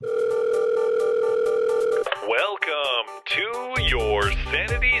Your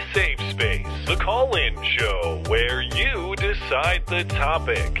sanity safe space. The call-in show where you decide the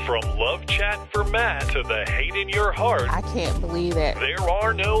topic. From love chat for Matt to the hate in your heart. I can't believe it. There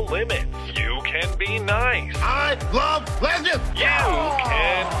are no limits. You can be nice. I love legends. You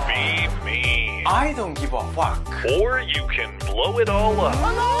can be mean. I don't give a fuck. Or you can blow it all up.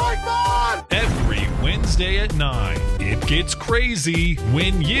 I like fun. Every Wednesday at 9, it gets crazy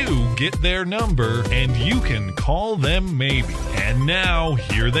when you get their number and you can call them maybe. And now,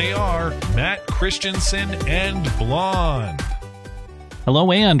 here they are, Matt Christensen and Blonde.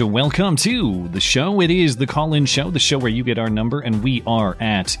 Hello and welcome to the show. It is the call-in show, the show where you get our number and we are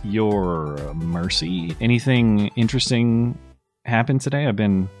at your mercy. Anything interesting happened today? I've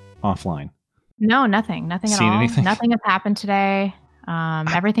been offline. No, nothing at Seen all. anything? Nothing has happened today.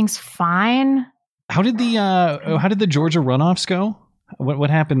 Everything's fine. How did the Georgia runoffs go? What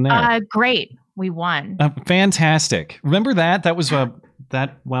happened there? Great. We won. Fantastic. Remember that? That was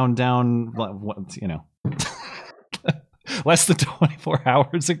that wound down, less than 24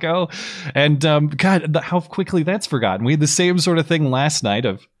 hours ago. And God, how quickly that's forgotten. We had the same sort of thing last night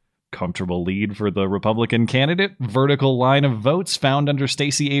of comfortable lead for the Republican candidate, vertical line of votes found under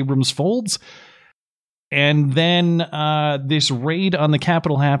Stacey Abrams' folds. And then this raid on the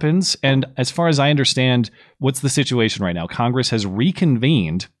Capitol happens. And as far as I understand, what's the situation right now? Congress has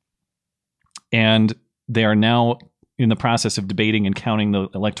reconvened and they are now in the process of debating and counting the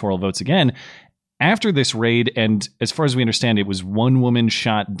electoral votes again. After this raid, and as far as we understand, it was one woman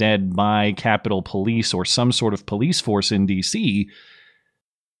shot dead by Capitol Police or some sort of police force in D.C.,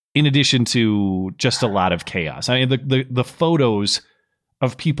 in addition to just a lot of chaos. I mean, the photos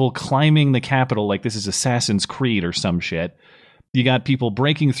of people climbing the Capitol like this is Assassin's Creed or some shit. You got people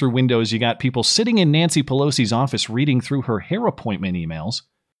breaking through windows. You got people sitting in Nancy Pelosi's office reading through her hair appointment emails.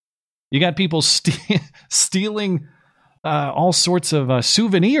 You got people stealing all sorts of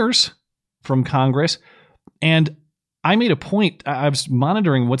souvenirs from Congress. And I made a point. I was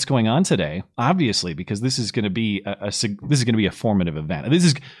monitoring what's going on today, obviously, because this is going to be a formative event. This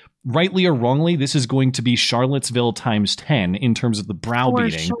is, rightly or wrongly, this is going to be Charlottesville times 10 in terms of the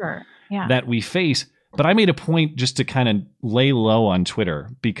browbeating that we face. But I made a point just to kind of lay low on Twitter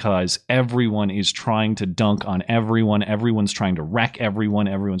because everyone is trying to dunk on everyone. Everyone's trying to wreck everyone.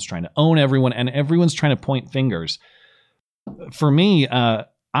 Everyone's trying to own everyone. And everyone's trying to point fingers. For me,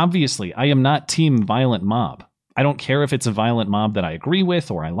 obviously, I am not team violent mob. I don't care if it's a violent mob that I agree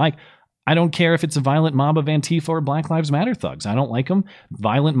with or I like. I don't care if it's a violent mob of Antifa or Black Lives Matter thugs. I don't like them.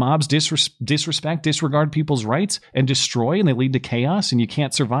 Violent mobs disrespect, disregard people's rights, and destroy, and they lead to chaos, and you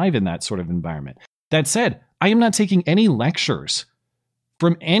can't survive in that sort of environment. That said, I am not taking any lectures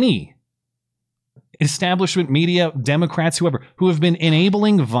from any establishment media, Democrats, whoever, who have been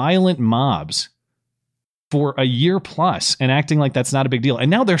enabling violent mobs for a year plus and acting like that's not a big deal. And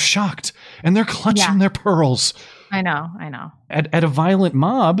now they're shocked and they're clutching their pearls. I know. At a violent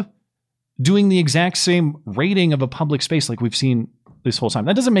mob doing the exact same rating of a public space like we've seen this whole time.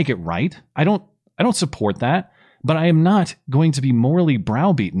 That doesn't make it right. I don't support that, but I am not going to be morally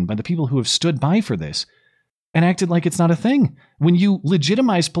browbeaten by the people who have stood by for this and acted like it's not a thing. When you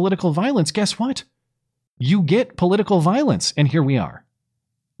legitimize political violence, guess what? You get political violence. And here we are.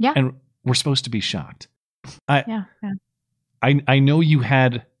 Yeah. And we're supposed to be shocked. Yeah. I know you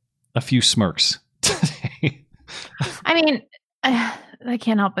had a few smirks today. I mean, I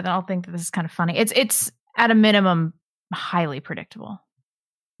can't help but I'll think that this is kind of funny. It's at a minimum highly predictable.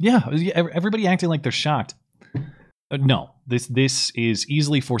 Yeah, everybody acting like they're shocked. No, this is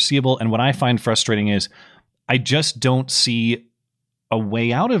easily foreseeable. And what I find frustrating is I just don't see a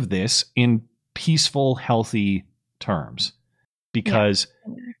way out of this in peaceful, healthy terms. Because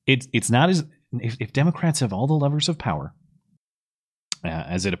it's not as if Democrats have all the levers of power,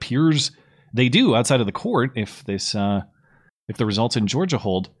 as it appears they do outside of the court, if the results in Georgia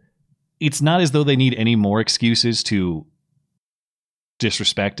hold, it's not as though they need any more excuses to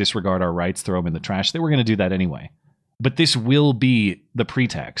disregard our rights, throw them in the trash. They were going to do that anyway. But this will be the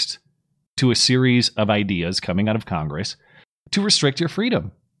pretext to a series of ideas coming out of Congress to restrict your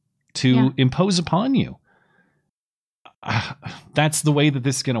freedom, to impose upon you. That's the way that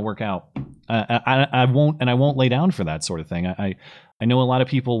this is going to work out. I won't lay down for that sort of thing. I know a lot of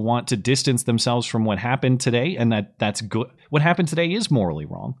people want to distance themselves from what happened today, and that's good. What happened today is morally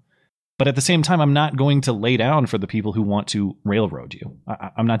wrong. But at the same time, I'm not going to lay down for the people who want to railroad you.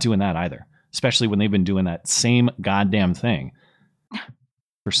 I'm not doing that either, especially when they've been doing that same goddamn thing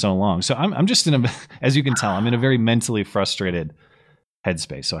for so long. So I'm just as you can tell, I'm in a very mentally frustrated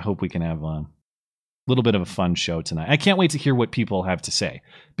headspace. So I hope we can have a little bit of a fun show tonight. I can't wait to hear what people have to say,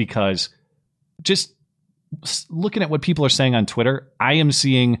 because just looking at what people are saying on Twitter, I am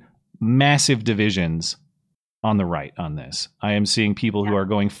seeing massive divisions on the right on this. I am seeing people who are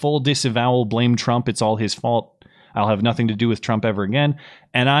going full disavowal, blame Trump, it's all his fault. I'll have nothing to do with Trump ever again.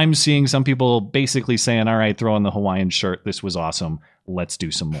 And I'm seeing some people basically saying, all right, throw on the Hawaiian shirt. This was awesome. Let's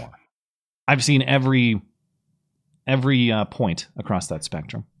do some more. I've seen every point across that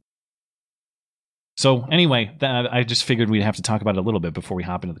spectrum. So anyway, I just figured we'd have to talk about it a little bit before we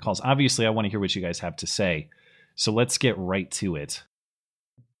hop into the calls. Obviously, I want to hear what you guys have to say. So let's get right to it.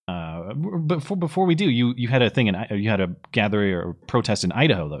 Before we do, you had a thing you had a gathering or protest in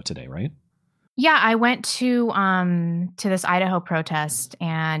Idaho though today, right? Yeah, I went to this Idaho protest,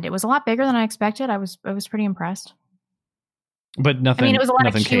 and it was a lot bigger than I expected. I was pretty impressed. But nothing. I mean, it was a lot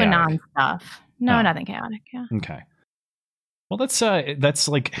of chaotic. QAnon stuff. No, nothing chaotic. Yeah. Okay. Well, that's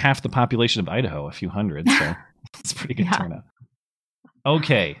like half the population of Idaho, a few hundred. So it's pretty good turnout.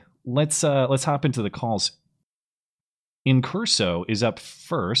 Okay, let's hop into the calls. Incurso is up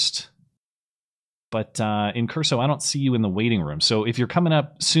first, but Incurso, I don't see you in the waiting room. So if you're coming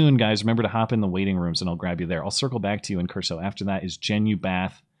up soon, guys, remember to hop in the waiting rooms, and I'll grab you there. I'll circle back to you, Incurso. After that is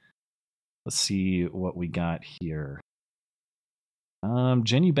Genubath. Let's see what we got here.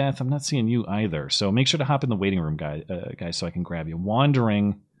 Genubath, I'm not seeing you either. So make sure to hop in the waiting room, guys, so I can grab you.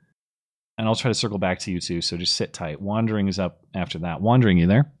 Wandering, and I'll try to circle back to you too. So just sit tight. Wandering is up after that. Wandering, you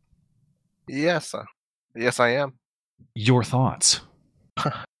there? Yes, yes, I am. Your thoughts?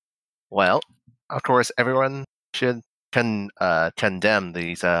 Well, of course, everyone should condemn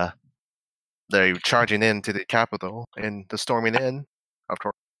these. They're charging into the Capitol and the storming in. Of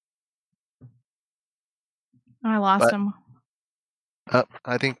course, I lost him.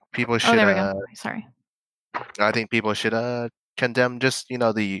 I think people should. Oh, there we go. Sorry. I think people should condemn just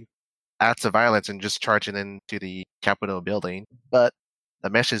the acts of violence and just charging into the Capitol building. But the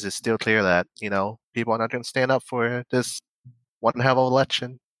message is still clear that people are not going to stand up for this one hell of an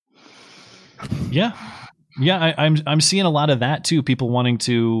election. Yeah, I'm seeing a lot of that too. People wanting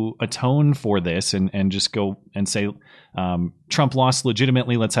to atone for this and just go and say Trump lost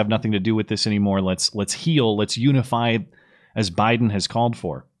legitimately. Let's have nothing to do with this anymore. Let's heal. Let's unify, as Biden has called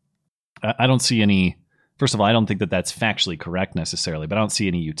for. I don't see any. First of all, I don't think that that's factually correct necessarily, but I don't see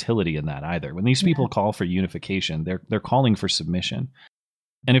any utility in that either. When these people call for unification, they're calling for submission.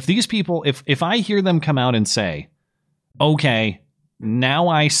 And if these people, if I hear them come out and say, okay, now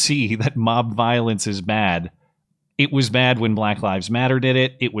I see that mob violence is bad. It was bad when Black Lives Matter did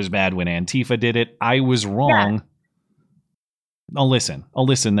it. It was bad when Antifa did it. I was wrong. Yeah. I'll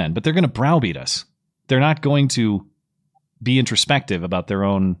listen then. But they're going to browbeat us. They're not going to be introspective about their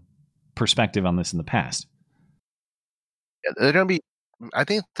own perspective on this in the past. Yeah, they're going to be. I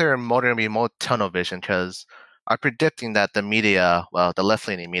think they're going to be more tunnel vision because I'm predicting that the media, well, the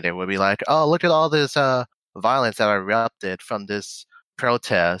left-leaning media, will be like, "Oh, look at all this violence that erupted from this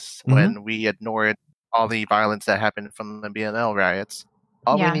protest when we ignored all the violence that happened from the BNL riots.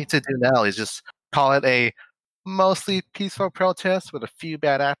 All we need to do now is just call it a mostly peaceful protest with a few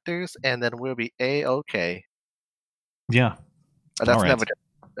bad actors, and then we'll be A-okay." Yeah. But that's never going to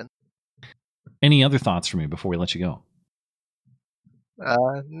happen. Any other thoughts from you before we let you go?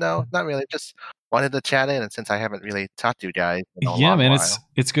 No, not really. Just wanted to chat in, and since I haven't really talked to you guys in a yeah, long man, while.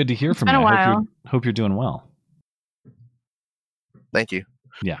 It's good to hear from you. I hope you're doing well. Thank you.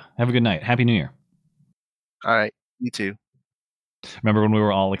 Yeah. Have a good night. Happy New Year. All right. You too. Remember when we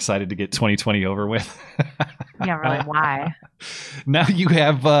were all excited to get 2020 over with? Yeah, really. Why? Now you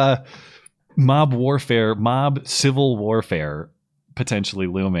have mob civil warfare potentially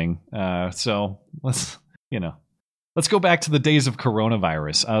looming. So let's go back to the days of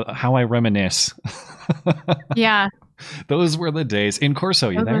coronavirus. How I reminisce. Yeah. Those were the days. Incurso,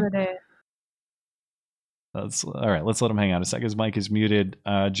 you Those there? were the days. That's all right. Let's let him hang out a second. His mic is muted.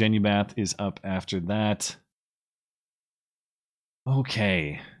 Genubath is up after that.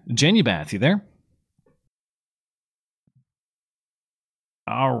 Okay. Genubath, you there?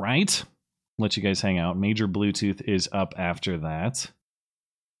 All right. Let you guys hang out. Major Bluetooth is up after that.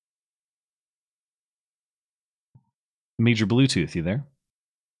 Major Bluetooth, you there?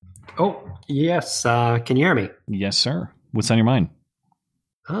 Oh, yes. Can you hear me? Yes, sir. What's on your mind?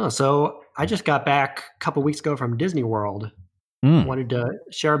 Oh, so I just got back a couple weeks ago from Disney World. Wanted to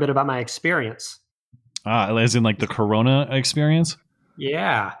share a bit about my experience. As in like the Corona experience?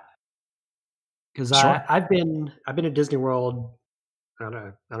 Yeah. Because sure. I've been at Disney World, I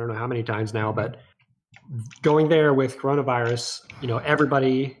don't know how many times now, but going there with coronavirus,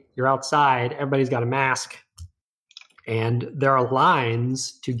 everybody, you're outside, everybody's got a mask, and there are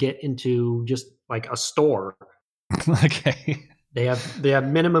lines to get into just like a store. Okay. They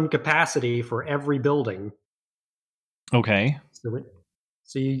have minimum capacity for every building. Okay.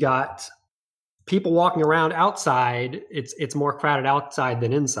 So you got people walking around outside. It's more crowded outside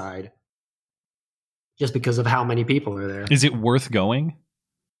than inside, just because of how many people are there. Is it worth going?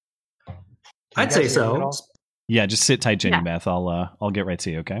 I'd say so, Yeah, just sit tight, Jenny Yeah. Beth. I'll get right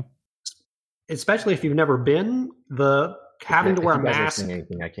to you. Okay. especially if you've never been. Having to wear a If you guys are mask. saying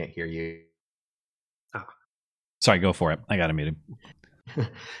anything, I can't hear you. Sorry, go for it. I got it muted.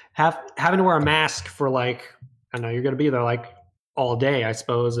 Having to wear a mask for like, I don't know, you're going to be there like all day, I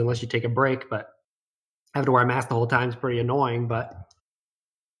suppose, unless you take a break. But having to wear a mask the whole time is pretty annoying. But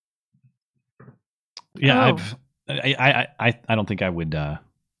Yeah, Oh. I don't think I would. I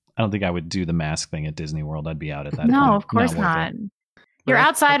don't think I would do the mask thing at Disney World. I'd be out at that point. No, of course worth not. it. You're Right.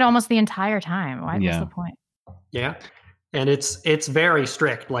 outside almost the entire time. What's Yeah. the point? yeah, and it's very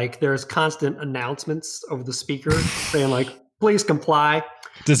strict. Like there's constant announcements over the speaker saying like, "Please comply."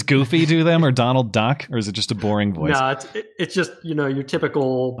 Does Goofy do them or Donald Duck, or is it just a boring voice? No, it's just your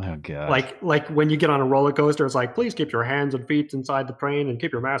typical. Oh god. Like when you get on a roller coaster, it's like, please keep your hands and feet inside the train and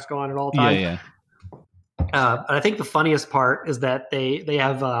keep your mask on at all yeah, times. yeah. And I think the funniest part is that they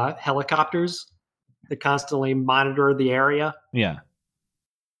have helicopters that constantly monitor the area, Yeah.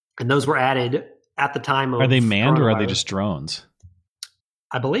 and those were added at the time of. Are they manned or are they coronavirus. just drones?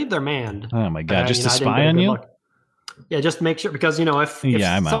 I believe they're manned. Oh my god, just to I didn't spy get a on good you? look. Yeah, just to make sure, because if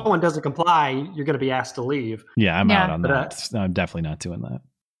Yeah, I'm out. someone doesn't comply, you're going to be asked to leave. Yeah, I'm Yeah. out on But, that. I'm definitely not doing that.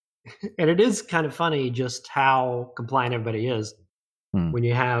 And it is kind of funny just how compliant everybody is. Hmm. When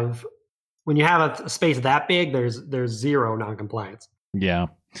you have a space that big, there's zero noncompliance. Yeah.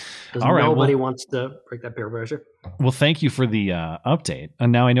 Because All right, nobody well- wants to break that peer pressure. Well, thank you for the update.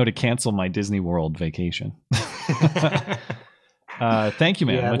 And now I know to cancel my Disney World vacation. Thank you,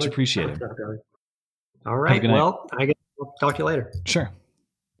 man. Yeah, Much look- appreciated. All right. good night. Well, I guess we'll talk to you later. Sure.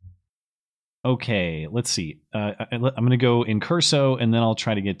 Okay, let's see. I'm going to go in Curso, and then I'll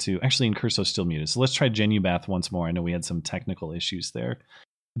try to get to... Actually, in Curso's still muted. So let's try Genubath once more. I know we had some technical issues there.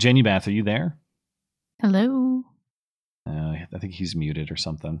 Genubath, are you there? Hello. I think he's muted or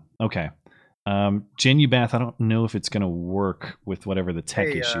something. Okay. Genubath, I don't know if it's going to work with whatever the tech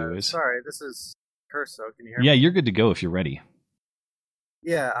issue is. Sorry, this is Curso. Can you hear me? Yeah, you're good to go if you're ready.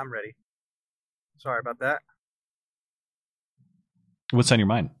 Yeah, I'm ready. Sorry about that. What's on your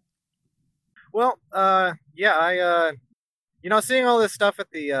mind? Well, yeah, I, seeing all this stuff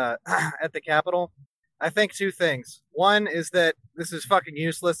at the at the Capitol, I think two things. One is that this is fucking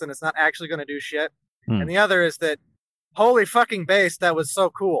useless and it's not actually going to do shit, Hmm. and the other is that holy fucking base, that was so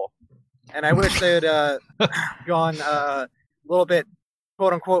cool, and I wish they had gone a little bit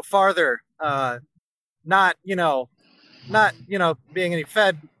quote unquote farther. Not being any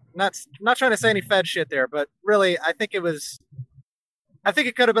Fed. Not trying to say any Fed shit there, but really, I think it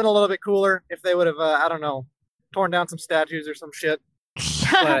could have been a little bit cooler if they would have, I don't know, torn down some statues or some shit.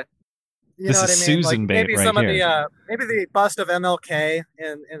 But you This know what is I mean? Susan Like, bait maybe right some here. of the, maybe the bust of MLK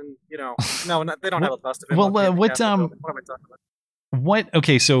and no, they don't have a bust of MLK. Well, in the what, Capitol building. What am I talking about? What?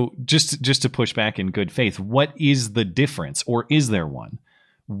 Okay, so just to push back in good faith, what is the difference, or is there one?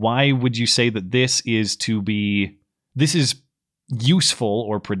 Why would you say that this is useful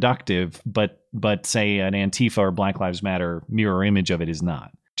or productive, but say an Antifa or Black Lives Matter mirror image of it is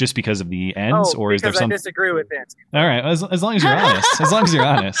not? Just because of the ends, or is there because some? I disagree with Nancy. All right, as long as you're honest. As long as you're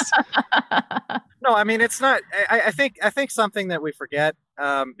honest. No, I mean it's not. I think something that we forget,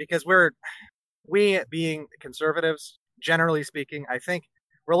 because we being conservatives, generally speaking, I think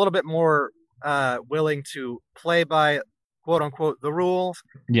we're a little bit more willing to play by quote unquote the rules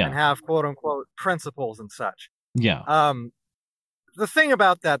and Yeah, have quote unquote principles and such. yeah, The thing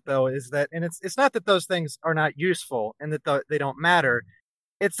about that though is that, and it's not that those things are not useful and that they don't matter.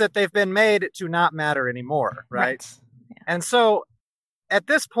 It's that they've been made to not matter anymore, right? And so, at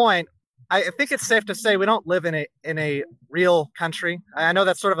this point, I think it's safe to say we don't live in a real country. I know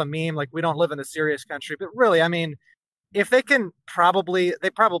that's sort of a meme, like we don't live in a serious country, but really, I mean, if they probably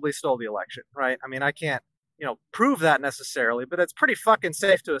stole the election, right? I mean, I can't, prove that necessarily, but it's pretty fucking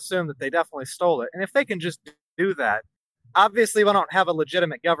safe to assume that they definitely stole it. And if they can just do that, obviously we don't have a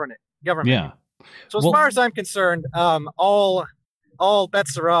legitimate government. yeah. So as Well- far as I'm concerned, all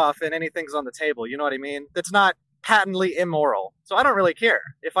bets are off and anything's on the table. You know what I mean? That's not patently immoral. So I don't really care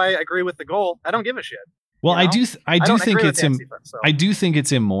if I agree with the goal. I don't give a shit. Well, You I know? do don't think agree it's with Antifa, so. I do think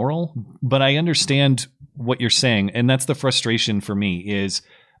it's immoral, but I understand what you're saying, and that's the frustration for me. Is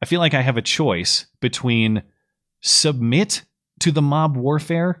I feel like I have a choice between submit to the mob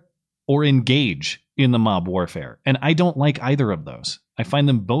warfare or engage in the mob warfare, and I don't like either of those. I find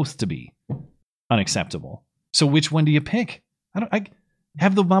them both to be unacceptable. So which one do you pick?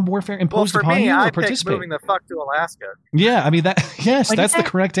 Have the mob warfare Well, imposed for upon me, you I or picked participate? moving the fuck to Alaska. Yeah, I mean that. Yes, What'd you that's the say?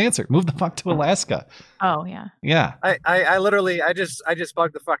 correct answer. Move the fuck to Alaska. Oh yeah. Yeah. I literally, I just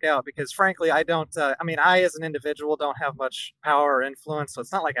bugged the fuck out because frankly, I don't, I mean, I as an individual don't have much power or influence, so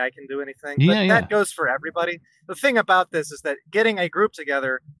it's not like I can do anything. Yeah, But yeah. that goes for everybody. The thing about this is that getting a group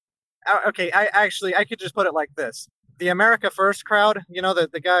together, okay, I could just put it like this. The America First crowd, you know,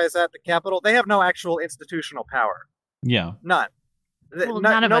 the guys at the Capitol, they have no actual institutional power. Yeah. None. Well,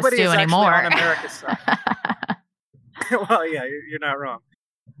 none of us nobody do is actually anymore. on America's side. Well, yeah, you're not wrong.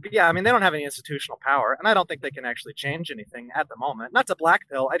 But yeah, I mean, they don't have any institutional power, and I don't think they can actually change anything at the moment. Not to black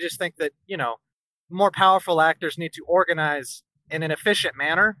pill, I just think that, you know, more powerful actors need to organize in an efficient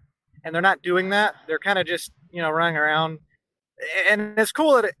manner, and they're not doing that. They're kind of just, you know, running around. And as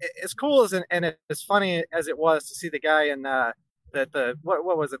cool as and as funny as it was to see the guy in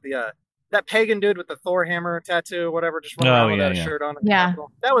what was it, that pagan dude with the Thor hammer tattoo, whatever, just running around without a shirt on. Yeah.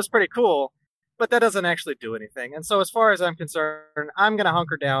 That was pretty cool, but that doesn't actually do anything. And so as far as I'm concerned, I'm going to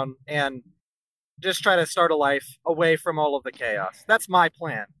hunker down and just try to start a life away from all of the chaos. That's my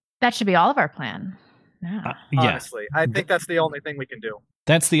plan. That should be all of our plan. Yeah. Yeah. Honestly, I think that's the only thing we can do.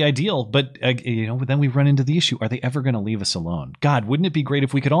 That's the ideal, but you know, then we run into the issue: are they ever going to leave us alone? God, wouldn't it be great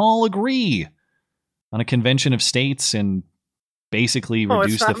if we could all agree on a convention of states and basically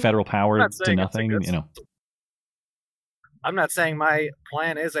reduce the federal power to nothing? You know, I'm not saying my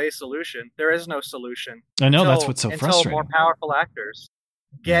plan is a solution. There is no solution. I know that's what's so until frustrating. more powerful actors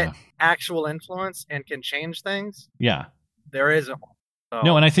get actual influence and can change things. Yeah. There isn't one. So,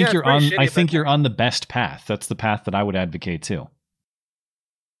 No, and I think yeah, you're it's pretty on. shitty, I think but- you're on the best path. That's the path that I would advocate too.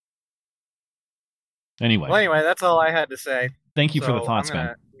 Anyway, Well, anyway, that's all I had to say. thank you for the So thoughts, I'm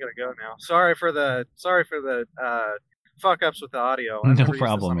Ben. gonna go now. Sorry for the fuck ups with the audio. I've No never used this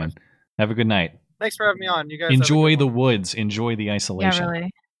problem, on my- man. Have a good night. Thanks for having me on. You guys have a Enjoy good the one. woods. Enjoy the isolation. Yeah,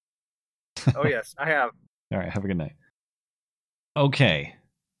 really. Oh yes, I have. All right. Have a good night. Okay.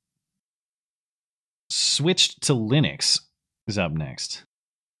 Switched to Linux is up next.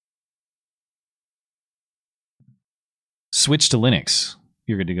 Switch to Linux.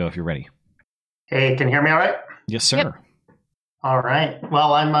 You're good to go if you're ready. Hey, can you hear me all right? Yes, sir. Yep. All right.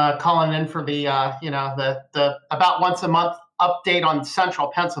 Well, I'm calling in for the the about once a month update on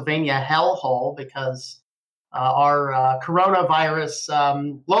Central Pennsylvania hellhole because our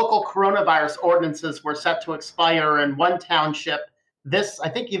local coronavirus ordinances were set to expire in one township I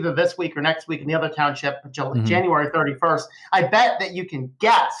think either this week or next week in the other township, January 31st. I bet that you can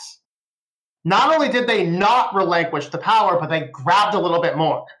guess. Not only did they not relinquish the power, but they grabbed a little bit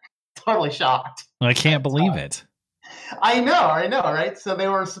more. Totally shocked. I can't believe it. I know, right? So they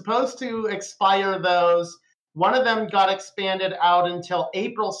were supposed to expire those. One of them got expanded out until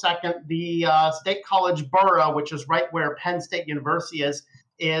April 2nd. The State College Borough, which is right where Penn State University is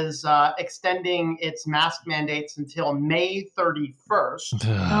extending its mask mandates until May 31st.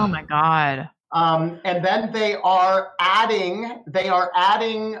 Oh my God. And then they are adding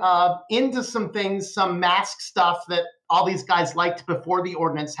into some things, some mask stuff that all these guys liked before the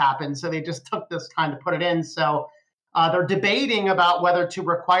ordinance happened. So they just took this time to put it in. So they're debating about whether to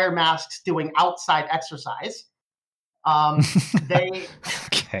require masks doing outside exercise. Okay.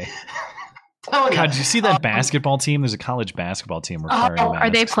 God, did you see that basketball team? There's a college basketball team requiring masks. Are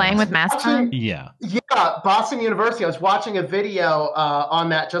they playing with masks on? Yeah. Yeah, Boston University. I was watching a video on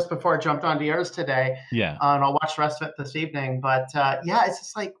that just before I jumped on yours today. Yeah. And I'll watch the rest of it this evening. But yeah, it's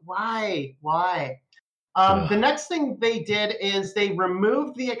just like, why? The next thing they did is they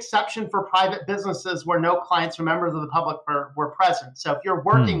removed the exception for private businesses where no clients or members of the public were present. So if you're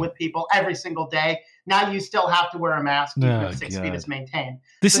working with people every single day, now you still have to wear a mask even if 6 feet is maintained.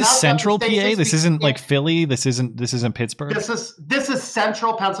 This So is now Central PA. 6 feet This isn't in. like Philly. This isn't Pittsburgh. This is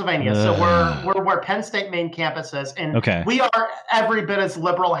Central Pennsylvania. So we're where Penn State main campus is, and Okay. we are every bit as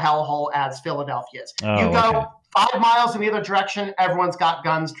liberal hellhole as Philadelphia is. Oh, You go okay. 5 miles in either direction, everyone's got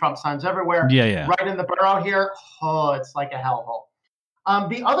guns, Trump signs everywhere. Yeah. Right in the borough here, it's like a hellhole.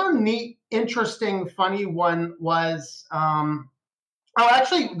 The other neat, interesting, funny one was,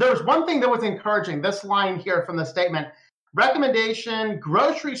 actually, there was one thing that was encouraging. This line here from the statement: recommendation,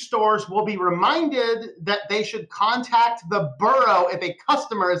 grocery stores will be reminded that they should contact the borough if a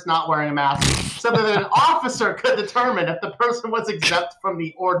customer is not wearing a mask so that an officer could determine if the person was exempt from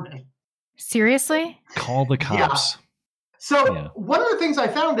the ordinance. Seriously? Call the cops. So one of the things I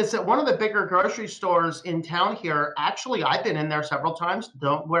found is that one of the bigger grocery stores in town here, actually, I've been in there several times.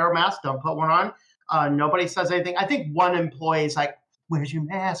 Don't wear a mask. Don't put one on. Nobody says anything. I think one employee's like, "Where's your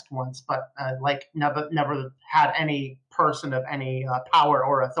mask?" once, but never had any person of any power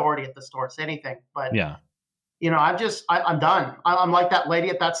or authority at the store say anything. But I'm done. I'm like that lady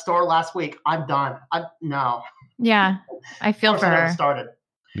at that store last week. I'm done. No. Yeah, I feel for her. Started.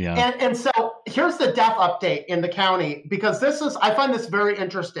 Yeah. And so here's the death update in the county, because I find this very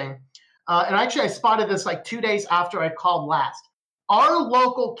interesting. And actually I spotted this like 2 days after I called last. Our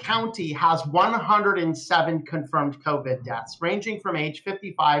local county has 107 confirmed COVID deaths, ranging from age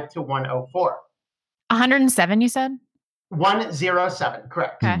 55 to 104. 107, you said? 107,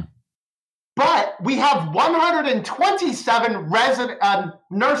 correct. Okay. But we have 127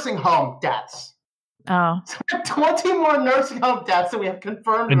 nursing home deaths. Oh. So we have 20 more nursing home deaths that we have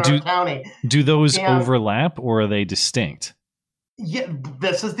confirmed in our county. Do those overlap, or are they distinct? Yeah,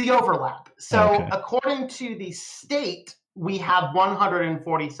 this is the overlap. So according to the state, we have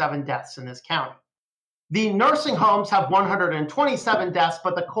 147 deaths in this county. The nursing homes have 127 deaths,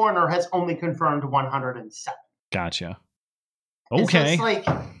 but the coroner has only confirmed 107. Gotcha. Okay. Okay. So it's like,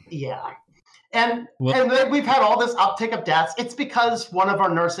 yeah. And then we've had all this uptick of deaths. It's because one of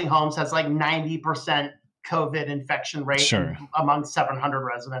our nursing homes has like 90% COVID infection rate among 700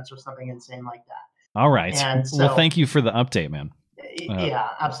 residents or something insane like that. All right. And so, well, thank you for the update, man. Yeah,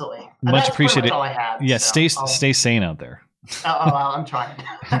 absolutely. Much appreciated. All I had, yeah, so stay sane out there. I'm trying.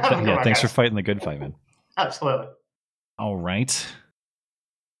 Yeah, thanks for fighting the good fight, man. Absolutely. All right.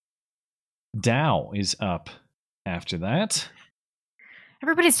 Dow is up after that.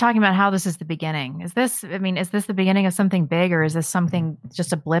 Everybody's talking about how this is the beginning. Is this the beginning of something big, or is this something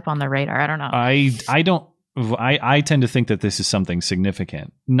just a blip on the radar? I don't know. I tend to think that this is something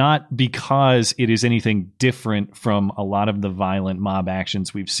significant, not because it is anything different from a lot of the violent mob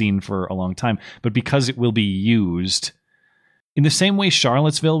actions we've seen for a long time, but because it will be used in the same way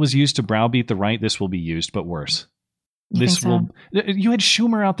Charlottesville was used to browbeat the right. This will be used, but worse. You had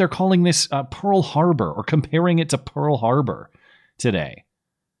Schumer out there calling this Pearl Harbor, or comparing it to Pearl Harbor today.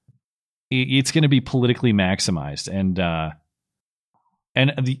 It's going to be politically maximized, and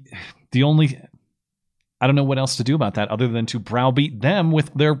the only, I don't know what else to do about that other than to browbeat them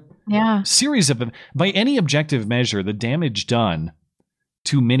with their series of, by any objective measure, the damage done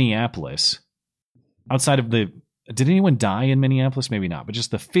to Minneapolis, outside of did anyone die in Minneapolis? Maybe not, but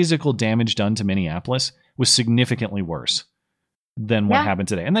just the physical damage done to Minneapolis was significantly worse than what happened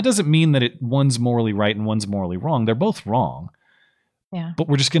today. And that doesn't mean that one's morally right and one's morally wrong. They're both wrong. Yeah. But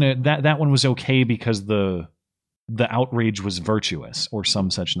we're just going to, that one was okay because the outrage was virtuous or some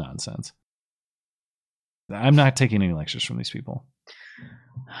such nonsense. I'm not taking any lectures from these people.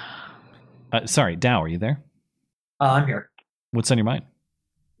 Sorry, Dow, are you there? I'm here. What's on your mind?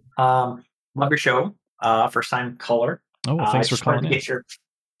 Love your show. First time caller. Oh, well, thanks for calling in.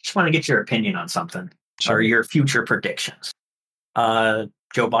 Just want to get your opinion on something, or your future predictions. Joe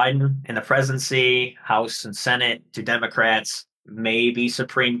Biden in the presidency, House and Senate, to Democrats, maybe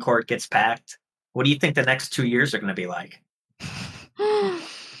Supreme Court gets packed. What do you think the next 2 years are going to be like?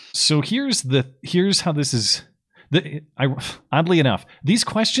 So here's how this is. Oddly enough, these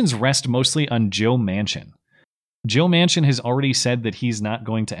questions rest mostly on Joe Manchin. Joe Manchin has already said that he's not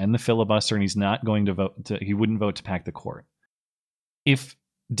going to end the filibuster, and he's not going to he wouldn't vote to pack the court. If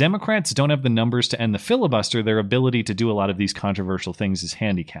Democrats don't have the numbers to end the filibuster, their ability to do a lot of these controversial things is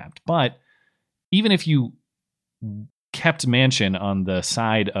handicapped. But even if you kept Manchin on the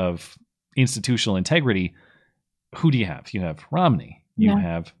side of institutional integrity, who do you have? You have Romney. You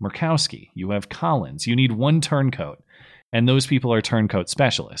have Murkowski. You have Collins. You need one turncoat, and those people are turncoat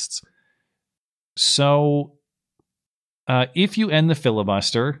specialists. So if you end the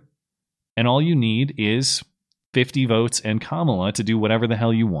filibuster and all you need is 50 votes and Kamala to do whatever the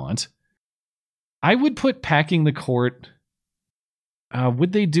hell you want, I would put packing the court.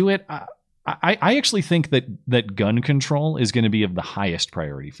 Would they do it? I actually think that gun control is going to be of the highest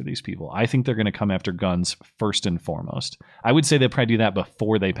priority for these people. I think they're going to come after guns first and foremost. I would say they'll probably do that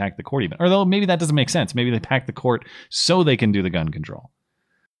before they pack the court even. Although maybe that doesn't make sense. Maybe they pack the court so they can do the gun control.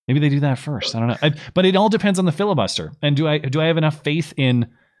 Maybe they do that first. I don't know. But it all depends on the filibuster. And do I have enough faith in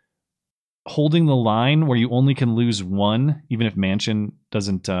holding the line where you only can lose one, even if Manchin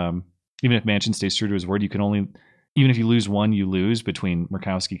doesn't, even if Manchin stays true to his word, you can only, even if you lose one, you lose between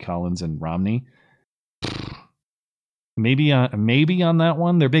Murkowski, Collins, and Romney. Maybe on that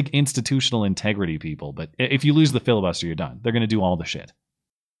one, they're big institutional integrity people. But if you lose the filibuster, you're done. They're going to do all the shit.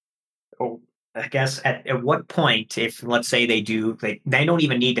 Oh, I guess at what point, if let's say they don't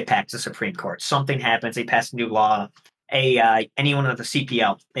even need to pack the Supreme Court. Something happens, they pass a new law. Anyone with a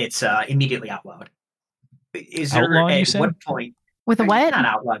CPL, it's immediately outlawed. Is there outlaw, at what point? With a what? Not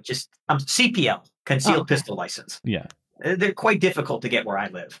outlawed, just CPL, concealed pistol license. Yeah, they're quite difficult to get where I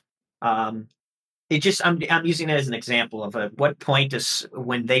live. I'm using it as an example of at what point is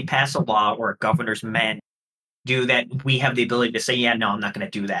when they pass a law or a governor's men do that we have the ability to say, yeah, no, I'm not going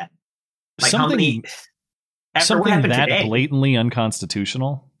to do that. Like something something that today, blatantly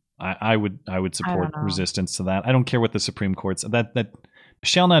unconstitutional, I would support resistance to that. I don't care what the Supreme Court's that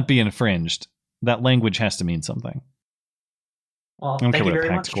shall not be infringed. That language has to mean something. Well, I don't care thank you what a very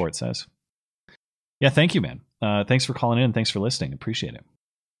packed much. court says. Yeah, thank you, man. Thanks for calling in. Thanks for listening. Appreciate it.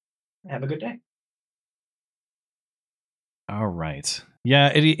 Have a good day. All right. Yeah,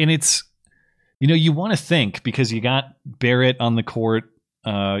 and it's, you want to think, because you got Barrett on the court,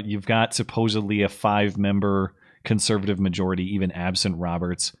 you've got supposedly a 5-member conservative majority, even absent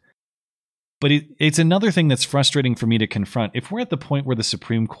Roberts. But it's another thing that's frustrating for me to confront. If we're at the point where the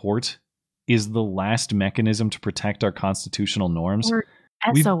Supreme Court is the last mechanism to protect our constitutional norms,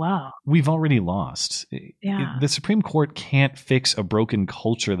 we've already lost. Yeah. The Supreme Court can't fix a broken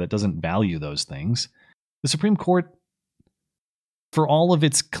culture that doesn't value those things. The Supreme Court, for all of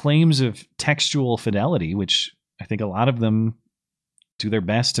its claims of textual fidelity, which I think a lot of them do their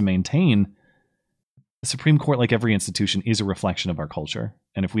best to maintain, the Supreme Court, like every institution, is a reflection of our culture.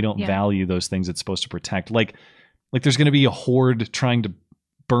 And if we don't value those things it's supposed to protect, like there's going to be a horde trying to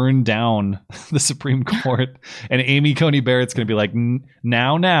burn down the Supreme Court, and Amy Coney Barrett's going to be like,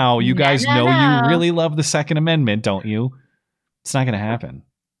 now, you guys know you really love the Second Amendment, don't you? It's not going to happen.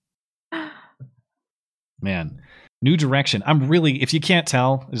 Man. New Direction. I'm really, if you can't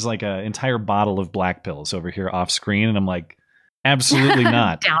tell, there's like an entire bottle of black pills over here off screen, and I'm like, absolutely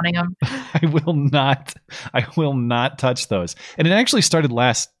not. Downing them. I will not touch those. And it actually started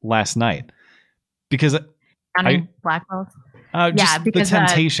last night because Downing black pills. Just because the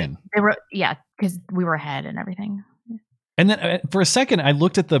temptation. Because we were ahead and everything. And then for a second, I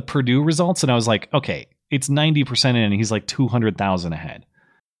looked at the Purdue results and I was like, okay, it's 90% in, and he's like 200,000 ahead.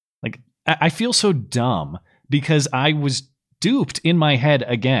 Like, I feel so dumb because I was duped in my head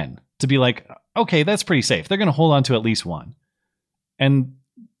again to be like, okay, that's pretty safe. They're going to hold on to at least one. And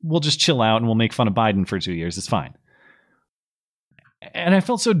we'll just chill out and we'll make fun of Biden for 2 years. It's fine. And I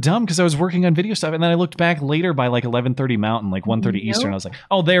felt so dumb because I was working on video stuff. And then I looked back later by like 11:30 Mountain, like 1:30 Eastern. I was like,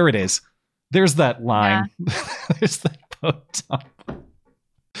 oh, there it is. There's that line. Yeah. There's that photo.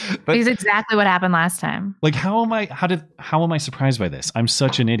 But it's exactly what happened last time. Like, how am I surprised by this? I'm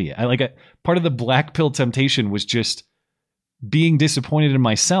such an idiot. Part of the black pill temptation was just being disappointed in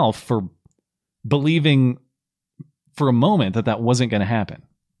myself for believing for a moment that wasn't going to happen.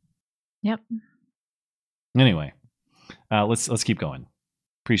 Yep. Anyway, let's keep going.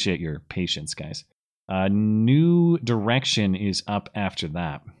 Appreciate your patience, guys. New Direction is up after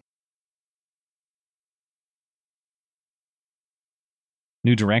that.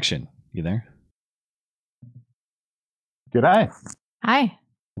 New Direction, you there? G'day. Hi.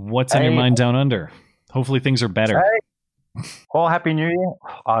 What's on your mind down under? Hopefully things are better. Hey. Well, Happy New Year.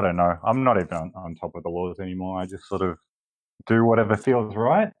 I don't know. I'm not even on top of the laws anymore. I just sort of do whatever feels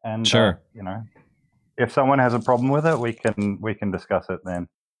right. And sure, if someone has a problem with it, we can discuss it then.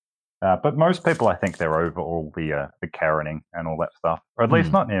 But most people, I think, they're over all the Karening and all that stuff, or at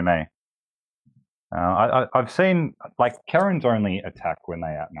least not near me. I've seen, like, Karens only attack when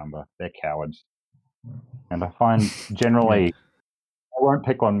they outnumber. They're cowards. And I find generally they won't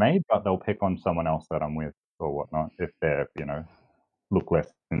pick on me, but they'll pick on someone else that I'm with or whatnot if they're, look less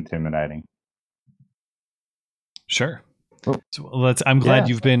intimidating. Sure. So I'm glad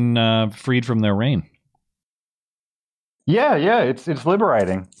you've been freed from their reign. Yeah, it's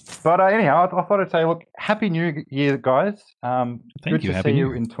liberating. But anyhow, I thought I'd say, look, Happy New Year, guys. Good to see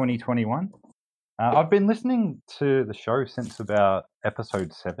you in 2021. I've been listening to the show since about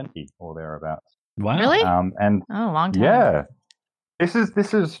episode 70 or thereabouts. Wow. Really? And long time. Yeah. This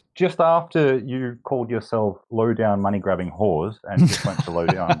is just after you called yourself low down money grabbing whores and just went to low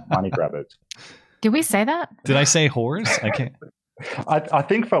down money grabbers. Did we say that? Did I say whores? I can't. I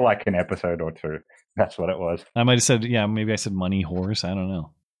think for like an episode or two, that's what it was. I might have said, maybe I said money whores. I don't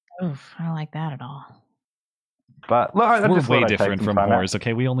know. Oof, I don't like that at all. But look, we're way different from whores.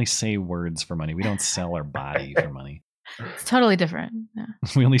 Okay, we only say words for money. We don't sell our body for money. It's totally different. Yeah.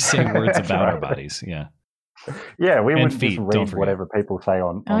 We only say words about our bodies. Yeah. Yeah, we wouldn't feet, just read whatever people say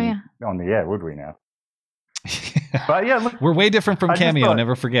on the air, would we now? But yeah, look, we're way different from Cameo.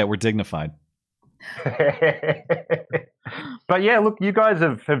 Never forget, we're dignified. But yeah, look, you guys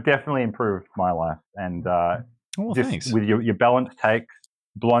have definitely improved my life, and thanks. With your balanced takes,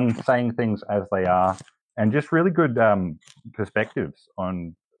 blonde saying things as they are, and just really good perspectives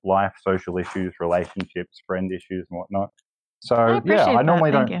on life, social issues, relationships, friend issues, and whatnot. So I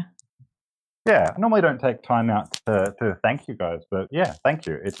normally don't. Yeah, I normally don't take time out to thank you guys, but yeah, thank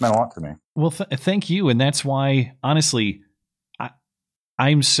you. It's meant a lot to me. Well, thank you, and that's why, honestly,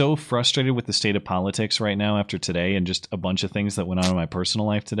 I'm so frustrated with the state of politics right now after today and just a bunch of things that went on in my personal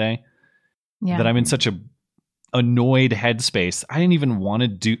life today that I'm in such a annoyed headspace. I didn't even want to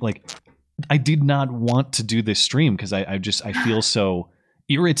do I did not want to do this stream because I feel so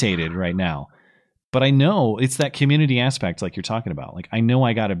irritated right now. But I know it's that community aspect like you're talking about. Like, I know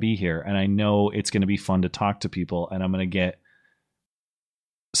I got to be here, and I know it's going to be fun to talk to people, and I'm going to get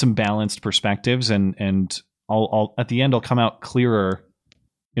some balanced perspectives, and I'll at the end I'll come out clearer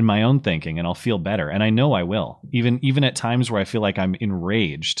in my own thinking, and I'll feel better. And I know I will. Even at times where I feel like I'm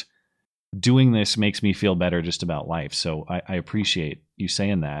enraged, doing this makes me feel better just about life. So I appreciate you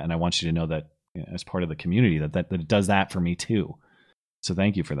saying that, and I want you to know that, you know, as part of the community that it does that for me too. So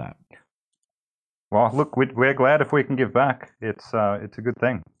thank you for that. Well, look, we're glad if we can give back. It's a good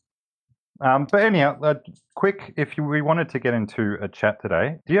thing. But anyhow, quick, we wanted to get into a chat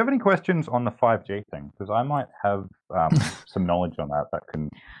today. Do you have any questions on the 5G thing? Because I might have some knowledge on that can.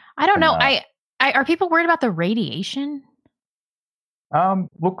 I don't know. Are people worried about the radiation?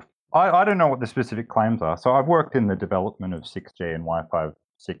 Look, I don't know what the specific claims are. So I've worked in the development of 6G and Wi-Fi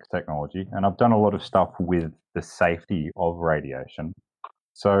 6 technology, and I've done a lot of stuff with the safety of radiation.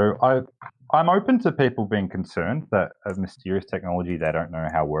 So I'm open to people being concerned that a mysterious technology they don't know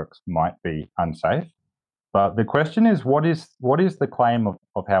how it works might be unsafe. But the question is, what is the claim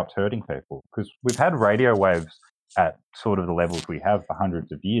of how it's hurting people? Because we've had radio waves at sort of the levels we have for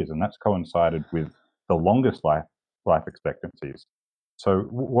hundreds of years, and that's coincided with the longest life expectancies. So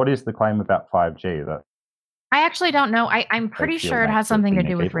what is the claim about 5G? That I actually don't know. I'm pretty sure it has something to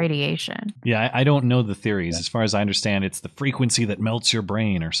do with radiation. Yeah, I don't know the theories. As far as I understand, it's the frequency that melts your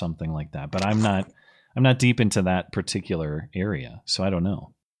brain or something like that. But I'm not deep into that particular area, so I don't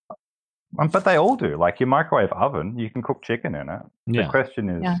know. But they all do. Like your microwave oven, you can cook chicken in it. The question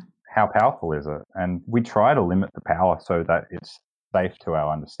is, how powerful is it? And we try to limit the power so that it's safe to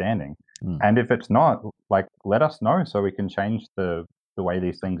our understanding. And if it's not, like, let us know so we can change the way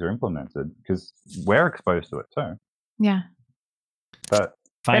these things are implemented, because we're exposed to it too. Yeah. But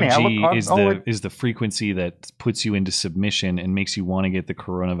 5G is the frequency that puts you into submission and makes you want to get the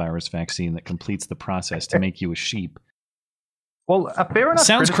coronavirus vaccine that completes the process to make you a sheep. Well, fair enough.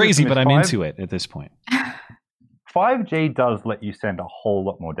 Sounds crazy, but I'm into it at this point. 5G does let you send a whole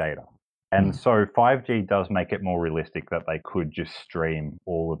lot more data. And so 5G does make it more realistic that they could just stream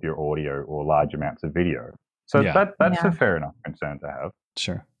all of your audio or large amounts of video. So that's a fair enough concern to have.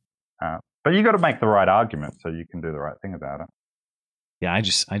 Sure. But you got to make the right argument so you can do the right thing about it. Yeah,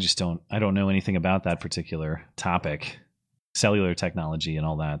 I don't know anything about that particular topic, cellular technology and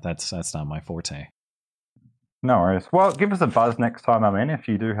all that. That's not my forte. No worries. Well, give us a buzz next time I'm in if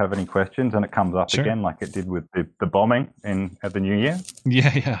you do have any questions and it comes up again like it did with the bombing at the New Year.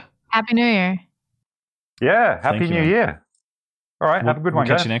 Yeah. Happy New Year. Yeah, Happy New Year. All right, have a good one,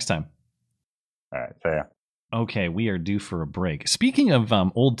 We'll catch guys. you next time. All right, see ya. Okay, we are due for a break. Speaking of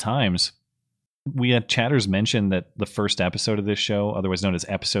old times, we had chatters mention that the first episode of this show, otherwise known as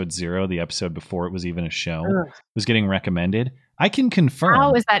episode 0, the episode before it was even a show, was getting recommended. I can confirm.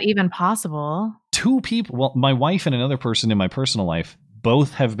 How is that even possible? 2 people, well, my wife and another person in my personal life,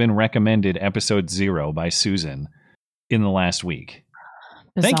 both have been recommended episode 0 by Susan in the last week.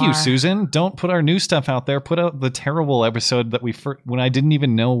 Bizarre. Thank you, Susan. Don't put our new stuff out there. Put out the terrible episode that when I didn't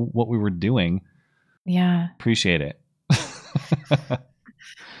even know what we were doing. Yeah. Appreciate it.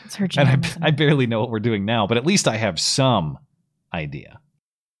 It's her jam, and I barely know what we're doing now, but at least I have some idea.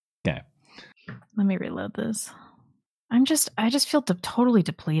 Okay. Let me reload this. I just feel totally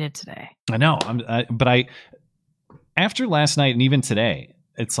depleted today. I know. But after last night and even today,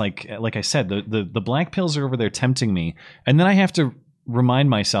 it's like I said, the black pills are over there tempting me. And then I have to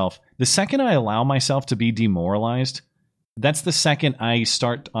remind myself, the second I allow myself to be demoralized, that's the second I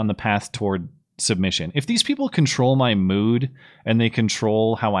start on the path toward submission. If these people control my mood and they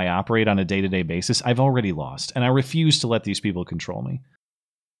control how I operate on a day-to-day basis, I've already lost. And I refuse to let these people control me.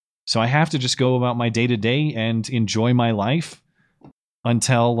 So I have to just go about my day-to-day and enjoy my life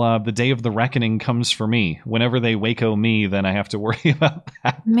until the day of the reckoning comes for me. Whenever they Waco me, then I have to worry about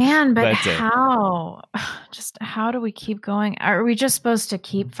that. Man, but how? Just how do we keep going? Are we just supposed to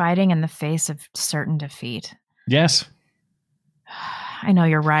keep fighting in the face of certain defeat? Yes. I know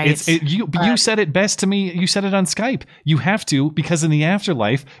you're right. You said it best to me. You said it on Skype. You have to, because in the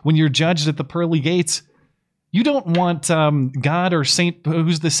afterlife, when you're judged at the pearly gates, you don't want God or Saint.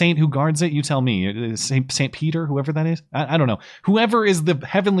 Who's the saint who guards it? You tell me. Saint Peter, whoever that is. I don't know. Whoever is the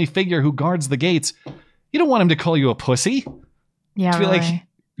heavenly figure who guards the gates. You don't want him to call you a pussy. Yeah, feel really. like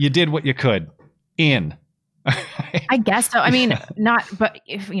you did what you could. I guess so. I mean, not. But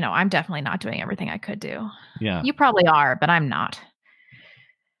I'm definitely not doing everything I could do. Yeah. You probably are, but I'm not.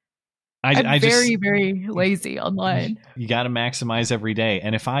 I'm very, very lazy online. You got to maximize every day.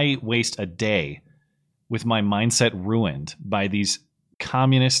 And if I waste a day with my mindset ruined by these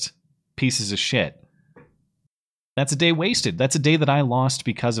communist pieces of shit, that's a day wasted. That's a day that I lost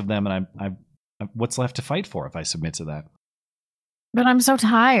because of them. And I what's left to fight for if I submit to that? But I'm so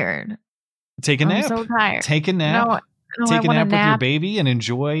tired. Take a nap. I'm so tired. Take a nap. No, Take a nap with your baby and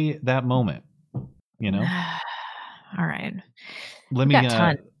enjoy that moment. You know? All right. Let me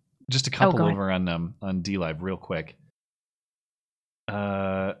just a couple over on DLive real quick.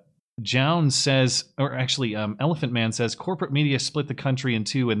 Jones says, or actually, Elephant Man says, corporate media split the country in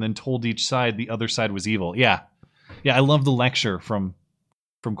two and then told each side the other side was evil. Yeah. I love the lecture from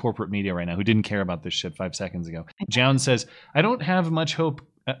corporate media right now who didn't care about this shit 5 seconds ago. Jones says, I didn't have much hope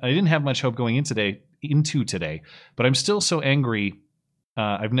going into today, but I'm still so angry.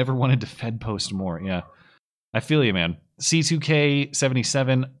 I've never wanted to Fed post more. Yeah. I feel you, man.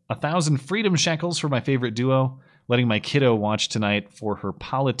 C2K77, 1,000 freedom shekels for my favorite duo. Letting my kiddo watch tonight for her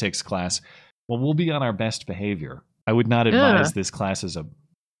politics class. Well, we'll be on our best behavior. I would not advise this class as a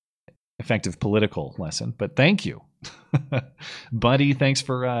effective political lesson, but thank you. Buddy, thanks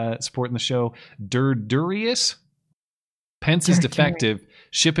for supporting the show. Durdurius, Pence is defective.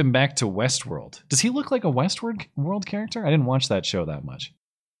 Ship him back to Westworld. Does he look like a Westworld character? I didn't watch that show that much.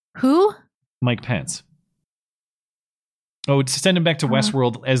 Who? Mike Pence. Oh, to send him back to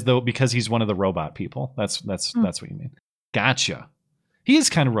Westworld as though because he's one of the robot people. That's what you mean. Gotcha. He is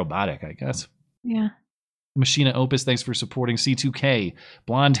kind of robotic, I guess. Yeah. Machina Opus, thanks for supporting C2K.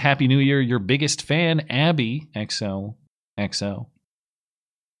 Blonde, Happy New Year. Your biggest fan, Abby XOXO.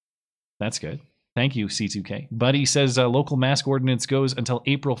 That's good. Thank you, C2K. Buddy says local mask ordinance goes until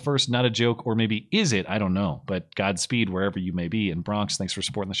April 1st. Not a joke, or maybe is it? I don't know. But Godspeed wherever you may be. In Bronx, thanks for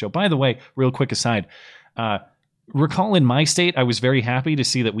supporting the show. By the way, real quick aside, recall in my state, I was very happy to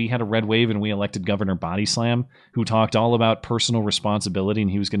see that we had a red wave and we elected Governor Body Slam, who talked all about personal responsibility,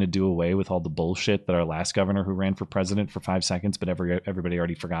 and he was going to do away with all the bullshit that our last governor who ran for president for 5 seconds, but everybody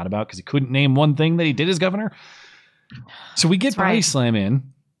already forgot about because he couldn't name one thing that he did as governor. So we get Body Slam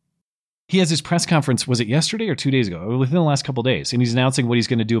in. He has his press conference, was it yesterday or 2 days ago? Within the last couple of days, and he's announcing what he's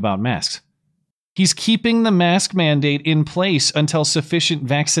going to do about masks. He's keeping the mask mandate in place until sufficient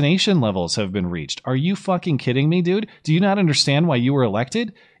vaccination levels have been reached. Are you fucking kidding me, dude? Do you not understand why you were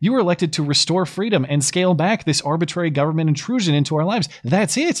elected? You were elected to restore freedom and scale back this arbitrary government intrusion into our lives.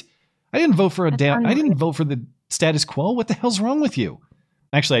 That's it. I didn't vote for I didn't vote for the status quo. What the hell's wrong with you?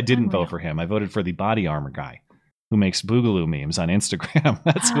 Actually, I didn't vote for him. I voted for the body armor guy who makes Boogaloo memes on Instagram.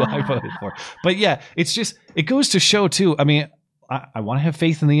 That's who I voted for. But yeah, it's just, it goes to show too. I mean, I want to have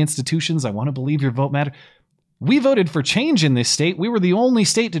faith in the institutions. I want to believe your vote matters. We voted for change in this state. We were the only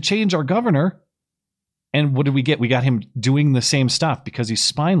state to change our governor. And what did we get? We got him doing the same stuff because he's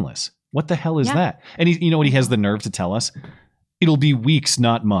spineless. What the hell is that? And you know what he has the nerve to tell us? It'll be weeks,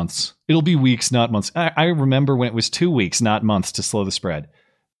 not months. It'll be weeks, not months. I remember when it was 2 weeks, not months to slow the spread.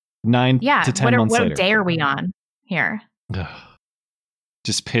 9 to 10 months later. What day are we on here?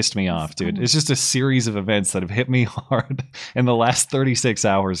 Just pissed me off, dude. It's just a series of events that have hit me hard in the last 36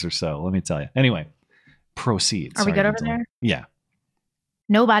 hours or so. Let me tell you. Anyway, proceed. Are we good over there? Yeah.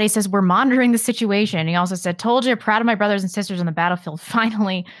 Nobody says we're monitoring the situation. He also said, told you, proud of my brothers and sisters on the battlefield.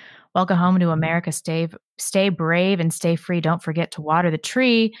 Finally, welcome home to America. Stay brave and stay free. Don't forget to water the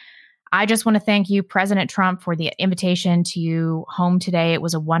tree. I just want to thank you, President Trump, for the invitation to you home today. It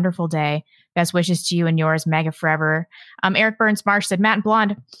was a wonderful day. Best wishes to you and yours, MAGA forever. Eric Burns Marsh said, Matt and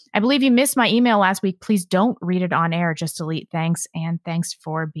Blonde, I believe you missed my email last week. Please don't read it on air. Just delete. Thanks. And thanks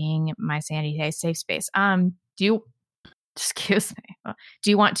for being my Sandy Day safe space. Excuse me. Do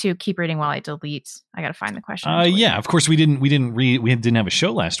you want to keep reading while I delete? I got to find the question. Yeah, of course we didn't read. We didn't have a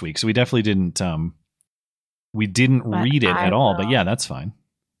show last week, so we definitely didn't read it at all. But yeah, that's fine.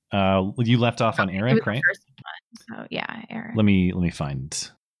 You left off on Eric, right? So yeah, Eric. Let me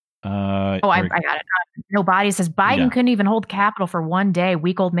find. I got it. Nobody says Biden couldn't even hold Capitol for one day.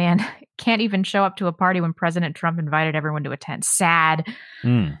 Weak old man can't even show up to a party when President Trump invited everyone to attend. Sad.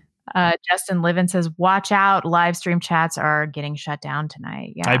 Justin Livin says, watch out. Live stream chats are getting shut down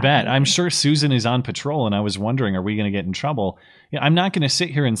tonight. Yeah, I bet. I'm sure Susan is on patrol, and I was wondering, are we going to get in trouble? Yeah, I'm not going to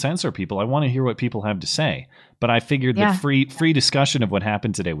sit here and censor people. I want to hear what people have to say. But I figured the free discussion of what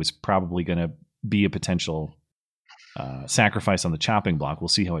happened today was probably going to be a potential sacrifice on the chopping block. We'll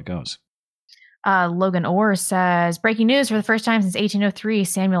see how it goes. Logan Orr says, breaking news, for the first time since 1803,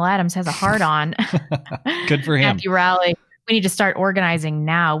 Samuel Adams has a hard-on. Good for him. Matthew Rowley, we need to start organizing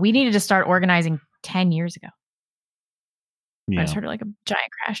now. We needed to start organizing 10 years ago. Yeah. I just heard like a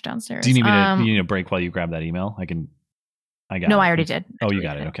giant crash downstairs. Do you need me to, you need a break while you grab that email? I got it. I already did. Oh, you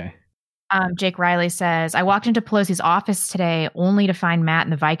got it. Okay. Jake Riley says, I walked into Pelosi's office today only to find Matt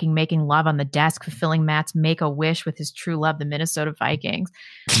and the Viking making love on the desk, fulfilling Matt's make-a-wish with his true love, the Minnesota Vikings.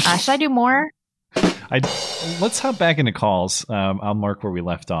 Should I do more? Let's hop back into calls. I'll mark where we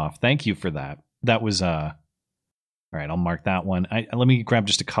left off. Thank you for that. That was all right. I'll mark that one. Let me grab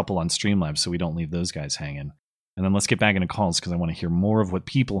just a couple on Streamlabs so we don't leave those guys hanging, and then let's get back into calls because I want to hear more of what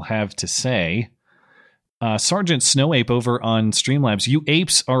people have to say. Sergeant Snow Ape over on Streamlabs. You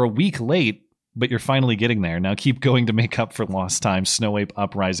apes are a week late, but you're finally getting there. Now keep going to make up for lost time. Snow Ape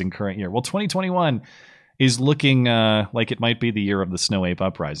Uprising current year. Well, 2021 is looking like it might be the year of the Snow Ape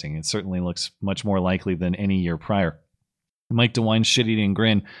Uprising. It certainly looks much more likely than any year prior. Mike DeWine, shit-eating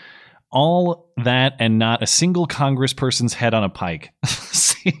grin. All that and not a single congressperson's head on a pike.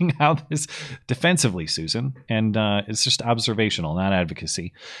 Seeing how this defensively, Susan, and it's just observational, not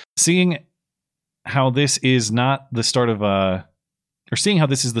advocacy. Seeing how this is not the start of seeing how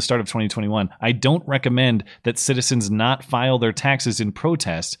this is the start of 2021, I don't recommend that citizens not file their taxes in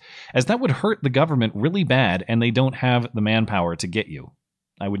protest, as that would hurt the government really bad, and they don't have the manpower to get you.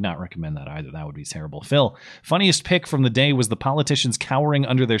 I would not recommend that either. That would be terrible. Phil, funniest pick from the day was the politicians cowering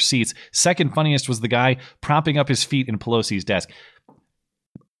under their seats. Second funniest was the guy propping up his feet in Pelosi's desk.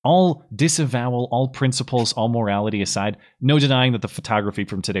 All disavowal, all principles, all morality aside, no denying that the photography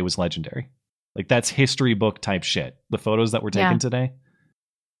from today was legendary. Like, that's history book type shit. The photos that were taken today,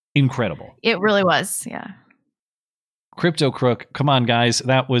 incredible. It really was, yeah. Crypto Crook, come on, guys.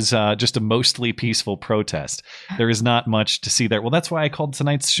 That was just a mostly peaceful protest. There is not much to see there. Well, that's why I called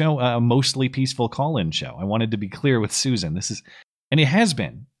tonight's show a mostly peaceful call-in show. I wanted to be clear with Susan. And it has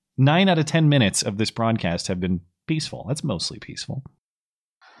been. 9 out of 10 minutes of this broadcast have been peaceful. That's mostly peaceful.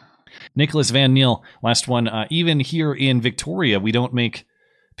 Nicholas Van Neel, last one. Even here in Victoria, we don't make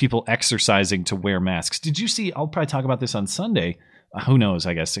people exercising to wear masks. Did you see? I'll probably talk about this on Sunday. Who knows?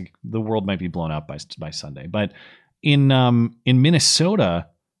 I guess the world might be blown up by Sunday. But in Minnesota,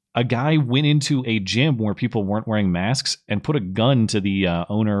 a guy went into a gym where people weren't wearing masks and put a gun to the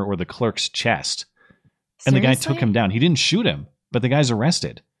owner or the clerk's chest. And the guy took him down. He didn't shoot him, but the guy's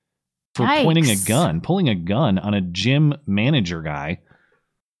arrested for pulling a gun on a gym manager guy,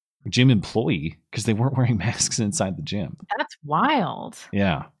 gym employee, because they weren't wearing masks inside the gym. That's wild.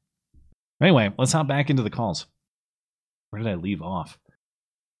 Yeah. Anyway, let's hop back into the calls. Where did I leave off?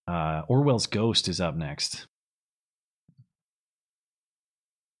 Orwell's Ghost is up next.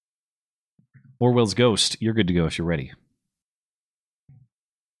 Orwell's Ghost, you're good to go if you're ready.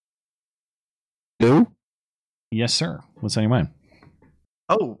 No? Yes, sir. What's on your mind?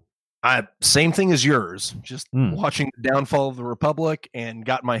 Oh, same thing as yours. Just watching the downfall of the Republic and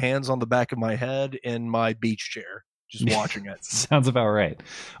got my hands on the back of my head in my beach chair. Just watching it. Sounds about right.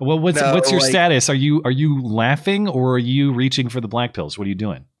 Well, what's your status? Are you laughing or are you reaching for the black pills? What are you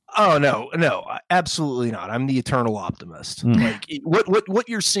doing? Oh no, absolutely not. I'm the eternal optimist. Like what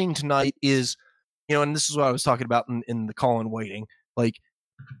you're seeing tonight is, and this is what I was talking about in the call and waiting. Like,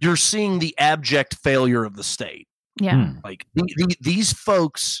 you're seeing the abject failure of the state. Yeah. Like these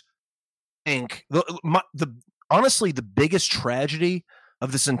folks think honestly the biggest tragedy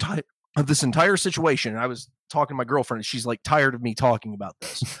of this entire situation. And I was talking to my girlfriend, and she's like tired of me talking about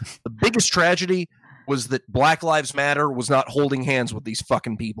this. The biggest tragedy was that Black Lives Matter was not holding hands with these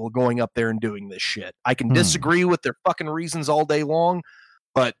fucking people going up there and doing this shit. I can disagree with their fucking reasons all day long,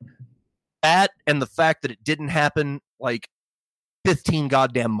 but that and the fact that it didn't happen like 15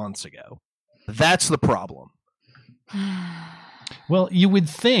 goddamn months ago, that's the problem. Well, you would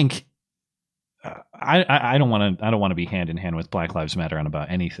think. I don't want to be hand in hand with Black Lives Matter on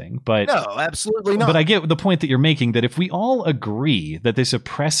about anything, but no, absolutely not. But I get the point that you're making, that if we all agree that this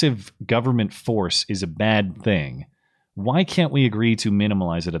oppressive government force is a bad thing, why can't we agree to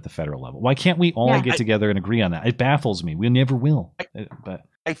minimize it at the federal level? Why can't we all get together and agree on that? It baffles me. We never will. But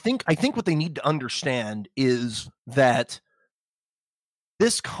I think what they need to understand is that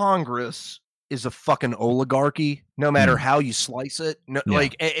this Congress is a fucking oligarchy, no matter how you slice it.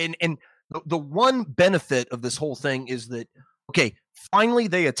 Like, and the one benefit of this whole thing is that, okay, finally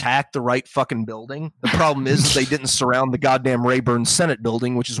they attacked the right fucking building. The problem is that they didn't surround the goddamn Rayburn Senate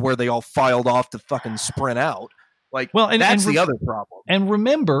building, which is where they all filed off to fucking sprint out. Like, that's the other problem. And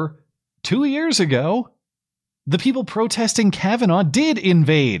remember, 2 years ago, the people protesting Kavanaugh did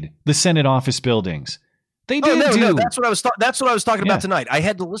invade the Senate office buildings. They did No, that's what I was talking about tonight. I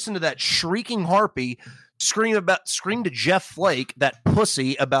had to listen to that shrieking harpy scream to Jeff Flake, that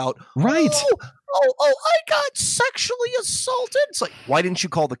pussy, about I got sexually assaulted. It's like, why didn't you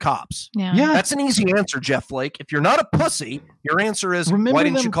call the cops? Yeah. That's an easy answer, Jeff Flake. If you're not a pussy, your answer is, why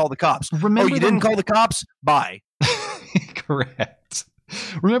didn't you call the cops? You didn't call the cops? Bye. Correct.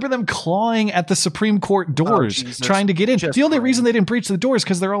 Remember them clawing at the Supreme Court doors, Jesus. trying to get in. Just The only cringe. reason they didn't breach the doors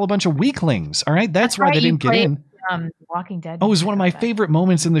because they're all a bunch of weaklings. All right, that's why right, they you didn't get played, in. Walking Dead. Oh, it was one of my music on that. favorite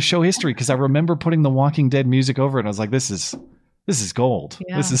moments in the show history because I remember putting the Walking Dead music over it and I was like, this is gold.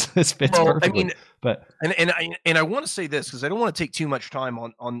 Yeah. This fits Well, I perfectly. mean, but and I want to say this because I don't want to take too much time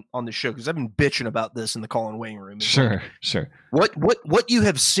on the show because I've been bitching about this in the Colin Wayne room. It's like, sure. what you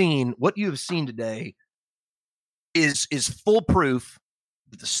have seen today is full proof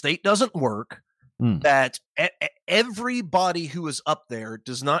that the state doesn't work. That everybody who is up there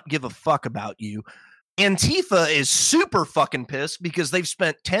does not give a fuck about you. Antifa is super fucking pissed because they've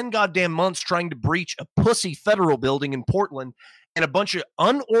spent 10 goddamn months trying to breach a pussy federal building in Portland, and a bunch of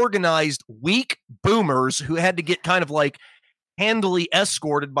unorganized, weak boomers who had to get kind of like handily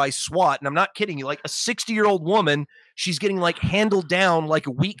escorted by SWAT. And I'm not kidding you, like a 60-year-old woman, she's getting like handled down like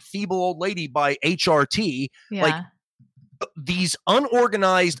a weak, feeble old lady by HRT. Yeah. Like these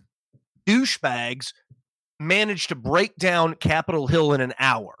unorganized douchebags managed to break down Capitol Hill in an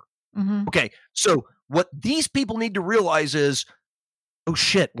hour. Mhm. Okay, so what these people need to realize is, oh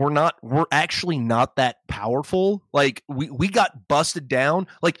shit, we're actually not that powerful. Like we got busted down.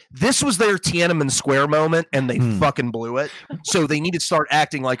 Like this was their Tiananmen Square moment and they fucking blew it. So they need to start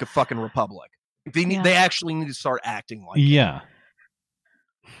acting like a fucking republic. They actually need to start acting like Yeah.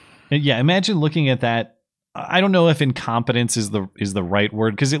 Yeah, imagine looking at that. I don't know if incompetence is the right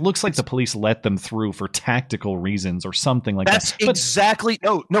word because it looks like the police let them through for tactical reasons or something like That's that. But exactly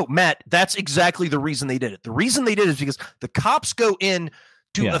no, Matt. That's exactly the reason they did it. The reason they did it is because the cops go in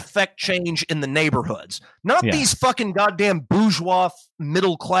to affect change in the neighborhoods, not these fucking goddamn bourgeois,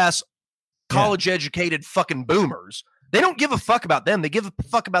 middle class, college educated fucking boomers. They don't give a fuck about them. They give a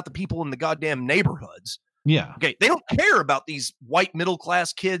fuck about the people in the goddamn neighborhoods. Yeah. Okay. They don't care about these white middle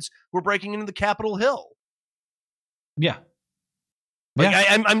class kids who are breaking into the Capitol Hill. Yeah. Like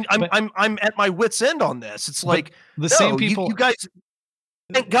I'm at my wit's end on this. It's like the same people. You guys.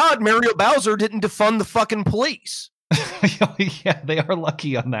 Thank God Mario Bowser didn't defund the fucking police. Yeah, they are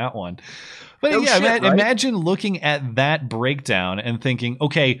lucky on that one. But No yeah, shit, right? imagine looking at that breakdown and thinking,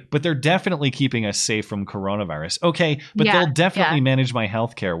 okay, but they're definitely keeping us safe from coronavirus. Okay, but they'll definitely manage my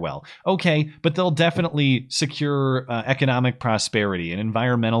healthcare well. Okay, but they'll definitely secure economic prosperity and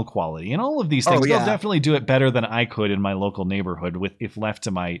environmental quality and all of these things. They'll definitely do it better than I could in my local neighborhood if left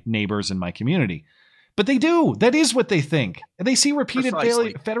to my neighbors in my community. But they do. That is what they think. And they see repeated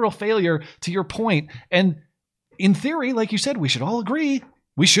federal failure, to your point. And in theory, like you said, we should all agree.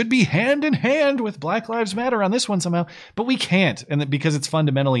 We should be hand in hand with Black Lives Matter on this one somehow, but we can't. And because it's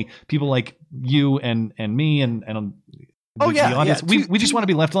fundamentally people like you and me and the audience, we just want to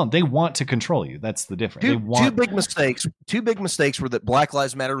be left alone. They want to control you. That's the difference. Two big mistakes were that Black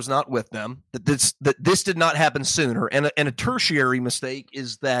Lives Matter was not with them, that this did not happen sooner. And a tertiary mistake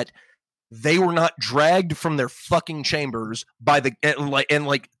is that they were not dragged from their fucking chambers by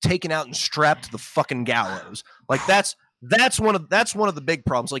and taken out and strapped to the fucking gallows. Like that's one of the big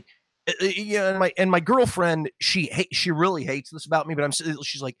problems. Like, and my girlfriend, she really hates this about me, but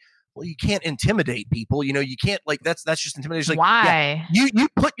she's like, well, you can't intimidate people. You can't that's just intimidation. Like, why? Yeah, you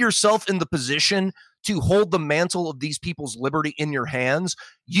put yourself in the position to hold the mantle of these people's liberty in your hands.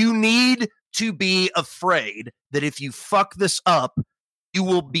 You need to be afraid that if you fuck this up, you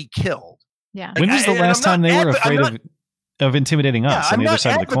will be killed. Yeah. When was the last time they were afraid of intimidating us on the other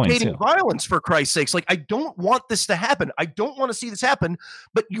side of the coin, too? I'm not advocating violence, for Christ's sakes. Like, I don't want this to happen. I don't want to see this happen.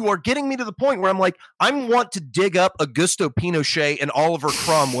 But you are getting me to the point where I'm like, I want to dig up Augusto Pinochet and Oliver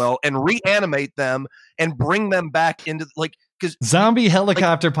Cromwell and reanimate them and bring them back into because zombie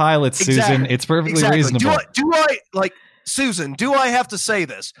helicopter pilots, Susan. It's perfectly reasonable. Do I Susan? Do I have to say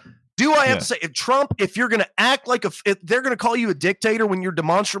this? Do I have to say, Trump, if you're going to act like if they're going to call you a dictator when you're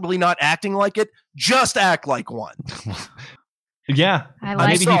demonstrably not acting like it, just act like one. Yeah. I like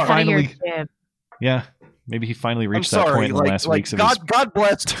maybe he finally. Yeah. Maybe he finally reached that point in the last weeks of his. God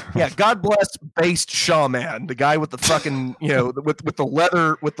bless. Yeah. God bless based Shaw man, the guy with the fucking, with the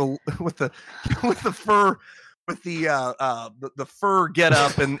leather, with the fur. With the fur get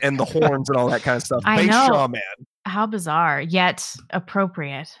up and the horns and all that kind of stuff. I know. Shaw man. How bizarre, yet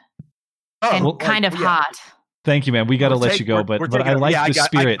appropriate. Oh, kind of hot. Thank you, man. We got to let you go, but I like the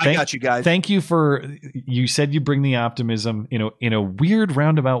spirit. I got you guys. Thank you you said you bring the optimism, in a weird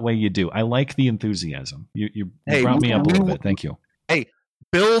roundabout way. You do. I like the enthusiasm. You brought me up a little bit. Thank you. Hey,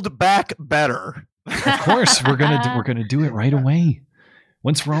 build back better. Of course, we're gonna do it right away.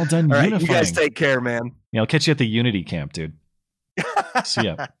 Once we're all done all unifying. Right, you guys take care, man. Yeah, I'll catch you at the Unity camp, dude. See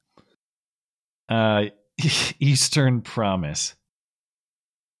ya. Eastern Promise.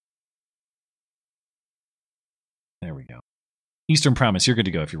 There we go. Eastern Promise, you're good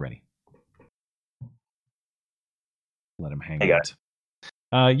to go if you're ready. Let him hang Hey, out.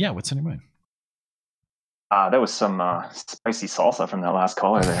 Yeah, what's on your mind? That was some spicy salsa from that last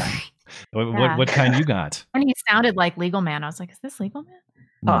caller there. What kind you got? And he sounded like Legal Man. I was like, is this Legal Man?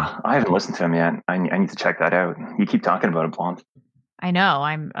 I haven't listened to him yet. I need to check that out. You keep talking about it, Blonde. I know.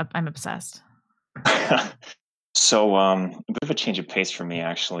 I'm obsessed. So, a bit of a change of pace for me,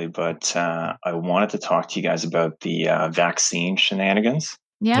 actually, but I wanted to talk to you guys about the vaccine shenanigans.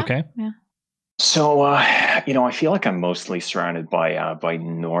 Yeah. Okay. Yeah. So, I feel like I'm mostly surrounded by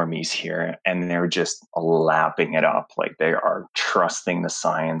normies here, and they're just lapping it up. Like they are trusting the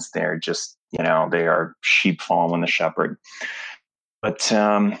science. They're just, they are sheep following the shepherd. But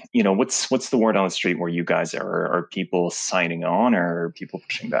what's the word on the street where you guys are? Are people signing on, or are people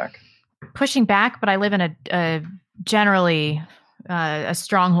pushing back? Pushing back, but I live in a generally a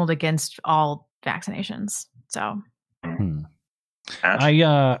stronghold against all vaccinations. So,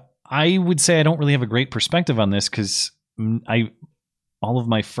 I would say I don't really have a great perspective on this because all of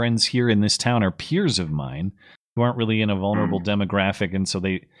my friends here in this town are peers of mine who aren't really in a vulnerable demographic, and so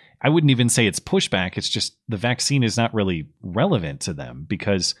I wouldn't even say it's pushback. It's just the vaccine is not really relevant to them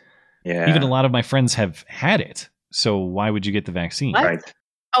because even a lot of my friends have had it. So why would you get the vaccine? What? Right.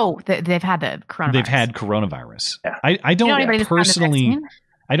 Oh, they've had the coronavirus. They've had coronavirus. Yeah. I don't personally. the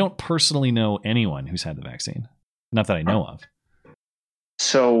I don't personally know anyone who's had the vaccine. Not that I know of.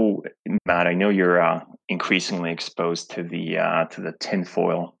 So, Matt, I know you're increasingly exposed to the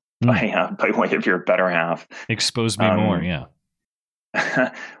tinfoil by way of your better half. Expose me more, yeah.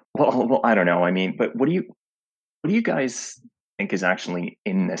 well, I don't know. I mean, but what do you guys think is actually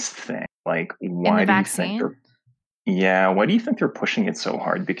in this thing? Like, why do you think why do you think they're pushing it so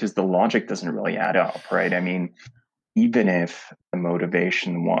hard? Because the logic doesn't really add up, right? I mean, even if the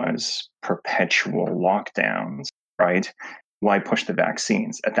motivation was perpetual lockdowns, right? Why push the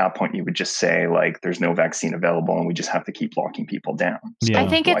vaccines? At that point, you would just say, like, there's no vaccine available and we just have to keep locking people down. So I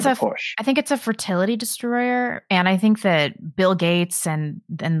think it's a fertility destroyer. And I think that Bill Gates and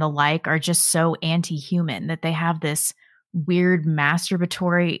the like are just so anti-human that they have this weird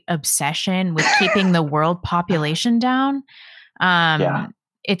masturbatory obsession with keeping the world population down.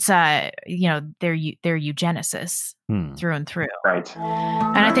 It's they're eugenicists through and through. Right.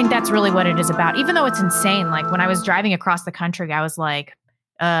 And I think that's really what it is about. Even though it's insane, like when I was driving across the country, I was like,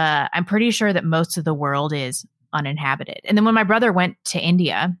 I'm pretty sure that most of the world is uninhabited. And then when my brother went to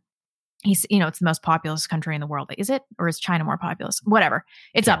India, he's, it's the most populous country in the world. Is it? Or is China more populous? Whatever.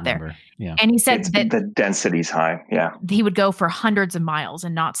 It's up there. Yeah. And he said that the density's high. Yeah. He would go for hundreds of miles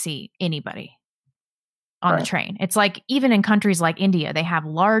and not see anybody on the train. It's like even in countries like India, they have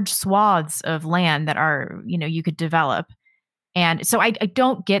large swaths of land that are, you could develop. And so I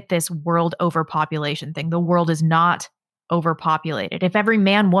don't get this world overpopulation thing. The world is not overpopulated. If every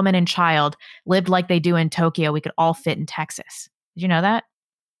man, woman, and child lived like they do in Tokyo, we could all fit in Texas. Did you know that?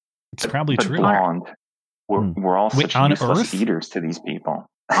 It's probably but true. Blonde, we're all such on useless Earth? eaters to these people.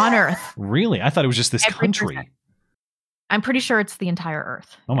 On Earth. Really? I thought it was just this country. I'm pretty sure it's the entire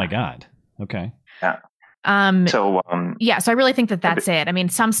Earth. Oh my God. Okay. Yeah. So I really think that that's it. I mean,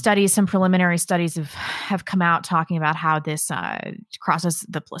 some preliminary studies have come out talking about how this crosses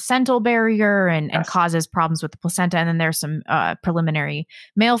the placental barrier and causes problems with the placenta. And then there's some preliminary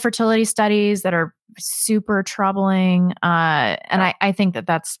male fertility studies that are super troubling. And I think that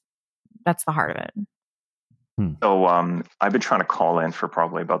that's the heart of it. So I've been trying to call in for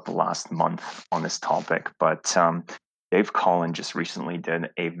probably about the last month on this topic, but Dave Collin just recently did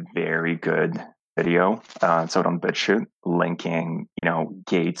a very good video. It's out on BitChute, linking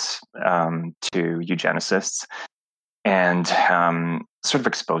Gates to eugenicists and sort of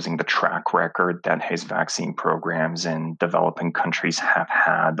exposing the track record that his vaccine programs in developing countries have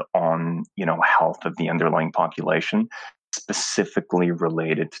had on health of the underlying population, specifically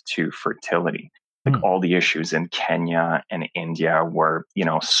related to fertility. Like all the issues in Kenya and India where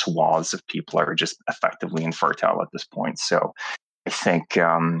swaths of people are just effectively infertile at this point. So I think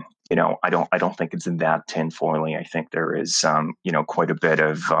I don't think it's that tinfoily. I think there is quite a bit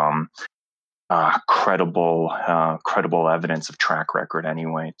of credible evidence of track record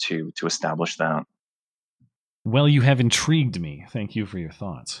anyway to establish that. Well, you have intrigued me. Thank you for your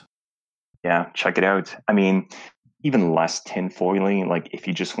thoughts. Yeah, check it out. I mean, even less tinfoily, like if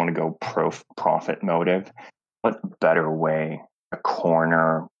you just want to go profit motive, what better way to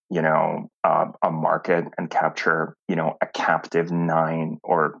corner a market and capture, a captive 9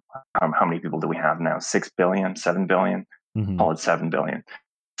 or how many people do we have now? 6 billion, 7 billion? Call it 7 billion.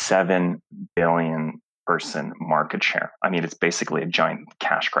 7 billion person market share. I mean, it's basically a giant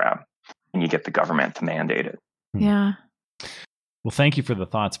cash grab and you get the government to mandate it. Yeah. Well, thank you for the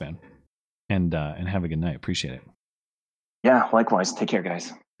thoughts, man, and have a good night. Appreciate it. Yeah, likewise. Take care,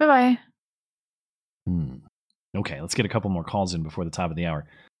 guys. Bye bye. Okay, let's get a couple more calls in before the top of the hour.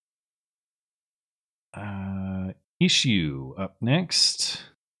 Issue up next.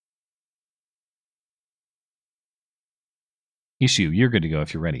 Issue, you're good to go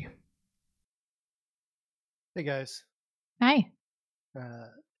if you're ready. Hey guys. Hi.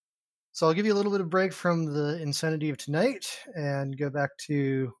 So I'll give you a little bit of break from the insanity of tonight and go back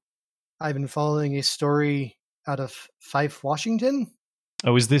to I've been following a story out of Fife, Washington.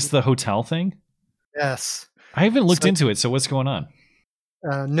 Oh, is this the hotel thing? Yes. I haven't looked into it, so what's going on?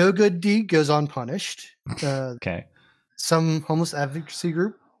 No good deed goes unpunished. Okay. Some homeless advocacy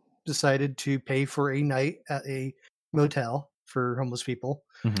group decided to pay for a night at a motel for homeless people.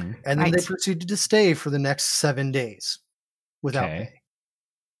 Mm-hmm. And then they proceeded to stay for the next 7 days without pay.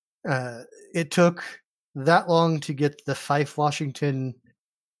 It took that long to get the Fife, Washington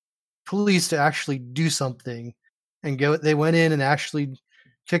police to actually do something and go. They went in and actually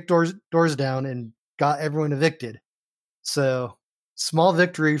kicked doors down and got everyone evicted. So small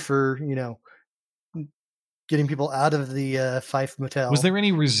victory for, getting people out of the Fife motel. Was there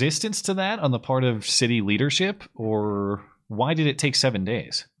any resistance to that on the part of city leadership, or why did it take 7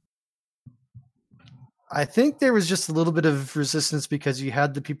 days? I think there was just a little bit of resistance because you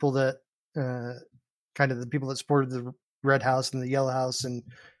had the people that kind of the people that supported the Red House and the Yellow House in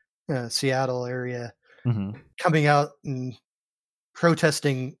Seattle area coming out and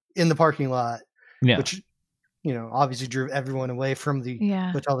protesting in the parking lot, which obviously drew everyone away from the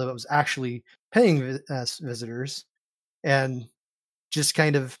hotel that was actually paying visitors, and just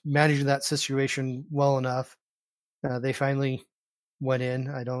kind of managing that situation well enough. They finally went in.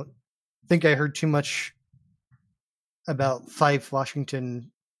 I don't think I heard too much about Fife,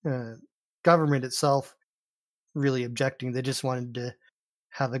 Washington government itself really objecting. They just wanted to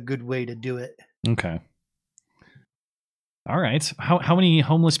have a good way to do it. Okay. All right. How many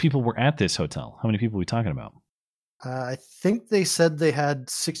homeless people were at this hotel? How many people are we talking about? I think they said they had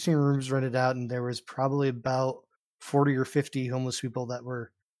 16 rooms rented out, and there was probably about 40 or 50 homeless people that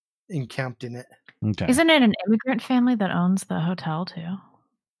were encamped in it. Okay. Isn't it an immigrant family that owns the hotel too?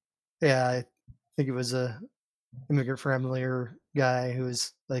 Yeah, I think it was a immigrant family or guy who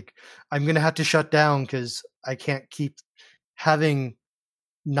was like, I'm going to have to shut down because I can't keep having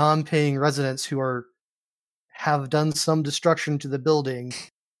non-paying residents who have done some destruction to the building.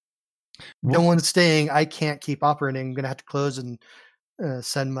 No one's staying. I can't keep operating. I'm going to have to close and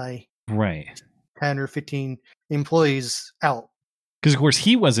send my 10 or 15 employees out. Because, of course,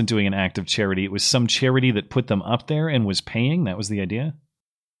 he wasn't doing an act of charity. It was some charity that put them up there and was paying. That was the idea?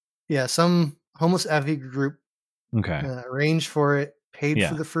 Yeah, some homeless advocacy group arranged for it, paid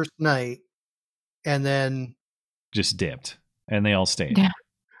for the first night, and then just dipped. And they all stayed. Yeah.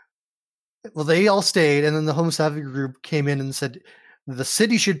 Well, they all stayed, and then the homeless advocacy group came in and said, the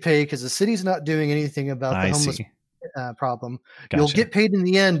city should pay because the city's not doing anything about the homeless problem. Gotcha. You'll get paid in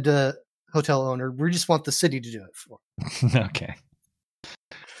the end, hotel owner. We just want the city to do it for. Okay.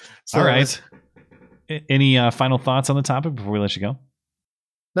 So all right. Any final thoughts on the topic before we let you go?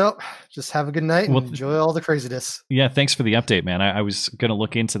 Nope. Just have a good night and enjoy all the craziness. Yeah, thanks for the update, man. I was going to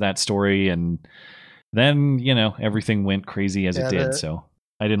look into that story, and then, everything went crazy as it did. So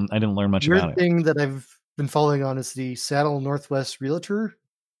I didn't learn much about it. The thing that I've been following on is the Seattle Northwest Realtor.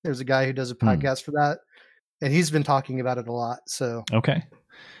 There's a guy who does a podcast for that, and he's been talking about it a lot. So okay.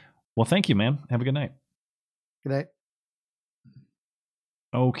 Well, thank you, man. Have a good night. Good night.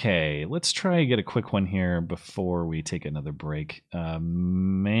 Okay, let's try to get a quick one here before we take another break.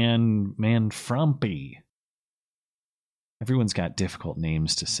 Man Frumpy. Everyone's got difficult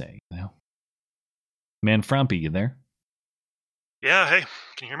names to say, Man Frumpy, you there? Yeah, hey,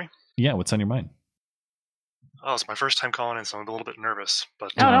 can you hear me? Yeah, what's on your mind? Oh, it's my first time calling in, so I'm a little bit nervous.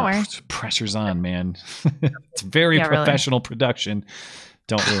 But don't worry. Pressure's on, man. It's very professional production.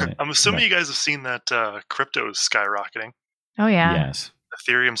 Don't ruin it. I'm assuming you guys have seen that crypto is skyrocketing. Oh, yeah. Yes.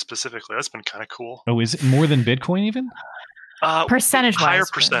 Ethereum specifically. That's been kind of cool. Oh, is it more than Bitcoin even? Percentage-wise. Higher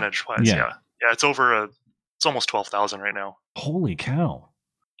percentage-wise, yeah. Yeah, it's it's almost 12,000 right now. Holy cow.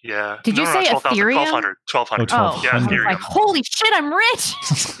 Yeah. Did you say Ethereum? 1,200. 1,200. Oh, yeah, Ethereum. Like, holy shit, I'm rich.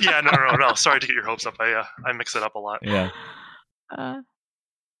 Yeah, no. Sorry to get your hopes up. I mix it up a lot. Yeah.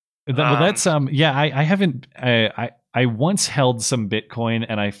 That's I haven't. I once held some Bitcoin,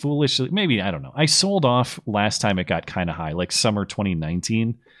 and I foolishly, maybe, I don't know, I sold off last time it got kind of high, like summer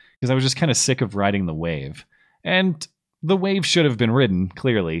 2019, because I was just kind of sick of riding the wave. And the wave should have been ridden,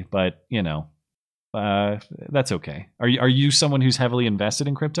 clearly, but that's okay. Are you someone who's heavily invested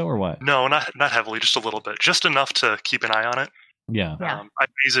in crypto or what? No, not heavily, just a little bit, just enough to keep an eye on it. Yeah. I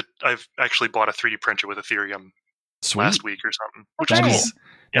use it. I've actually bought a 3D printer with Ethereum last week or something, which is Okay. cool. That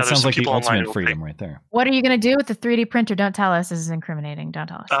there's sounds some like the people online ultimate who freedom right there. What are you going to do with the 3D printer? Don't tell us. This is incriminating. Don't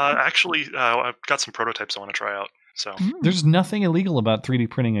tell us. Actually, I've got some prototypes I want to try out. So There's nothing illegal about 3D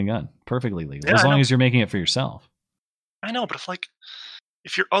printing a gun. Perfectly legal, Yeah, as I long know. as you're making it for yourself. I know, but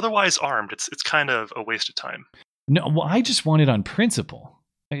if you're otherwise armed, it's kind of a waste of time. No, well, I just want it on principle.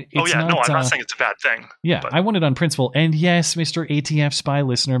 No, I'm not saying it's a bad thing. Yeah, I want it on principle. And yes, Mr. ATF spy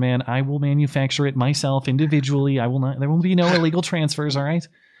listener man, I will manufacture it myself individually. I will not. There will be no illegal transfers. All right,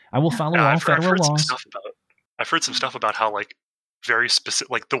 I will follow all federal laws. I've heard some stuff about how very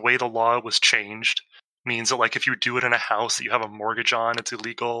specific, the way the law was changed means that if you do it in a house that you have a mortgage on, it's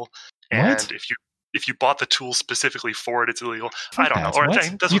illegal. And What? if you bought the tool specifically for it, it's illegal. Fuck I don't that. know. Or I What?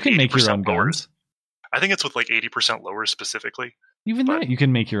 think that's You with can make your 80% own lowers. guns. I think it's with 80% lowers specifically. Even that, you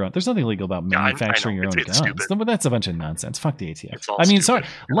can make your own. There's nothing illegal about I manufacturing know. your own It's guns. stupid. That's a bunch of nonsense. Fuck the ATF. It's all I mean, sorry.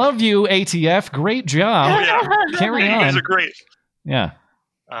 Love you, ATF. Great job. Oh, yeah. Carry You on. guys are great. Yeah.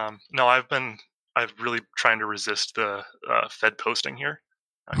 No, I've really trying to resist the Fed posting here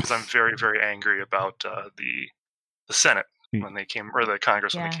because I'm very, very angry about the Senate when they came, or the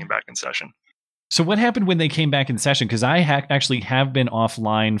Congress when they came back in session. So what happened when they came back in session? Because I actually have been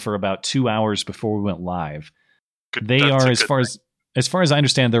offline for about 2 hours before we went live. They That's are, a as good far as I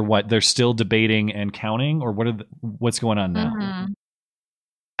understand, they're still debating and counting, or what's going on now?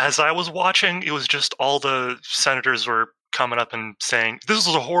 As I was watching, it was just all the senators were coming up and saying, "This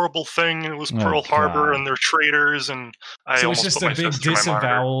is a horrible thing. It was Oh, Pearl Harbor, God. and they're traitors." And I So almost it's just put a my big fist through my monitor.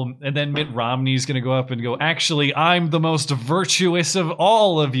 disavowal, and then Mitt Romney's going to go up and go, "Actually, I'm the most virtuous of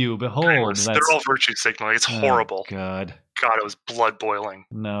all of you. Behold, They're all virtue signaling. It's Oh, horrible. God, it was blood boiling.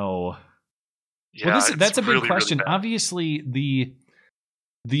 no." Yeah, Well, it's that's a big really, question. really bad. Obviously,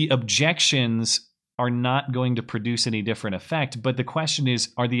 the objections are not going to produce any different effect. But the question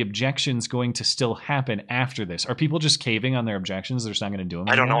is, are the objections going to still happen after this? Are people just caving on their objections? They're just not going to do them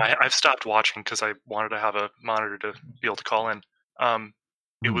I don't know. anymore? I've stopped watching because I wanted to have a monitor to be able to call in.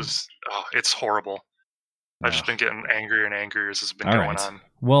 It was, it's horrible. I've just been getting angrier and angrier as it's been All going right. on.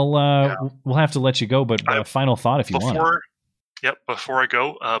 Well, we'll have to let you go, but final thought if you want. Before I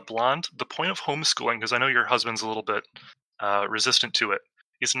go, Blonde, the point of homeschooling, because I know your husband's a little bit resistant to it,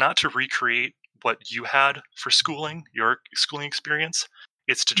 is not to recreate what you had for schooling, your schooling experience.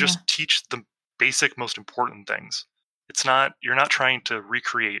 It's to just teach the basic, most important things. It's not, you're not trying to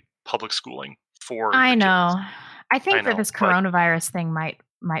recreate public schooling for. I know. I think I know, that this but- coronavirus thing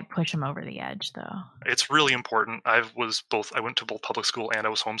might push him over the edge, though. It's really important. I went to both public school and I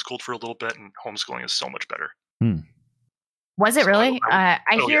was homeschooled for a little bit, and homeschooling is so much better. Was it really? I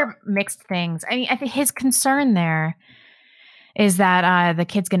oh, hear mixed things. I mean, I think his concern there is that the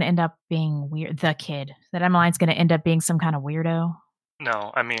kid's going to end up being weird. That Emmeline's going to end up being some kind of weirdo.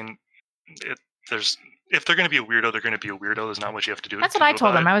 No, I mean, if they're going to be a weirdo, they're going to be a weirdo. There's not much you have to do. That's what I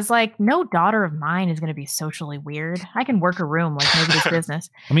told him. I was like, no daughter of mine is going to be socially weird. I can work a room like nobody's business.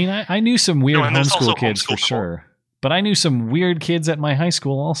 I mean, I knew some weird and there's also homeschool kids for sure, but I knew some weird kids at my high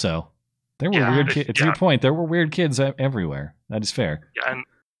school also. There were weird kids. To your point, there were weird kids everywhere. That is fair. Yeah, and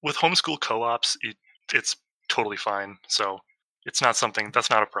with homeschool co-ops, it's totally fine. So it's not something that's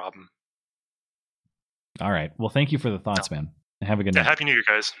not a problem. All right. Well, thank you for the thoughts, man. Have a good Yeah, night. Happy New Year,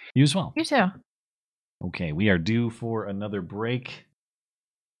 guys. You as well. You too. Okay, we are due for another break.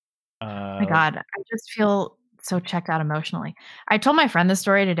 Oh my God, I just feel so checked out emotionally. I told my friend this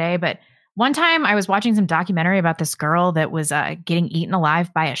story today, but one time I was watching some documentary about this girl that was getting eaten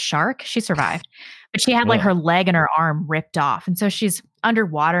alive by a shark. She survived, but she had like her leg and her arm ripped off. And so she's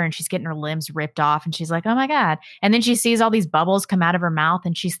underwater and she's getting her limbs ripped off. And she's like, oh my God. And then she sees all these bubbles come out of her mouth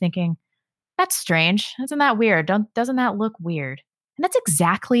and she's thinking, that's strange. Isn't that weird? Doesn't that look weird? And that's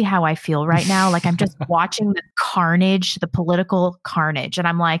exactly how I feel right now. Like I'm just watching the carnage, the political carnage. And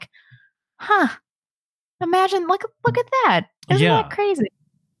I'm like, imagine, look at that. Isn't that crazy?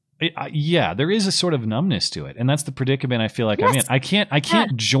 Yeah, there is a sort of numbness to it, and that's the predicament I feel like I'm in. I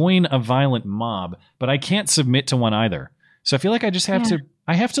can't join a violent mob, but I can't submit to one either. So I feel like I just have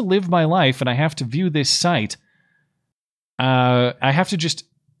to live my life, and I have to view this site. I have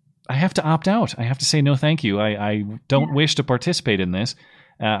to opt out. I have to say no, thank you. I don't wish to participate in this,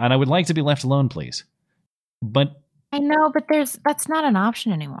 and I would like to be left alone, please. But I know, but that's not an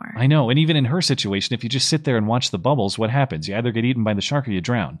option anymore. I know, and even in her situation, if you just sit there and watch the bubbles, what happens? You either get eaten by the shark or you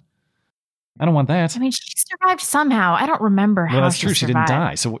drown. I don't want that. I mean, she survived somehow. I don't remember how. Well, that's true. She didn't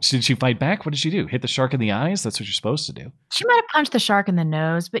survived. die. So did she fight back? What did she do? Hit the shark in the eyes? That's what you're supposed to do. She might have punched the shark in the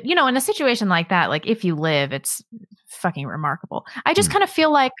nose, but in a situation like that, like if you live, it's fucking remarkable. I just kind of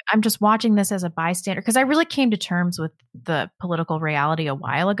feel like I'm just watching this as a bystander because I really came to terms with the political reality a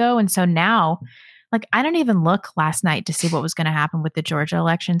while ago. And so now, like, I didn't even look last night to see what was going to happen with the Georgia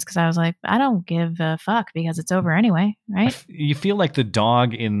elections because I was like, I don't give a fuck because it's over anyway, right? You feel like the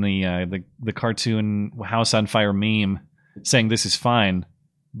dog in the cartoon House on Fire meme saying this is fine,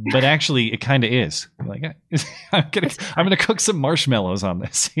 but actually it kind of is. Like, I'm gonna cook some marshmallows on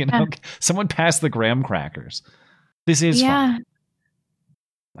this. You know, someone pass the graham crackers. This is fun.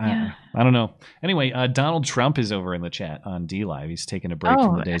 I don't know. Anyway, Donald Trump is over in the chat on DLive. He's taking a break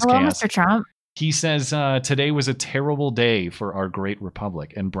from the day's chaos. Mr. Trump. He says, today was a terrible day for our great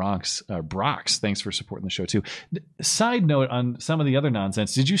republic. And Brox, thanks for supporting the show too. Side note on some of the other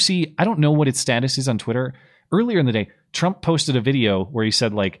nonsense. Did you see, I don't know what its status is on Twitter. Earlier in the day, Trump posted a video where he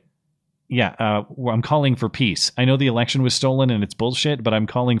said like, I'm calling for peace. I know the election was stolen and it's bullshit, but I'm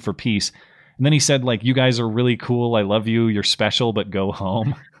calling for peace. And then he said like, you guys are really cool. I love you. You're special, but go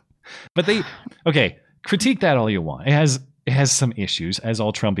home. But critique that all you want. It has some issues, as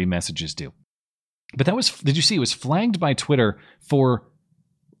all Trumpy messages do. But did you see it was flagged by Twitter for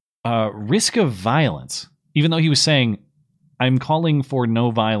risk of violence, even though he was saying, I'm calling for no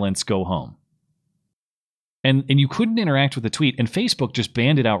violence, go home. And you couldn't interact with the tweet, and Facebook just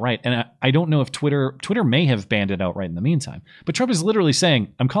banned it outright. And I don't know if Twitter may have banned it outright in the meantime. But Trump is literally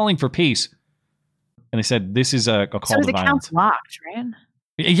saying, I'm calling for peace. And they said, this is a call to violence. So his account's locked, right?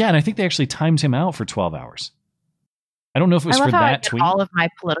 Yeah, and I think they actually timed him out for 12 hours. I don't know if it was for that tweet. All of my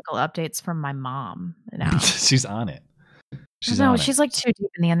political updates from my mom now. She's on it. She's like too deep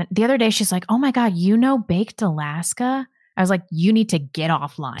in the other day. She's like, "Oh my god, Baked Alaska." I was like, "You need to get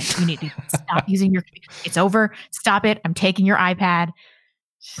offline. You need to stop using your. It's over. Stop it. I'm taking your iPad."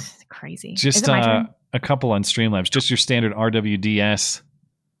 It's crazy. Just a couple on Streamlabs. Just your standard RWDS.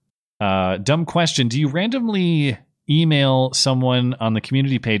 Dumb question: do you randomly email someone on the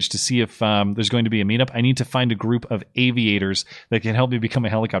community page to see if there's going to be a meetup? I need to find a group of aviators that can help me become a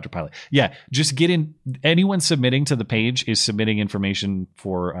helicopter pilot. Yeah, just get in. Anyone submitting to the page is submitting information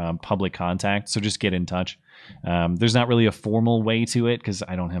for public contact, so just get in touch. There's not really a formal way to it because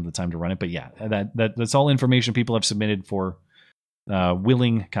I don't have the time to run it, but yeah, that's all information people have submitted for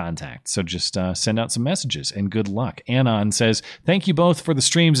willing contact. So just send out some messages and good luck. Anon says, thank you both for the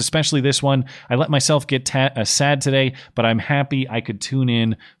streams, especially this one. I let myself get sad today, but I'm happy I could tune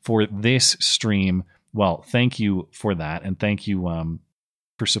in for this stream. Well, thank you for that. And thank you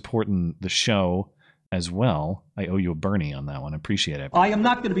for supporting the show as well. I owe you a Bernie on that one. I appreciate it. I am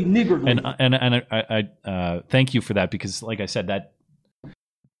not going to be niggardly. And I thank you for that because like I said, that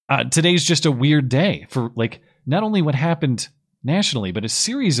today's just a weird day for like not only what happened nationally, but a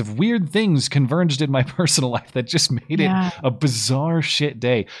series of weird things converged in my personal life that just made it a bizarre shit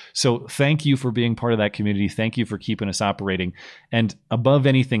day. So thank you for being part of that community. Thank you for keeping us operating. And above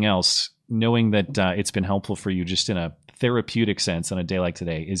anything else, knowing that it's been helpful for you just in a therapeutic sense on a day like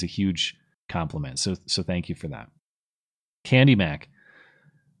today is a huge compliment. So thank you for that. Candy Mac,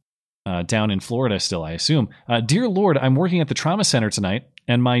 down in Florida still, I assume. Dear Lord, I'm working at the trauma center tonight,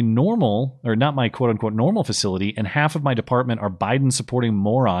 and my normal, or not my quote-unquote normal facility, and half of my department are Biden-supporting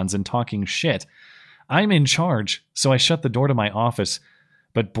morons and talking shit. I'm in charge, so I shut the door to my office.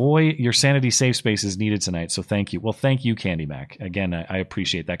 But boy, your sanity safe space is needed tonight, so thank you. Well, thank you, Candy Mac. Again, I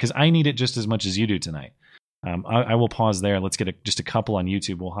appreciate that, because I need it just as much as you do tonight. I will pause there. Let's get just a couple on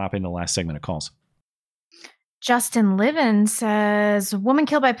YouTube. We'll hop into the last segment of calls. Justin Livin says, woman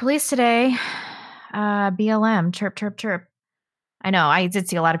killed by police today. BLM, chirp, chirp, chirp. I know, I did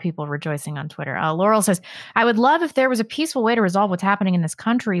see a lot of people rejoicing on Twitter. Laurel says, I would love if there was a peaceful way to resolve what's happening in this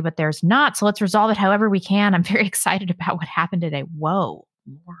country, but there's not. So let's resolve it however we can. I'm very excited about what happened today. Whoa,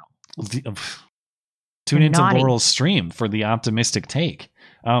 Laurel. Tune into Laurel's stream for the optimistic take.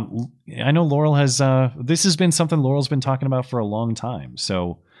 I know Laurel has, this has been something Laurel's been talking about for a long time.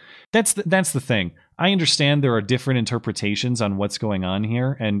 So that's the thing. I understand there are different interpretations on what's going on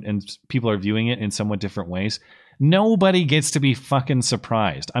here, and people are viewing it in somewhat different ways. Nobody gets to be fucking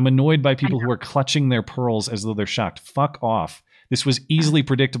surprised. I'm annoyed by people who are clutching their pearls as though they're shocked. Fuck off. This was easily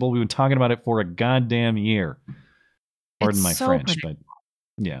predictable. We've been talking about it for a goddamn year. Pardon my French, but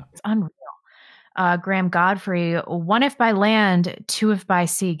yeah. It's unreal. Graham Godfrey, 1 if by land, 2 if by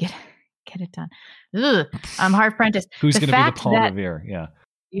sea. Get it done. Ugh. Harv Prentice. Who's going to be the Paul Revere? Yeah.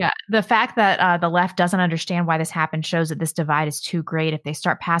 Yeah, the fact that the left doesn't understand why this happened shows that this divide is too great. If they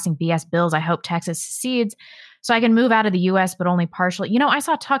start passing BS bills, I hope Texas secedes so I can move out of the U.S., but only partially. You know, I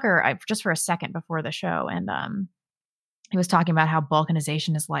saw Tucker just for a second before the show, and he was talking about how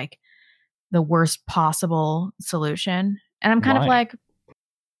balkanization is like the worst possible solution. And I'm kind of like,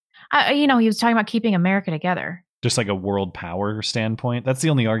 he was talking about keeping America together. just like a world power standpoint. That's the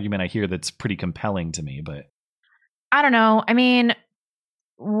only argument I hear that's pretty compelling to me. But I don't know. I mean,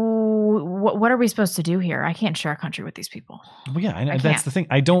 what are we supposed to do here? I can't share a country with these people. Well, yeah, that's the thing.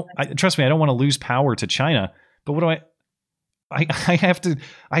 Trust me, I don't want to lose power to China. But what do I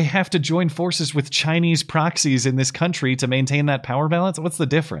have to join forces with Chinese proxies in this country to maintain that power balance. What's the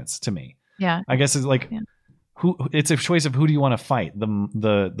difference to me? Yeah, I guess it's like it's a choice of who do you want to fight,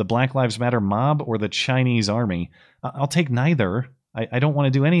 the Black Lives Matter mob or the Chinese army. I'll take neither. I don't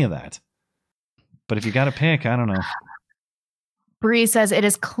want to do any of that. But if you got to pick, I don't know. Bree says, it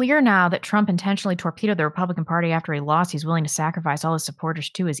is clear now that Trump intentionally torpedoed the Republican Party after he lost. He's willing to sacrifice all his supporters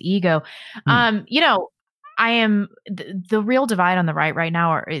to his ego. I am the real divide on the right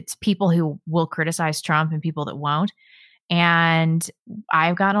now. It's people who will criticize Trump and people that won't. And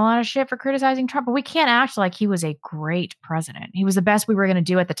I've gotten a lot of shit for criticizing Trump, but we can't act like he was a great president. He was the best we were going to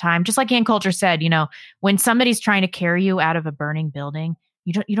do at the time. Just like Ann Coulter said, when somebody's trying to carry you out of a burning building,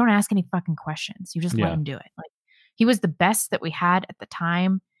 you don't ask any fucking questions. You just let him do it. Like, he was the best that we had at the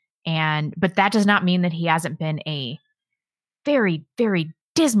time. But that does not mean that he hasn't been a very, very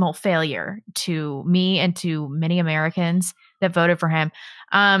dismal failure to me and to many Americans that voted for him.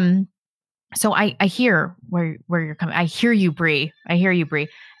 So I hear where you're coming. I hear you, Bree.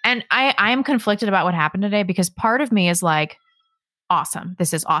 And I am conflicted about what happened today, because part of me is like, awesome.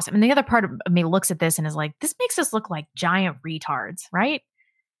 This is awesome. And the other part of me looks at this and is like, this makes us look like giant retards, right?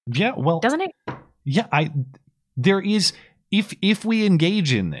 Yeah. Well, doesn't it? Yeah. There is, if we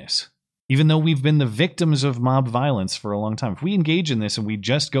engage in this, even though we've been the victims of mob violence for a long time, if we engage in this and we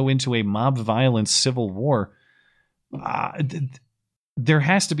just go into a mob violence civil war, there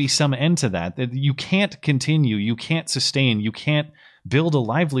has to be some end to that. You can't continue, you can't sustain, you can't build a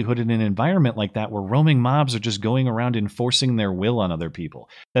livelihood in an environment like that where roaming mobs are just going around enforcing their will on other people.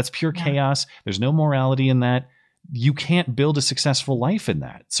 That's pure chaos. There's no morality in that. You can't build a successful life in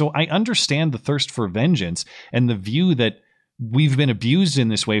that. So I understand the thirst for vengeance and the view that we've been abused in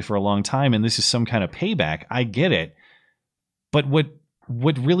this way for a long time and this is some kind of payback. I get it. But what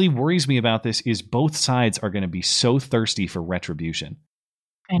really worries me about this is both sides are going to be so thirsty for retribution.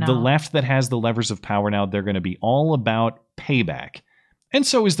 I know. The left that has the levers of power now, they're going to be all about payback. And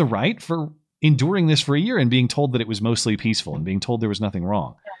so is the right for enduring this for a year and being told that it was mostly peaceful and being told there was nothing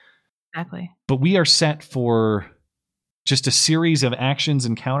wrong. Exactly. But we are set for just a series of actions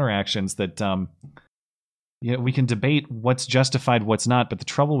and counteractions that we can debate what's justified, what's not. But the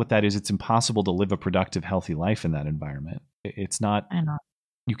trouble with that is it's impossible to live a productive, healthy life in that environment. It's not. I know.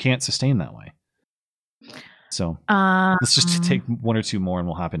 You can't sustain that way. So let's just take one or two more and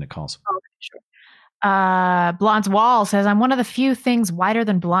we'll hop into calls. Okay, sure. Blunt's wall says, I'm one of the few things whiter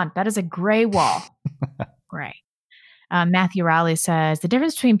than Blunt. That is a gray wall. Gray. Matthew Rowley says, the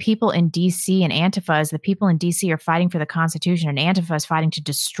difference between people in D.C. and Antifa is the people in D.C. are fighting for the Constitution and Antifa is fighting to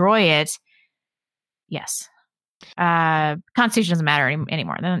destroy it. Yes. Constitution doesn't matter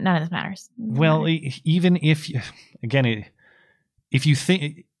anymore. None of this matters. Well, even if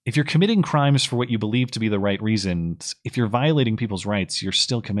you're committing crimes for what you believe to be the right reasons, if you're violating people's rights, you're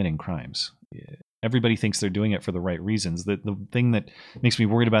still committing crimes. Everybody thinks they're doing it for the right reasons. The thing that makes me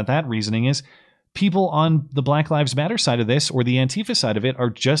worried about that reasoning is people on the Black Lives Matter side of this or the Antifa side of it are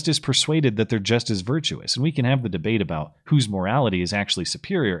just as persuaded that they're just as virtuous. And we can have the debate about whose morality is actually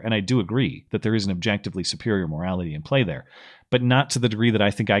superior. And I do agree that there is an objectively superior morality in play there, but not to the degree that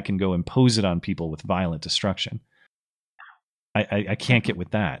I think I can go impose it on people with violent destruction. I can't get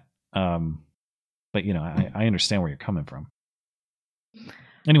with that. But I understand where you're coming from.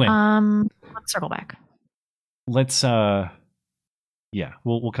 Anyway, let's circle back. Let's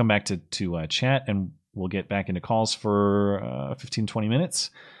we'll come back to chat and we'll get back into calls for 15-20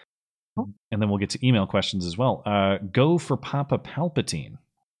 minutes. And then we'll get to email questions as well. Go for Papa Palpatine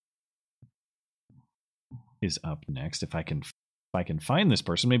is up next. If I can find this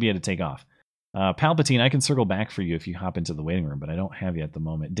person, maybe I had to take off. Palpatine, I can circle back for you if you hop into the waiting room, but I don't have you at the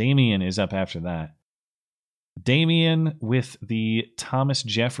moment. Damien is up after that. Damien with the Thomas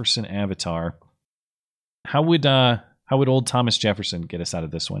Jefferson avatar. How would old Thomas Jefferson get us out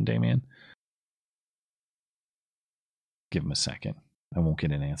of this one, Damien? Give him a second. I won't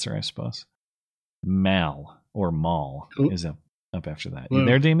get an answer, I suppose. Mal or Maul is up after that. You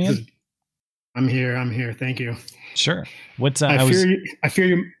there, Damien? I'm here. Thank you. Sure. What's I fear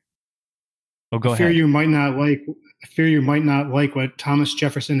you. Oh, go ahead. I fear you might not like what Thomas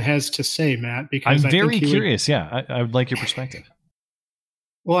Jefferson has to say, Matt. Because I'm very curious. Yeah, I would like your perspective.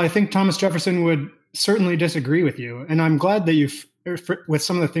 Well, I think Thomas Jefferson would certainly disagree with you, and I'm glad that with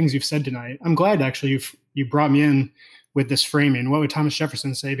some of the things you've said tonight. I'm glad actually you brought me in with this framing? What would Thomas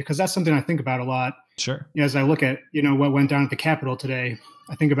Jefferson say? Because that's something I think about a lot. Sure. As I look at, what went down at the Capitol today,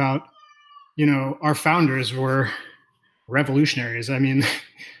 I think about, our founders were revolutionaries. I mean,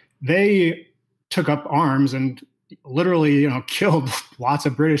 they took up arms and literally, killed lots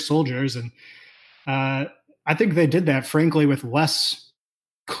of British soldiers. And I think they did that, frankly, with less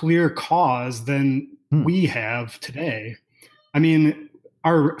clear cause than we have today. I mean,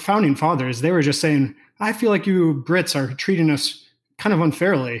 our founding fathers, they were just saying, I feel like you Brits are treating us kind of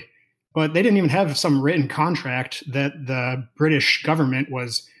unfairly. But they didn't even have some written contract that the British government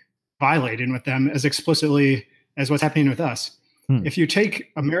was violating with them as explicitly as what's happening with us. If you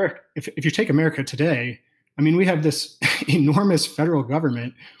take America, if you take America today, I mean, we have this enormous federal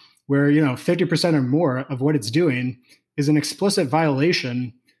government where 50% or more of what it's doing is an explicit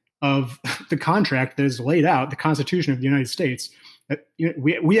violation of the contract that is laid out, the Constitution of the United States.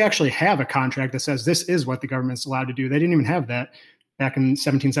 We actually have a contract that says this is what the government's allowed to do. They didn't even have that back in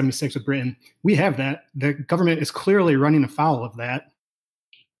 1776 with Britain. We have that. The government is clearly running afoul of that.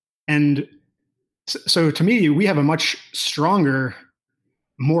 And so to me, we have a much stronger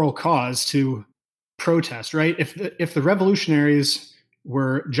moral cause to protest, right? If the revolutionaries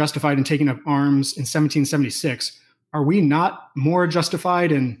were justified in taking up arms in 1776, are we not more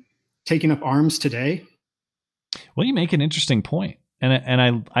justified in taking up arms today? Well, you make an interesting point.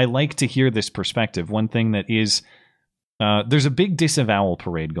 And I like to hear this perspective. One thing that is, there's a big disavowal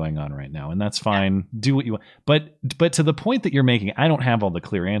parade going on right now, and that's fine. Do what you want. But to the point that you're making, I don't have all the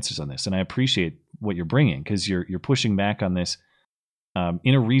clear answers on this, and I appreciate what you're bringing because you're pushing back on this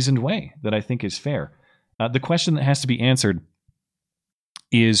in a reasoned way that I think is fair. The question that has to be answered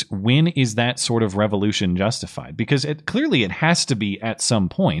is, when is that sort of revolution justified? Because clearly it has to be at some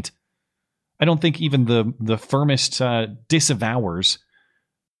point. I don't think even the firmest disavowers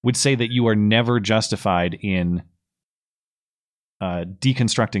would say that you are never justified in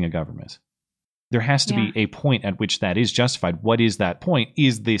deconstructing a government. There has to be a point at which that is justified. What is that point?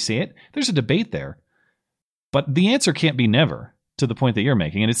 Is this it? There's a debate there. But the answer can't be never, to the point that you're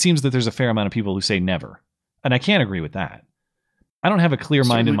making. And it seems that there's a fair amount of people who say never. And I can't agree with that. I don't have a clear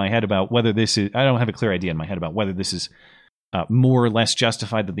mind in my head about whether this is, I don't have a clear idea in my head about whether this is more or less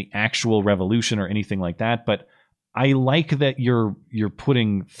justified than the actual revolution or anything like that. But I like that you're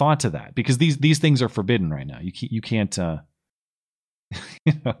putting thought to that, because these things are forbidden right now. You can't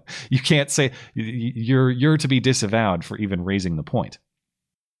you can't say you're to be disavowed for even raising the point.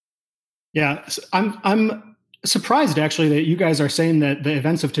 Yeah, I'm surprised actually that you guys are saying that the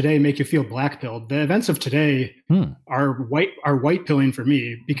events of today make you feel black-pilled. The events of today are white pilling for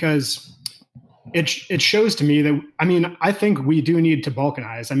me, because it shows to me that, I mean, I think we do need to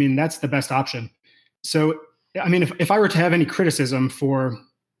balkanize. I mean, that's the best option. So, I mean, if I were to have any criticism for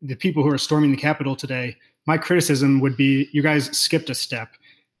the people who are storming the Capitol today, my criticism would be, you guys skipped a step.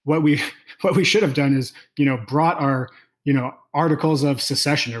 What we should have done is, brought our, articles of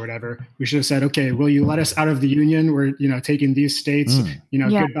secession or whatever. We should have said, okay, will you let us out of the Union? We're, taking these states,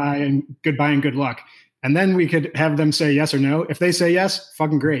 goodbye and good luck. And then we could have them say yes or no. If they say yes,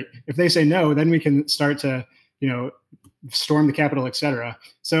 fucking great. If they say no, then we can start to, storm the Capitol, et cetera.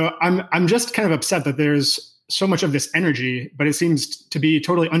 So I'm just kind of upset that there's so much of this energy, but it seems to be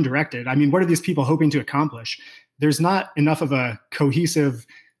totally undirected. I mean, what are these people hoping to accomplish? There's not enough of a cohesive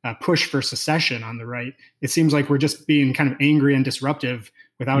push for secession on the right. It seems like we're just being kind of angry and disruptive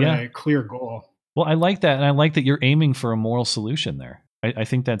without a clear goal. Well, I like that. And I like that you're aiming for a moral solution there. I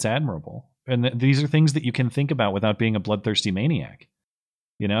think that's admirable. And these are things that you can think about without being a bloodthirsty maniac,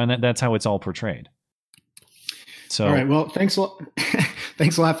 and that's how it's all portrayed. So, all right. Well, thanks a lot.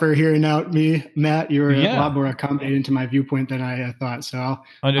 Thanks a lot for hearing out me, Matt. You were a lot more accommodating to my viewpoint than I thought. So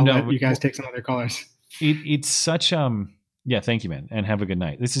I'll let you guys take some other callers. It's such thank you, man, and have a good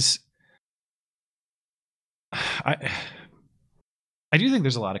night. This is I do think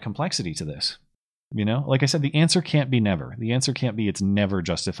there's a lot of complexity to this. Like I said, the answer can't be never. The answer can't be it's never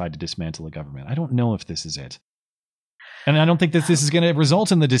justified to dismantle a government. I don't know if this is it. And I don't think that this is going to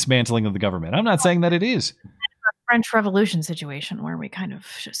result in the dismantling of the government. I'm not saying that it is. French Revolution situation where we kind of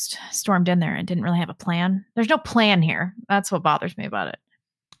just stormed in there and didn't really have a plan. There's no plan here. That's what bothers me about it.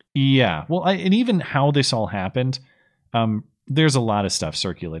 Yeah. Well, and even how this all happened, there's a lot of stuff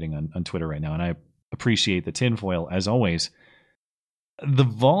circulating on Twitter right now, and I appreciate the tinfoil as always. The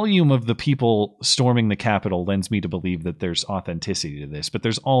volume of the people storming the Capitol lends me to believe that there's authenticity to this, but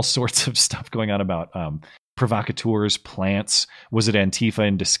there's all sorts of stuff going on about provocateurs, plants. Was it Antifa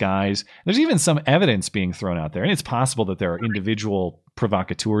in disguise? There's even some evidence being thrown out there, and it's possible that there are individual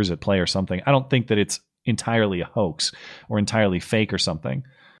provocateurs at play or something. I don't think that it's entirely a hoax or entirely fake or something,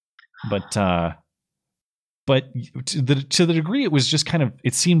 but But to the degree it was just kind of,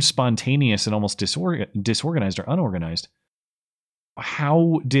 it seemed spontaneous and almost disorganized or unorganized.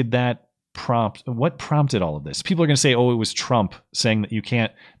 How did that what prompted all of this? People are going to say, oh, it was Trump saying that you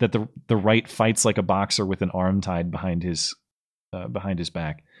can't, that the right fights like a boxer with an arm tied behind his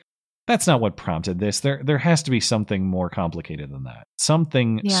back. That's not what prompted this. There has to be something more complicated than that.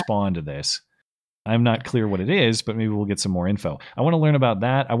 Something spawned this. I'm not clear what it is, but maybe we'll get some more info. I want to learn about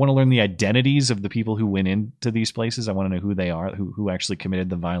that. I want to learn the identities of the people who went into these places. I want to know who they are, who actually committed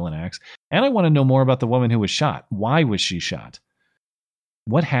the violent acts. And I want to know more about the woman who was shot. Why was she shot?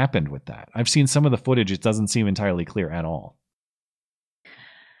 What happened with that? I've seen some of the footage. It doesn't seem entirely clear at all.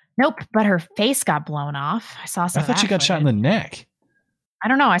 Nope, but her face got blown off. I saw some. I thought she got shot in the neck. I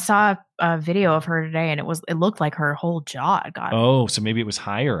don't know. I saw a video of her today, and it looked like her whole jaw got. Oh, so maybe it was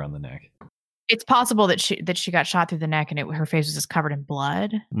higher on the neck. It's possible that she got shot through the neck, and her face was just covered in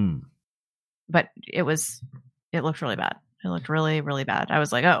blood. But it looked really bad. It looked really, really bad. I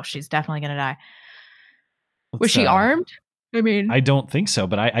was like, oh, she's definitely gonna die. Was she armed? I mean, I don't think so,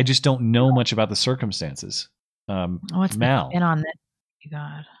 but I just don't know much about the circumstances. What's Mal? been on this?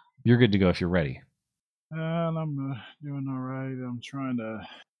 God, you're good to go if you're ready. And I'm doing all right. I'm trying to.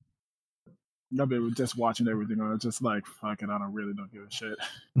 I've been just watching everything. I was just like, fuck it, I don't give a shit.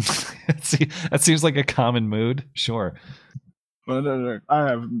 See, that seems like a common mood. Sure. But I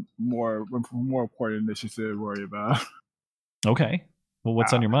have more important issues to worry about. Okay. Well,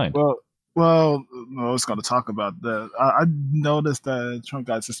 what's on your mind? Well, I was going to talk about that. I noticed that Trump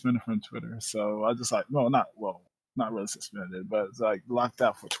got suspended from Twitter, so I just not really suspended, but it's like locked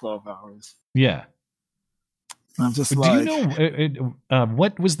out for 12 hours. Yeah. I'm just Do you know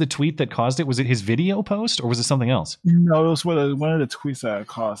what was the tweet that caused it? Was it his video post or was it something else? No, it was one of the tweets that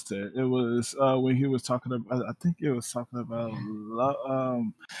caused it. It was when he was talking about. I think it was talking about.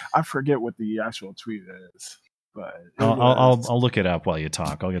 I forget what the actual tweet is, but I'll look it up while you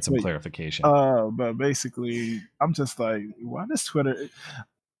talk. I'll get some clarification. But basically, I'm just like, why does Twitter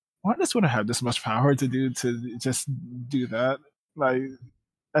have this much power to just do that? Like,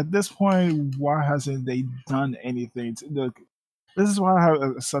 at this point, why hasn't they done anything? This is why I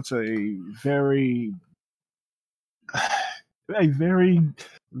have such a very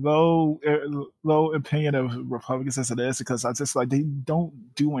low opinion of Republicans as it is, because I just like they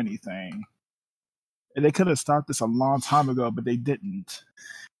don't do anything. And they could have stopped this a long time ago, but they didn't.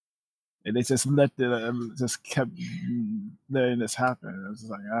 And they just just kept letting this happen. It was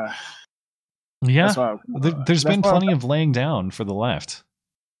just like, yeah. There's been plenty of laying down for the left.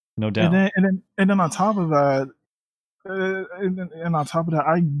 No doubt. And then on top of that,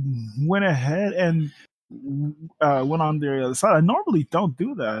 I went ahead and went on the other side. I normally don't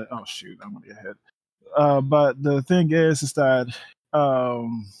do that. Oh shoot, I'm gonna get hit. But the thing is that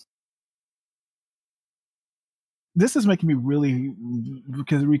this is making me really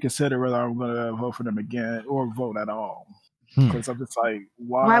reconsider whether I'm gonna vote for them again or vote at all. Because I'm just like,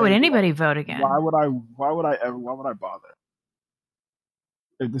 why would anybody vote again? Why would I bother?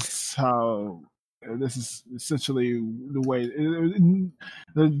 This is essentially the way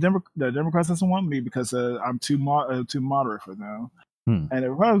the Democrats doesn't want me because I'm too moderate for them, and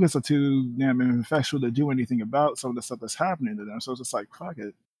the Republicans are too damn ineffectual to do anything about some of the stuff that's happening to them. So it's just like, fuck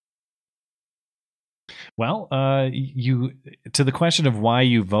it. Well, to the question of why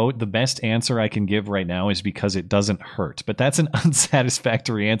you vote, the best answer I can give right now is because it doesn't hurt. But that's an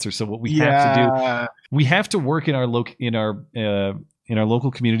unsatisfactory answer. So what we have to do, we have to work in our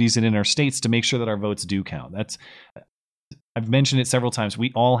local communities and in our states to make sure that our votes do count. I've mentioned it several times.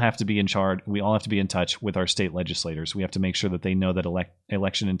 We all have to be in charge. We all have to be in touch with our state legislators. We have to make sure that they know that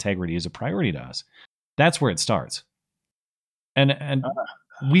election integrity is a priority to us. That's where it starts. And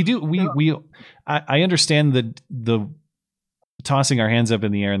we do. I understand the tossing our hands up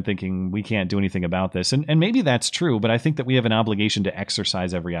in the air and thinking we can't do anything about this. And maybe that's true, but I think that we have an obligation to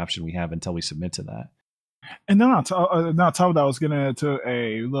exercise every option we have until we submit to that. And then on top of that, I was getting into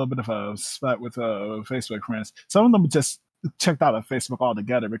a little bit of a spat with Facebook friends. Some of them just checked out of Facebook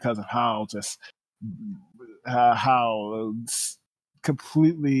altogether because of how how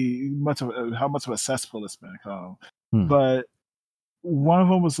much of a cesspool it's become. But one of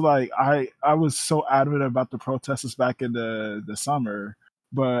them was like, I was so adamant about the protesters back in the summer,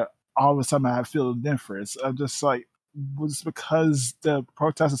 but all of a sudden I feel a difference. I'm just like, was because the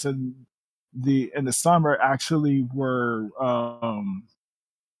protesters in the summer actually were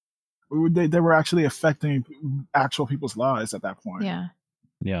they were actually affecting actual people's lives at that point.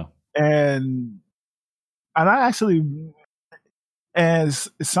 Yeah. And I actually, as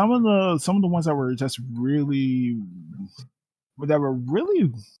some of the ones that were just really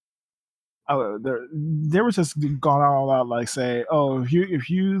they were just gone all out like say, oh, if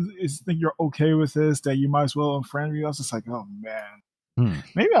you think you're okay with this, then you might as well unfriend me. I was just like, oh man,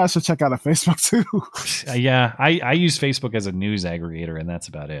 maybe I should check out a Facebook too. Yeah, I use Facebook as a news aggregator, and that's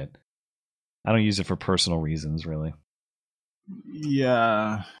about it. I don't use it for personal reasons, really.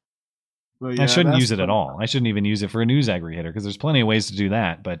 Yeah. But yeah, I shouldn't use it at all. I shouldn't even use it for a news aggregator because there's plenty of ways to do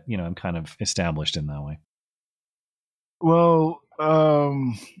that. But I'm kind of established in that way. Well,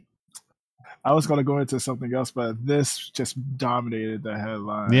 I was going to go into something else, but this just dominated the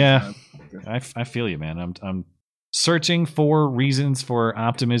headline. Yeah, I feel you, man. I'm searching for reasons for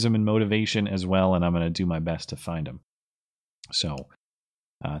optimism and motivation as well, and I'm going to do my best to find them. So,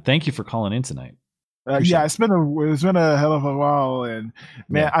 thank you for calling in tonight. Yeah, it's been a hell of a while, and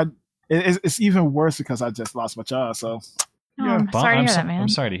man, it's even worse because I just lost my job. So, I'm sorry to hear that, man. I'm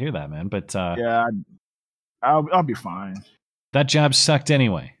sorry to hear that, man. But yeah, I'll be fine. That job sucked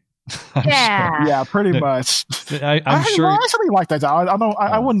anyway. Yeah, yeah, pretty much. I'm sure. I actually like that job.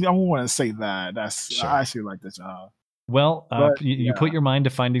 I wouldn't want to say that. I actually like the job. Well, you put your mind to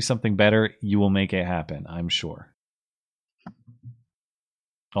finding something better, you will make it happen. I'm sure.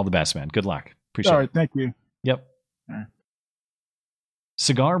 All the best, man. Good luck. Appreciate it. All right, thank you. Yep. All right.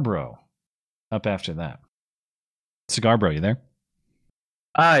 Cigar Bro, up after that. Cigar Bro, you there?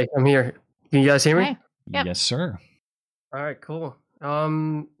 Hi, I'm here. Can you guys hear me? Hey. Yep. Yes, sir. All right, cool.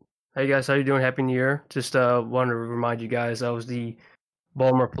 Hey guys, how you doing? Happy New Year. Just wanted to remind you guys I was the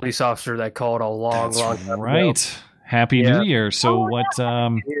Baltimore police officer that called a long time right. ago. Happy New Year. So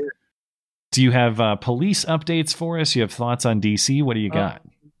do you have police updates for us? You have thoughts on DC? What do you got?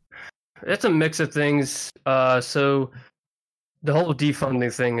 It's a mix of things. So the whole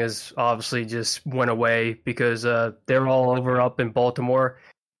defunding thing is obviously just went away because they're all over up in Baltimore,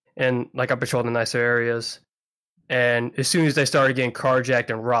 and like I patrol the nicer areas. And as soon as they started getting carjacked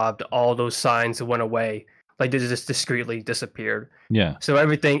and robbed, all those signs went away. Like they just discreetly disappeared. Yeah. So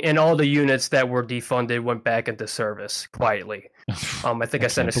everything and all the units that were defunded went back into service quietly. I think I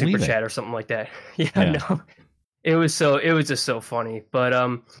sent a super chat or something like that. Yeah. No. It was just so funny. But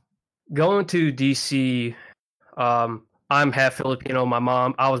going to DC, I'm half Filipino. My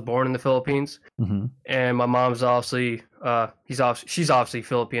mom, I was born in the Philippines, and my mom's obviously she's obviously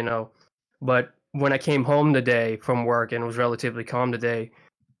Filipino. But when I came home today from work and it was relatively calm today,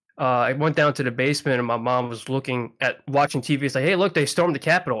 I went down to the basement and my mom was watching TV. It's like, hey, look, they stormed the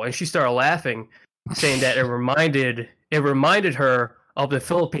Capitol, and she started laughing, saying that it reminded her of the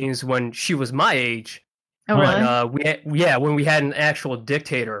Philippines when she was my age. Oh, really? When we had an actual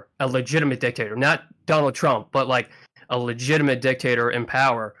dictator, a legitimate dictator, not Donald Trump, but like a legitimate dictator in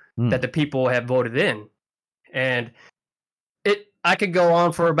power that the people have voted in. And I could go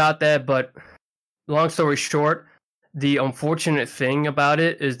on for about that, but long story short, the unfortunate thing about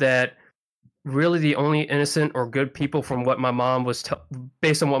it is that really the only innocent or good people from what my mom was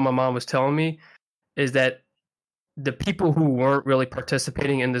based on what my mom was telling me is that the people who weren't really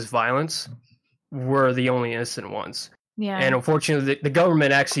participating in this violence were the only innocent ones. Yeah. And unfortunately, the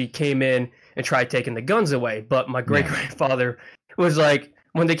government actually came in and tried taking the guns away. But my great grandfather was like,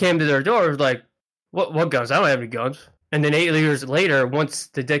 when they came to their door, was like, "What guns? I don't have any guns." And then 8 years later, once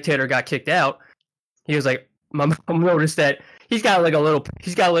the dictator got kicked out, he was like, my mom noticed that he's got like a little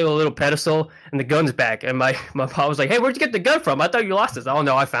pedestal and the gun's back. And my pop was like, "Hey, where'd you get the gun from? I thought you lost it." Oh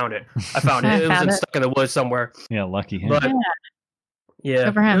no, I found it. It was stuck in the woods somewhere. Yeah, lucky him. But yeah,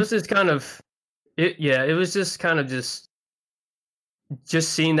 Good for him. it was just kind of it was just kind of just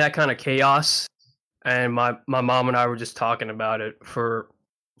seeing that kind of chaos. And my mom and I were just talking about it for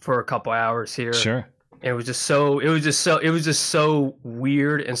a couple hours here. Sure. And it was just so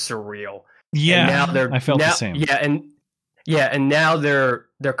weird and surreal. Yeah, and now I felt the same. And now they're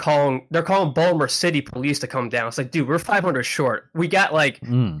calling Baltimore City Police to come down. It's like, dude, we're 500 short. We got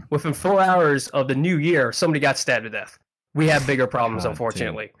within 4 hours of the new year, somebody got stabbed to death. We have bigger problems,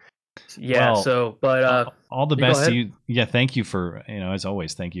 unfortunately. Dude. Yeah. Well, all the best to you. Yeah, thank you for as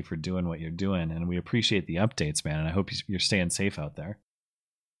always, thank you for doing what you're doing, and we appreciate the updates, man. And I hope you're staying safe out there.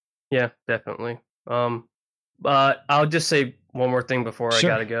 Yeah, definitely. But I'll just say one more thing before I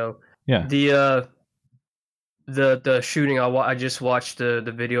gotta go. Yeah. The shooting. I just watched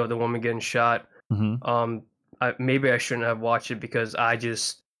the video of the woman getting shot. Maybe I shouldn't have watched it because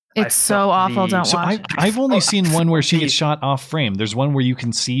it's so awful. Don't watch it. I've only seen one where she gets shot off frame. There's one where you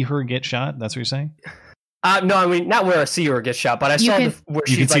can see her get shot. That's what you're saying? No, I mean not where I see her get shot, but I saw where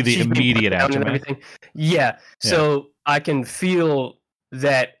you can see the immediate aftermath. Everything. Yeah, so I can feel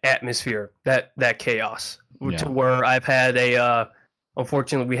that atmosphere, that chaos, to where I've had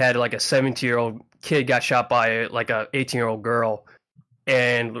unfortunately we had like a 17-year-old kid got shot by like a 18-year-old girl,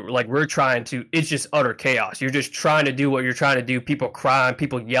 and like we're trying to. It's just utter chaos. You're just trying to do what you're trying to do. People crying,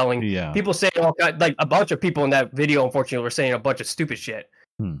 people yelling, people saying all kind. Like a bunch of people in that video, unfortunately, were saying a bunch of stupid shit.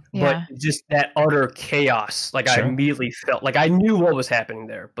 But just that utter chaos. Like I immediately felt like I knew what was happening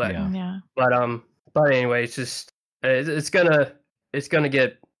there. But but anyway, it's just it's gonna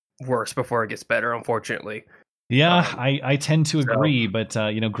get worse before it gets better, unfortunately. Yeah, I tend to agree, but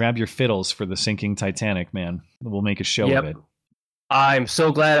grab your fiddles for the sinking Titanic, man. We'll make a show of it. I'm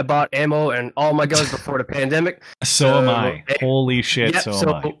so glad I bought ammo and all my guns before the pandemic. So am I. Holy shit, so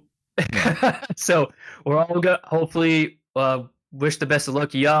am I. Yeah. So we're all good. Hopefully, wish the best of luck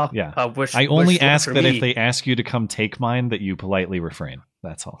to y'all. Yeah. I only ask that if they ask you to come take mine, that you politely refrain.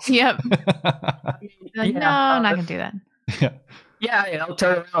 That's all. Yep. Like, no, I'm not gonna do that. Yeah, I'll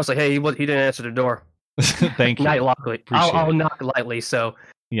turn around. I was like, hey, he didn't answer the door. Thank you. Not lightly. I'll knock lightly. So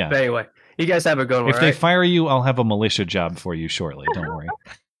yeah. But anyway, you guys have a good one. If they fire you, I'll have a militia job for you shortly. Don't worry.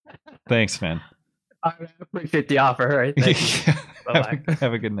 Thanks, man. I appreciate the offer. All right. Thank you. Bye-bye.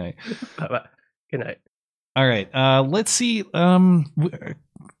 Have a good night. Bye-bye. Good night. All right. Let's see.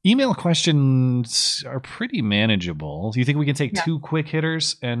 Email questions are pretty manageable. Do you think we can take 2 quick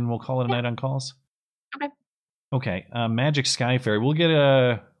hitters and we'll call it a night on calls? Okay. Magic Skyfairy. We'll get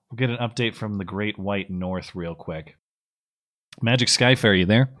an update from the Great White North real quick. Magic Skyfairy, you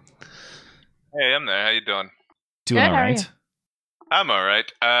there? Hey, I'm there. How you doing? Doing all right. I'm all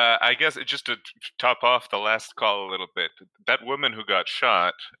right. I guess just to top off the last call a little bit, that woman who got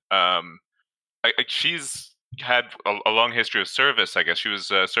shot, she's had a long history of service. I guess she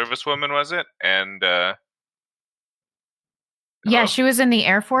was a servicewoman, was it? And yeah, she was in the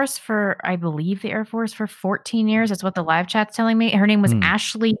Air Force I believe the Air Force for 14 years. That's what the live chat's telling me. Her name was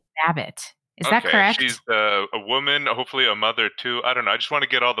Ashley Babbitt. Is that correct? She's a woman, hopefully a mother too. I don't know. I just want to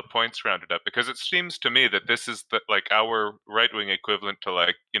get all the points rounded up because it seems to me that this is like our right-wing equivalent to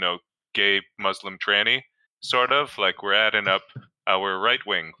like, gay Muslim tranny, sort of. Like we're adding up our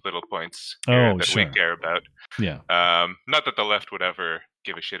right-wing little points here that we care about. Yeah. Not that the left would ever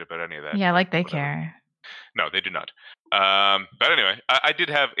give a shit about any of that. Yeah, like they care. No, they do not. But anyway, I did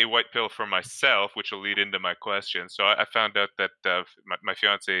have a white pill for myself, which will lead into my question. So I found out that my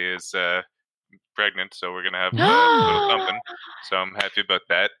fiance is pregnant, so we're gonna have a little something. So I'm happy about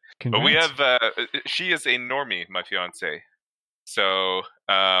that. Congrats. But we have she is a normie, my fiance. So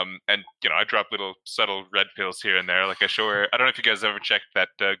and I drop little subtle red pills here and there. Like I show her. I don't know if you guys ever checked that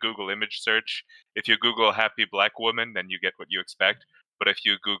Google image search. If you Google happy black woman, then you get what you expect. But if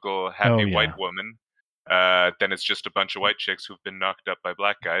you Google happy white woman, then it's just a bunch of white chicks who've been knocked up by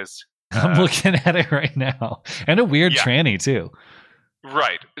black guys. I'm looking at it right now, and a weird tranny too.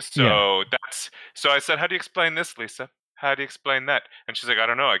 Right. So so I said, how do you explain this, Lisa? How do you explain that? And she's like, I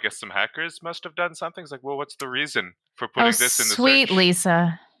don't know. I guess some hackers must have done something. It's like, well, what's the reason for putting this in the sweet search?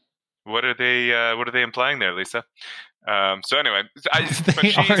 Lisa. What are they implying there, Lisa? So anyway,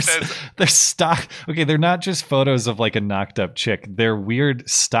 they're stock. Okay, they're not just photos of like a knocked up chick. They're weird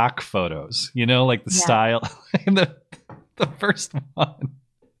stock photos. Like the style in the first one.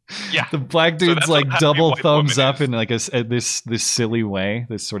 Yeah, the black dude's like double thumbs up in like this silly way,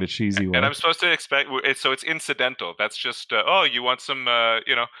 this sort of cheesy way. And I'm supposed to expect so it's incidental. That's just you want some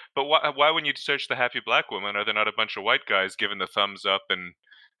But why when you search the happy black woman, are there not a bunch of white guys giving the thumbs up? And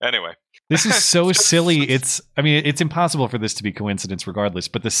anyway, this is so silly. It's impossible for this to be coincidence, regardless.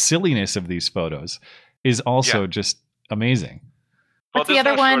 But the silliness of these photos is also just amazing. What's the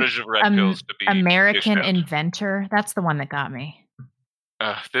other one? American Inventor. That's the one that got me.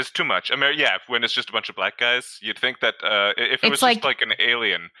 There's too much. When it's just a bunch of black guys, you'd think that if it was just like an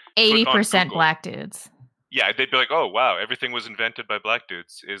alien, 80% black dudes. Yeah, they'd be like, "Oh wow, everything was invented by black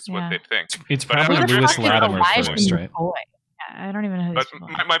dudes," is what they'd think. It's probably Lewis Latimer first, right? I don't even know who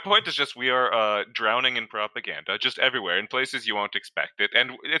But my point is just we are drowning in propaganda just everywhere in places you won't expect it.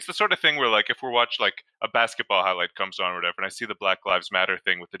 And it's the sort of thing where like if we watch like a basketball highlight comes on or whatever and I see the Black Lives Matter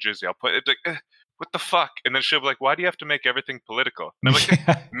thing with the jersey, I'll put it like, what the fuck? And then she'll be like, why do you have to make everything political? And I'm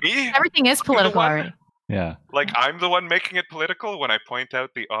like, me? Everything is political already. Yeah. Like I'm the one making it political when I point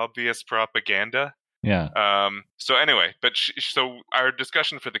out the obvious propaganda. Yeah. So anyway, but so our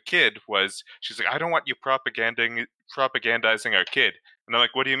discussion for the kid was, she's like, I don't want you propagandizing our kid. And I'm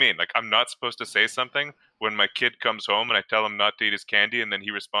like, what do you mean? Like, I'm not supposed to say something when my kid comes home and I tell him not to eat his candy, and then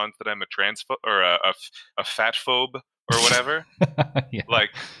he responds that I'm a transphobe or a fat phobe or whatever. Like,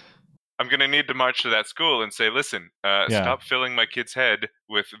 I'm gonna need to march to that school and say, listen, stop filling my kid's head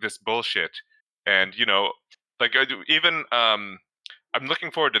with this bullshit. And like even I'm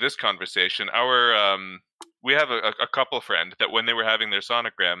looking forward to this conversation. We have a couple friend that when they were having their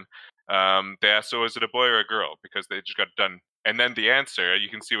sonogram, they asked, so is it a boy or a girl? Because they just got done And then the answer, you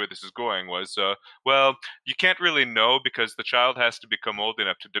can see where this is going, was, well, you can't really know because the child has to become old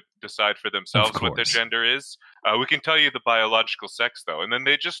enough to decide for themselves what their gender is. We can tell you the biological sex, though. And then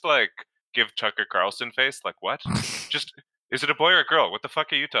they just, like, give Tucker Carlson face, like, what? Just, is it a boy or a girl? What the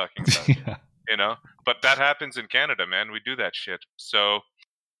fuck are you talking about? Yeah. You know? But that happens in Canada, man. We do that shit. So,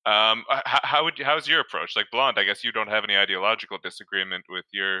 how's your approach? Like, Blonde, I guess you don't have any ideological disagreement with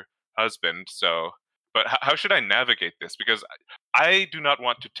your husband, so... But how should I navigate this? Because I do not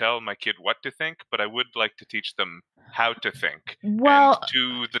want to tell my kid what to think, but I would like to teach them how to think. Well, and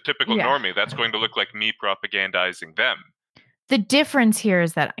to the typical normie, that's going to look like me propagandizing them. The difference here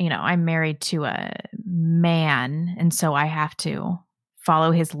is that, I'm married to a man, and so I have to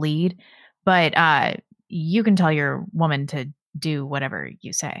follow his lead. But you can tell your woman to do whatever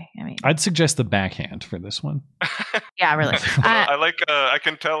you say. I mean, I'd suggest the backhand for this one. Yeah, really. Well, I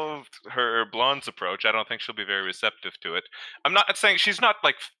can tell her Blonde's approach. I don't think she'll be very receptive to it. I'm not saying she's not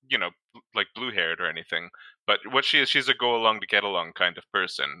like blue haired or anything, but what she is, she's a go along to get along kind of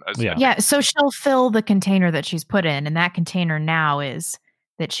person. Yeah. So she'll fill the container that she's put in, and that container now is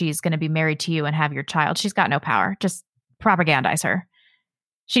that she's going to be married to you and have your child. She's got no power. Just propagandize her.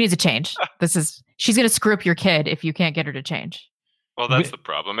 She needs a change. She's going to screw up your kid if you can't get her to change. Well, that's the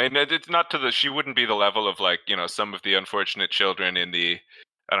problem. I mean, it's not she wouldn't be the level of some of the unfortunate children in the,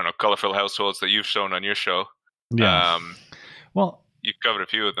 I don't know, colorful households that you've shown on your show. Yeah. Well, you've covered a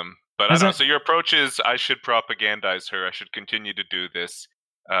few of them, but I don't know. So your approach is I should propagandize her. I should continue to do this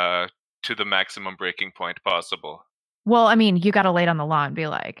to the maximum breaking point possible. Well, I mean, you got to lay it on the law and be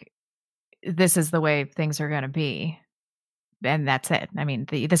like, this is the way things are going to be. And that's it. I mean,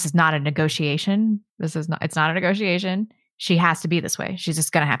 this is not a negotiation. It's not a negotiation. She has to be this way. She's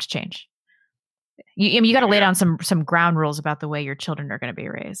just going to have to change. You got to lay down some ground rules about the way your children are going to be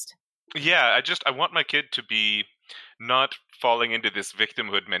raised. Yeah, I want my kid to be not falling into this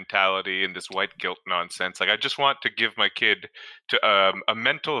victimhood mentality and this white guilt nonsense. Like, I just want to give my kid a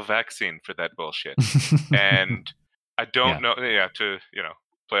mental vaccine for that bullshit. And I don't know, to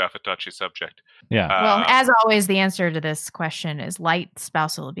play off a touchy subject. Yeah. Well, as always, the answer to this question is light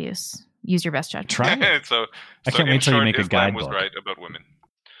spousal abuse. Use your best judgment. Try it. so I can't wait till you make a Islam guidebook. was right about women.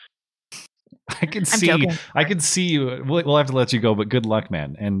 I can see you. We'll have to let you go, but good luck,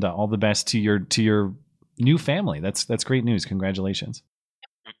 man, and all the best to your new family. That's great news. Congratulations.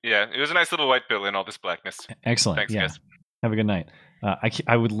 Yeah, it was a nice little white pill in all this blackness. Excellent. Thanks, guys. Have a good night.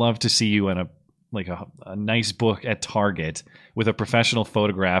 I would love to see you in a nice book at Target with a professional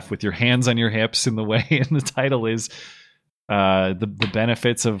photograph with your hands on your hips in the way, and the title is the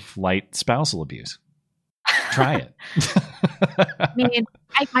benefits of light spousal abuse. Try it. I mean,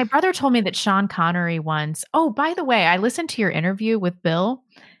 my brother told me that Sean Connery once. Oh, by the way, I listened to your interview with Bill,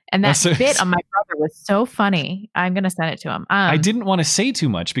 and that bit on my brother was so funny. I'm going to send it to him. I didn't want to say too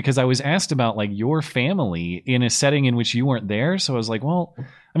much because I was asked about your family in a setting in which you weren't there. So I was like, well,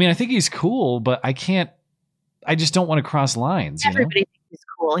 I mean, I think he's cool, but I just don't want to cross lines. Everybody thinks he's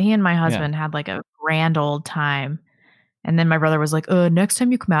cool. He and my husband had a grand old time. And then my brother was like, next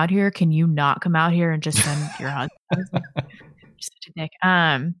time you come out here, can you not come out here and just send your husband? I was like, you're such a dick.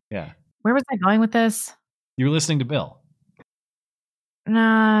 Yeah. Where was I going with this? You were listening to Bill.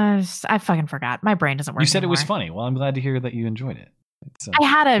 I fucking forgot. My brain doesn't work. You said anymore. It was funny. Well, I'm glad to hear that you enjoyed it. I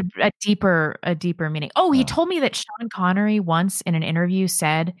had a deeper meaning. Oh, he told me that Sean Connery once in an interview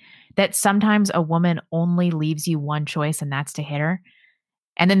said that sometimes a woman only leaves you one choice, and that's to hit her.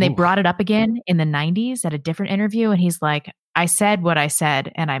 And then they brought it up again in the 90s at a different interview. And he's like, I said what I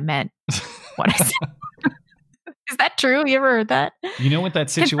said, and I meant what I said. Is that true? You ever heard that? You know what that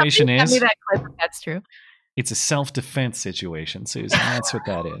situation is? Tell me that clip if that's true. It's a self-defense situation, Susan. That's what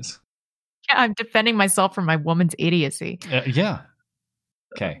that is. Yeah, I'm defending myself from my woman's idiocy. Yeah.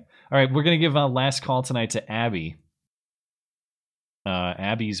 Okay. All right. We're going to give a last call tonight to Abby.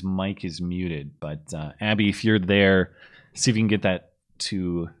 Abby's mic is muted, but Abby, if you're there, see if you can get that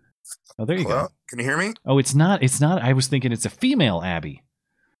to. Oh, there you go. Can you hear me? Oh, it's not. I was thinking it's a female Abby.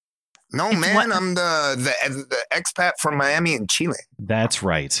 No, man. I'm the expat from Miami and Chile. That's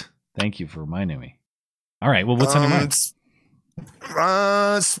right. Thank you for reminding me. All right. Well, what's on your mind?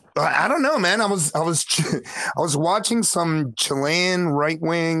 I don't know, man. I was watching some Chilean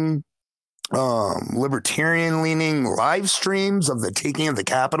right-wing libertarian leaning live streams of the taking of the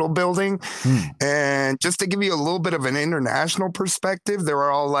Capitol building. And just to give you a little bit of an international perspective, they were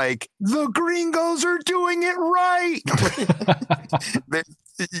all like, the gringos are doing it right.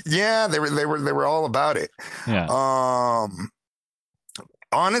 They were all about it. Yeah.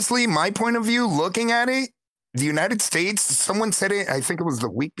 Honestly, my point of view looking at it, The United States, someone said it, I think it was the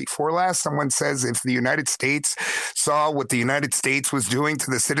week before last, someone says if the United States saw what the United States was doing to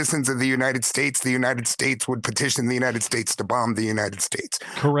the citizens of the United States would petition the United States to bomb the United States.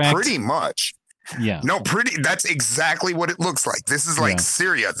 Correct. Pretty much. Yeah. No, that's exactly what it looks like. This is like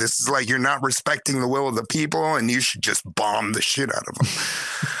Syria. This is like you're not respecting the will of the people and you should just bomb the shit out of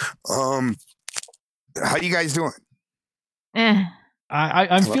them. How you guys doing?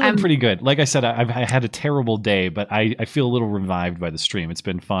 I'm feeling pretty good. Like I said, I had a terrible day, but I feel a little revived by the stream. It's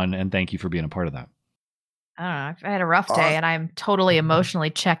been fun, and thank you for being a part of that. I don't know. I had a rough day, and I'm totally emotionally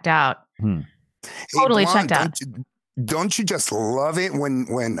checked out. Totally checked out. Don't you just love it when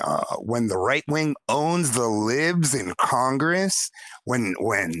the right wing owns the libs in Congress? When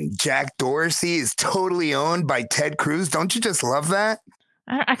Jack Dorsey is totally owned by Ted Cruz? Don't you just love that?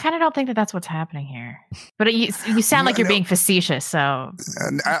 I kind of don't think that that's what's happening here. But you sound like you're being facetious, so...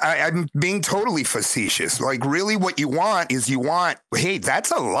 I'm being totally facetious. Like, really what you want is hey,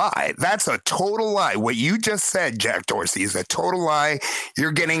 that's a lie. That's a total lie. What you just said, Jack Dorsey, is a total lie.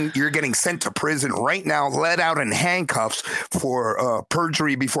 You're getting sent to prison right now, let out in handcuffs for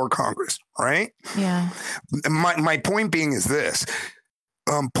perjury before Congress, right? Yeah. My point being is this.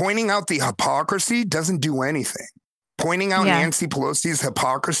 Pointing out the hypocrisy doesn't do anything. Pointing out Nancy Pelosi's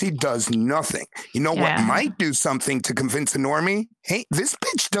hypocrisy does nothing. You know what might do something to convince a normie? Hey, this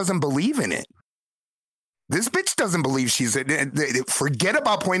bitch doesn't believe in it. This bitch doesn't believe forget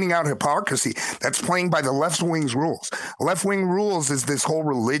about pointing out hypocrisy. That's playing by the left wing's rules. Left wing rules is this whole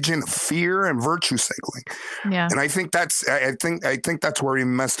religion of fear and virtue signaling. Yeah. And I think that's where he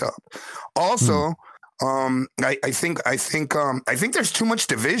messed up. Also, I think there's too much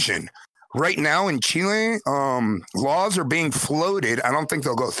division. Right now in Chile, laws are being floated. I don't think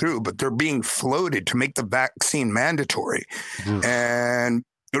they'll go through, but they're being floated to make the vaccine mandatory. And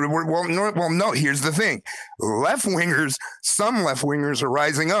no, here's the thing. Some left wingers are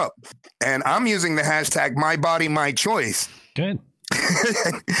rising up. And I'm using the hashtag #MyBodyMyChoice. Good.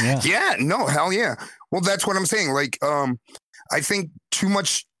 Yeah, no, hell yeah. Well, that's what I'm saying. Like, I think too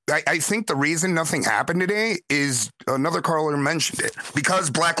much. I think the reason nothing happened today is another caller mentioned it because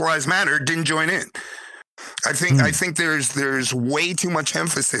Black Lives Matter didn't join in. I think there's way too much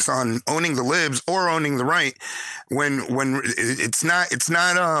emphasis on owning the libs or owning the right when it's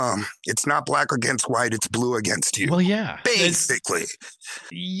not black against white, it's blue against you. Well, yeah, basically.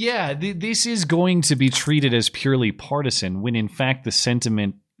 This is going to be treated as purely partisan when in fact the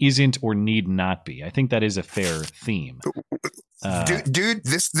sentiment isn't or need not be. I think that is a fair theme. Dude,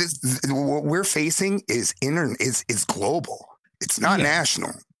 this what we're facing is global. It's not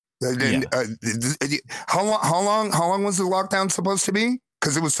national. How long was the lockdown supposed to be?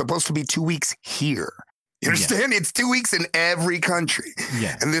 Because it was supposed to be 2 weeks here. You understand? It's 2 weeks in every country.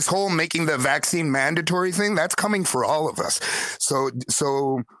 Yeah. And this whole making the vaccine mandatory thing, that's coming for all of us.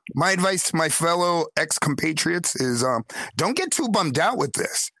 So my advice to my fellow ex-compatriots is don't get too bummed out with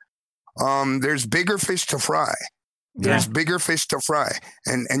this. There's bigger fish to fry. There's bigger fish to fry,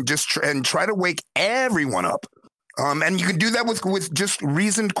 and try to wake everyone up. And you can do that with just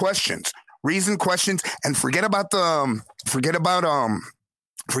reasoned questions, and forget about the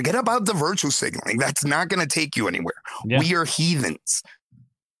virtue signaling. That's not going to take you anywhere. Yeah. We are heathens.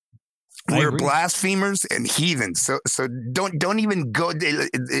 We're blasphemers and heathens. So don't even go.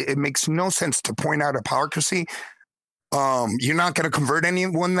 It makes no sense to point out hypocrisy. You're not going to convert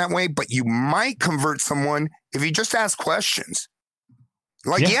anyone that way, but you might convert someone if you just ask questions.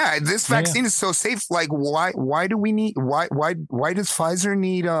 Like, this vaccine is so safe. Like, why does Pfizer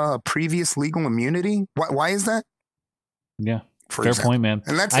need previous legal immunity? Why is that? Yeah, fair point, man.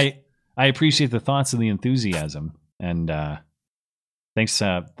 And that's I appreciate the thoughts and the enthusiasm. And thanks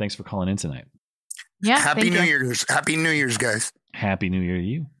for calling in tonight. Yeah, Happy New Year's. Happy New Year's, guys. Happy New Year to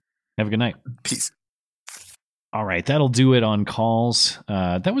you. Have a good night. Peace. All right, that'll do it on calls.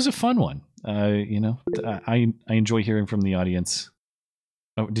 That was a fun one. I enjoy hearing from the audience.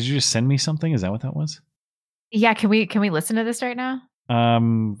 Oh, did you just send me something? Is that what that was? Yeah, can we listen to this right now?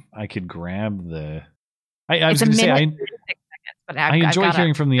 I could grab the. I was going to say I enjoy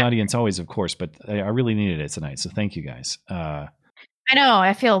hearing from the audience always, of course, but I really needed it tonight. So thank you guys. I know.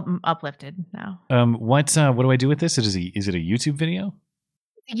 I feel uplifted now. What do I do with this? Is it a YouTube video?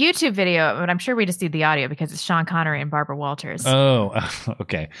 YouTube video, but I'm sure we just need the audio because it's Sean Connery and Barbara Walters. Oh,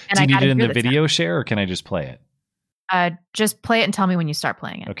 okay. And do you need it in the video share, or can I just play it? Just play it and tell me when you start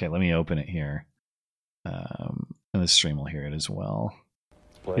playing it. Okay, let me open it here. And the stream will hear it as well.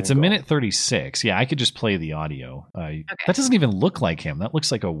 It's a minute 36. Yeah, I could just play the audio. Okay. That doesn't even look like him. That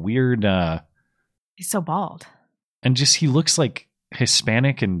looks like a weird... He's so bald. And he looks like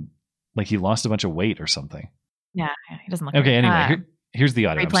Hispanic and like he lost a bunch of weight or something. Yeah, he doesn't look Okay, good. anyway, here's the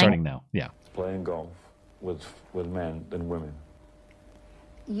audio. I'm replaying? starting now. Yeah. Playing golf with men than women.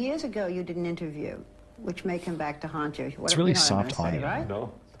 Years ago, you did an interview, which may come back to haunt you. It's really you know soft what I'm audio. gonna say, right?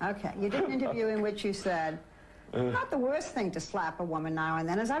 No. Okay, you did an interview in which you said, not the worst thing to slap a woman now and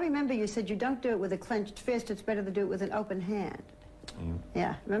then. As I remember, you said you don't do it with a clenched fist, it's better to do it with an open hand.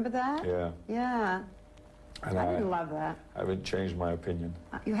 Yeah, remember that? Yeah. Yeah. And I didn't love that. I haven't changed my opinion.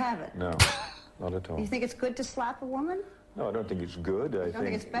 You haven't? No, not at all. You think it's good to slap a woman? No, I don't think it's good. I don't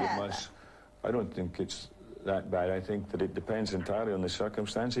think it's bad? I don't think it's that bad. I think that it depends entirely on the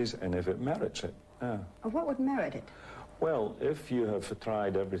circumstances and if it merits it. Yeah. What would merit it? Well, if you have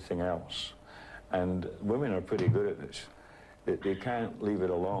tried everything else, and women are pretty good at this, they can't leave it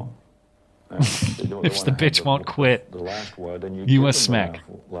alone. If the bitch won't quit, the last word, and you must smack.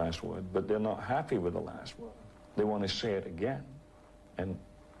 The last word, but they're not happy with the last word. They want to say it again, and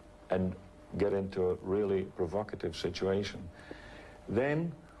get into a really provocative situation.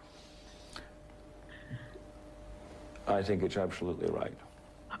 Then I think it's absolutely right.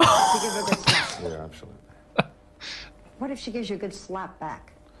 To give her a good slap. Yeah, absolutely. What if she gives you a good slap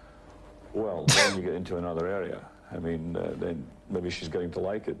back? Well, then you get into another area. I mean, then maybe she's getting to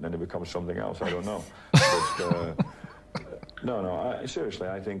like it, and then it becomes something else. I don't know. But, no, seriously,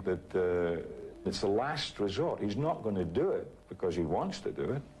 I think that it's the last resort. He's not going to do it because he wants to do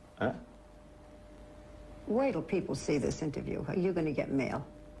it. Huh? Wait till people see this interview. Are you going to get mail?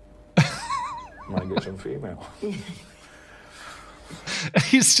 Might get some female.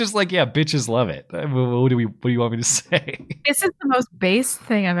 He's just like, yeah, bitches love it. What do you want me to say? This is the most base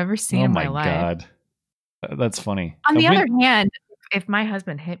thing I've ever seen in my life. Oh my God. That's funny. On the other hand, if my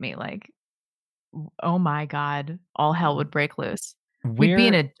husband hit me, like, oh my God, all hell would break loose. We'd be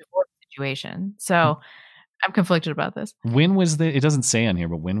in a divorce situation. So I'm conflicted about this. When was it doesn't say on here,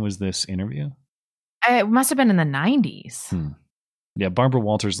 but when was this interview? It must have been in the 90s. Yeah, Barbara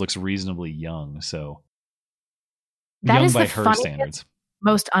Walters looks reasonably young, so that young is by the her funniest, standards.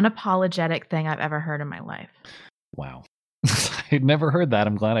 Most unapologetic thing I've ever heard in my life. Wow. I'd never heard that.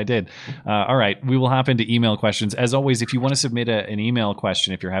 I'm glad I did. All right. We will hop into email questions. As always, if you want to submit an email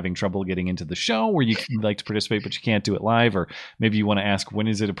question, if you're having trouble getting into the show where you'd like to participate, but you can't do it live, or maybe you want to ask, when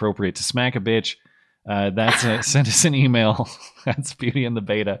is it appropriate to smack a bitch? Send us an email. That's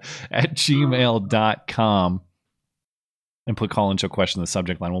beautyandthebeta@gmail.com. And put call into a question in the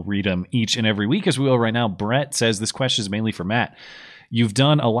subject line. We'll read them each and every week as we will right now. Brett says this question is mainly for Matt. You've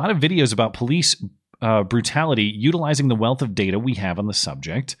done a lot of videos about police brutality utilizing the wealth of data we have on the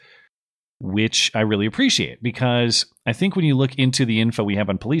subject, which I really appreciate, because I think when you look into the info we have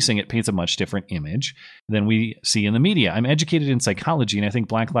on policing, it paints a much different image than we see in the media. I'm educated in psychology, and I think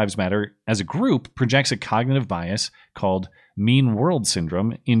Black Lives Matter as a group projects a cognitive bias called mean world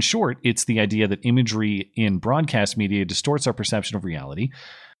syndrome. In short, it's the idea that imagery in broadcast media distorts our perception of reality,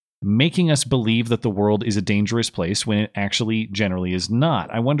 making us believe that the world is a dangerous place when it actually generally is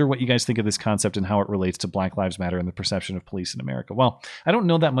not. I wonder what you guys think of this concept and how it relates to Black Lives Matter and the perception of police in America. Well, I don't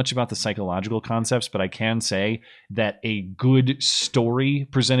know that much about the psychological concepts, but I can say that a good story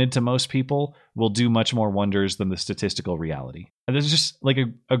presented to most people will do much more wonders than the statistical reality. And there's just like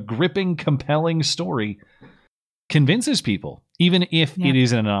a gripping, compelling story convinces people, even if it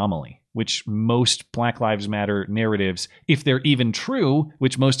is an anomaly, which most Black Lives Matter narratives, if they're even true,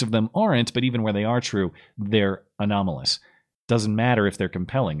 which most of them aren't, but even where they are true, they're anomalous. Doesn't matter if they're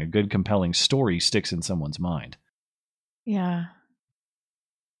compelling. A good, compelling story sticks in someone's mind. Yeah.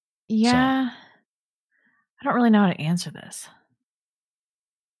 Yeah. I don't really know how to answer this.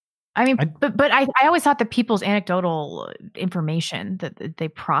 I mean, but I always thought that people's anecdotal information that they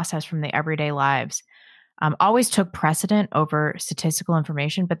process from their everyday lives always took precedent over statistical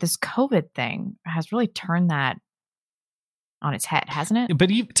information, but this COVID thing has really turned that on its head, hasn't it? But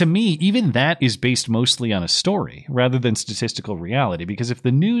to me, even that is based mostly on a story rather than statistical reality. Because if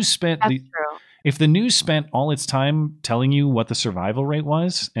the news spent all its time telling you what the survival rate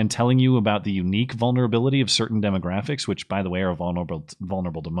was and telling you about the unique vulnerability of certain demographics, which, by the way, are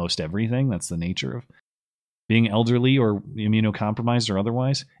vulnerable to most everything, that's the nature of being elderly or immunocompromised or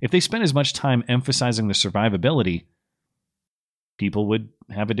otherwise, if they spent as much time emphasizing the survivability, people would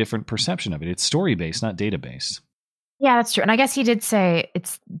have a different perception of it. It's story-based, not data-based. Yeah, that's true. And I guess he did say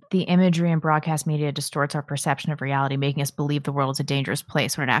it's the imagery in broadcast media distorts our perception of reality, making us believe the world is a dangerous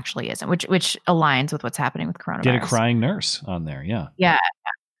place when it actually isn't, which aligns with what's happening with coronavirus. Get a crying nurse on there, yeah. Yeah.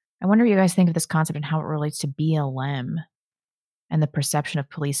 I wonder what you guys think of this concept and how it relates to BLM and the perception of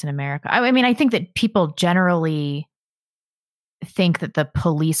police in America. I mean, I think that people generally think that the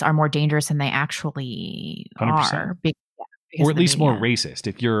police are more dangerous than they actually 100%. are. Because or of at the least more media. racist.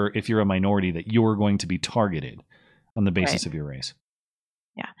 If you're a minority, that you're going to be targeted on the basis Right. of your race.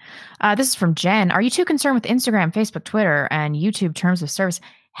 Yeah. This is from Jen. Are you too concerned with Instagram, Facebook, Twitter, and YouTube terms of service?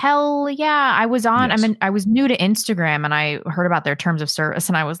 Hell yeah. I was on, Yes. I was new to Instagram and I heard about their terms of service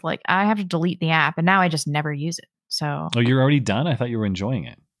and I was like, I have to delete the app. And now I just never use it. So, Oh, you're already done? I thought you were enjoying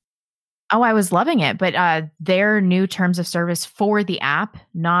it. oh, I was loving it. But their new terms of service for the app,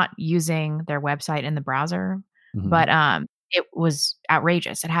 not using their website in the browser, Mhm. but it was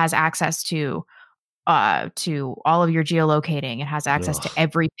outrageous. It has access to all of your geolocating. It has access to Ugh.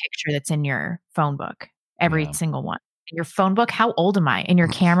 every picture that's in your phone book, every Yeah. single one. In your phone book, how old am I? In your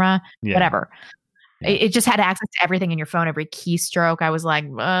camera, Yeah. whatever. It just had access to everything in your phone, every keystroke. I was like,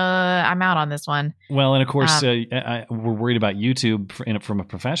 I'm out on this one. Well, and of course, we're worried about YouTube from a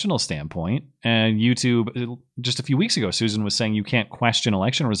professional standpoint. And YouTube, just a few weeks ago, Susan was saying you can't question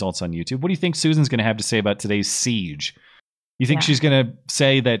election results on YouTube. What do you think Susan's going to have to say about today's siege? You think Yeah. she's going to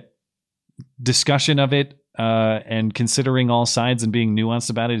say that discussion of it and considering all sides and being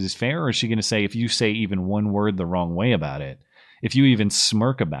nuanced about it is fair? Or is she going to say, if you say even one word the wrong way about it, if you even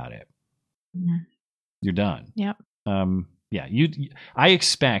smirk about it, Mhm. you're done? Yep. Yeah, I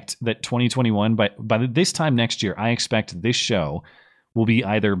expect that 2021, by this time next year, I expect this show will be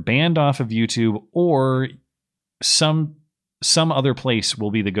either banned off of YouTube or some other place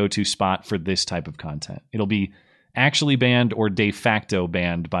will be the go-to spot for this type of content. It'll be actually banned or de facto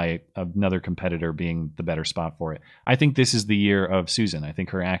banned by another competitor being the better spot for it. I think this is the year of Susan. I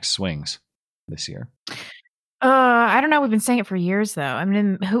think her axe swings this year. I don't know. We've been saying it for years, though. I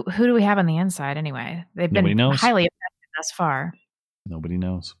mean, who do we have on the inside anyway? They've Nobody been knows. highly effective thus far. Nobody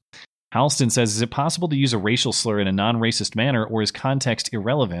knows. Halston says, is it possible to use a racial slur in a non-racist manner, or is context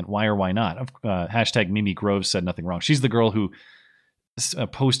irrelevant? Why or why not? Hashtag Mimi Groves said nothing wrong. She's the girl who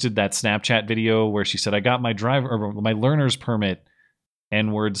posted that Snapchat video where she said, I got my my learner's permit,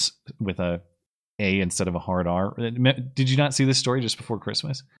 N-words with a A instead of a hard R. Did you not see this story just before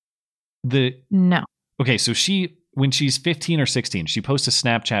Christmas? No. Okay, so when she's 15 or 16, she posts a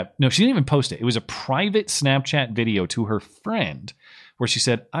Snapchat. No, she didn't even post it. It was a private Snapchat video to her friend where she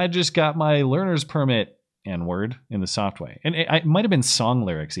said, I just got my learner's permit, N-word, in the soft way. And it might have been song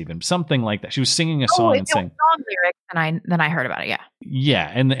lyrics even, something like that. She was singing a song and saying, song lyrics, then I heard about it, yeah.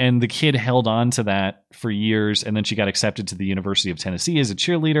 yeah, and the kid held on to that for years, and then she got accepted to the University of Tennessee as a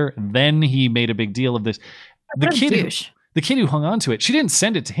cheerleader. Then he made a big deal of this. The kid who hung on to it, she didn't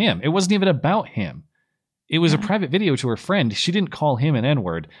send it to him. It wasn't even about him. It was a private video to her friend. She didn't call him an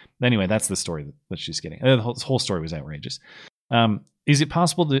N-word. Anyway, that's the story that she's getting. The whole story was outrageous. Is it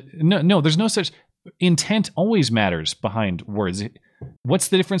possible to... No, there's no such... Intent always matters behind words. What's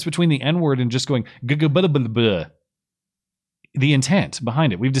the difference between the N-word and just going... The intent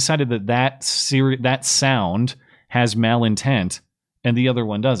behind it. We've decided that sound has malintent and the other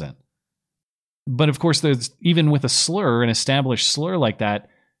one doesn't. But of course, there's even with a slur, an established slur like that,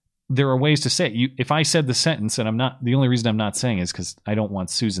 there are ways to say it. If I said the sentence, and I'm not, the only reason I'm not saying is because I don't want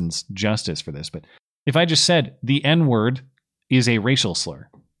Susan's justice for this, but if I just said the N-word is a racial slur,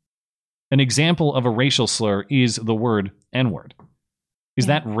 an example of a racial slur is the word N-word. Is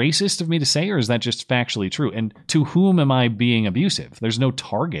that racist of me to say, or is that just factually true? And to whom am I being abusive? There's no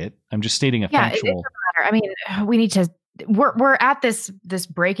target. I'm just stating a factual. It doesn't matter. I mean, we need to. We're at this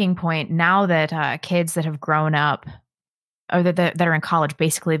breaking point now that kids that have grown up or that are in college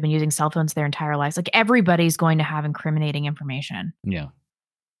basically have been using cell phones their entire lives. Like everybody's going to have incriminating information. Yeah.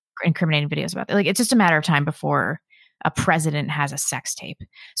 Incriminating videos about it. Like it's just a matter of time before a president has a sex tape.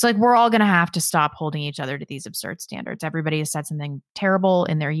 So like we're all going to have to stop holding each other to these absurd standards. Everybody has said something terrible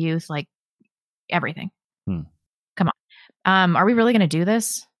in their youth, like everything. Come on. Are we really going to do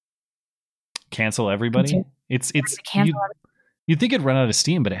this? Cancel everybody? It's you'd think it'd run out of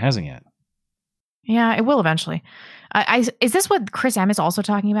steam, but it hasn't yet. Yeah, it will eventually. Is this what Chris M is also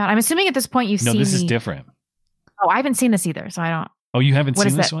talking about? I'm assuming at this point you've seen. No, this is different. Oh, I haven't seen this either, so I don't. Oh, you haven't What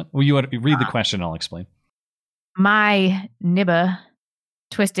seen is this that? one? Well, you want to read the question. I'll explain. My Nibba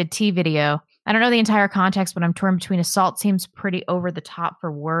Twisted Tea video. I don't know the entire context, but I'm torn between assault seems pretty over the top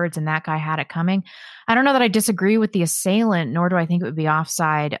for words, and that guy had it coming. I don't know that I disagree with the assailant, nor do I think it would be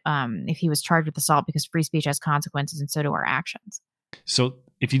offside if he was charged with assault, because free speech has consequences, and so do our actions. So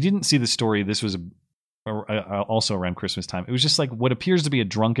if you didn't see the story, this was also around Christmas time. It was just like what appears to be a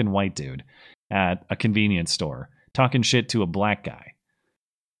drunken white dude at a convenience store talking shit to a black guy.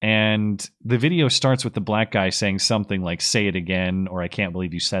 And the video starts with the black guy saying something like, say it again, or I can't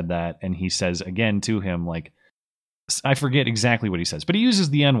believe you said that. And he says again to him, like, I forget exactly what he says, but he uses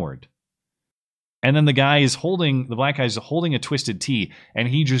the N-word. And then the black guy is holding a twisted tea, and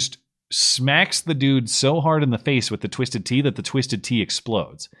he just smacks the dude so hard in the face with the Twisted Tea that the Twisted Tea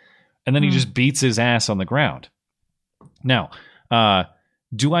explodes. And then he just beats his ass on the ground. Now,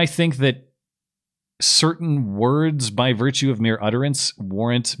 do I think that certain words by virtue of mere utterance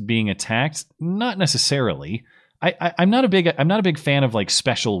warrant being attacked? Not necessarily. I'm not a big fan of like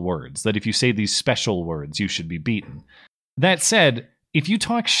special words, that if you say these special words, you should be beaten. That said, if you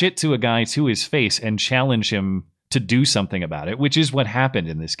talk shit to a guy to his face and challenge him to do something about it, which is what happened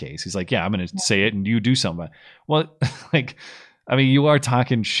in this case. He's like, yeah, I'm going to say it and you do something. Well, like, I mean, you are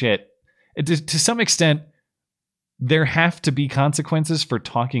talking shit. To some extent, there have to be consequences for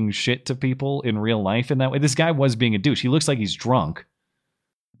talking shit to people in real life in that way. This guy was being a douche. He looks like he's drunk.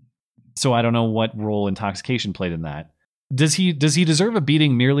 So I don't know what role intoxication played in that. Does he deserve a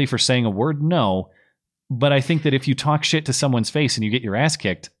beating merely for saying a word? No. But I think that if you talk shit to someone's face and you get your ass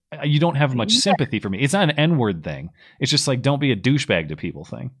kicked, you don't have much sympathy for me. It's not an N-word thing. It's just like, don't be a douchebag to people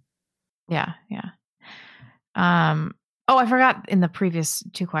thing. Yeah, yeah. Oh, I forgot in the previous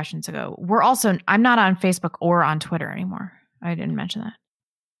 2 questions ago. I'm not on Facebook or on Twitter anymore. I didn't mention that.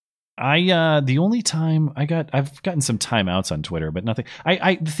 The only time I've gotten some timeouts on Twitter, but nothing.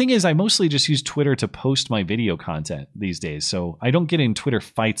 The thing is, I mostly just use Twitter to post my video content these days. So I don't get in Twitter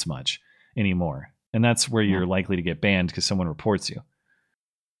fights much anymore. And that's where you're likely to get banned because someone reports you.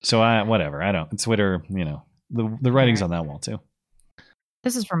 So whatever. I don't. Twitter, the writing's on that wall too.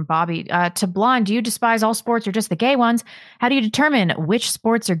 This is from Bobby. To Blonde, do you despise all sports or just the gay ones? How do you determine which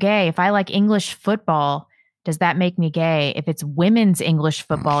sports are gay? If I like English football, does that make me gay? If it's women's English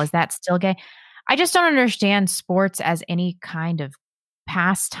football, is that still gay? I just don't understand sports as any kind of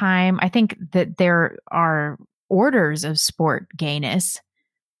pastime. I think that there are orders of sport gayness.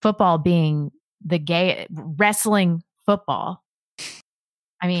 Football being the gay, wrestling football.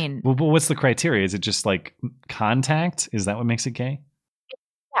 I mean, well, but what's the criteria? Is it just like contact? Is that what makes it gay?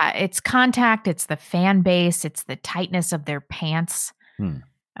 Yeah, it's contact. It's the fan base. It's the tightness of their pants.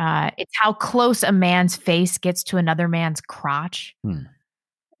 It's how close a man's face gets to another man's crotch.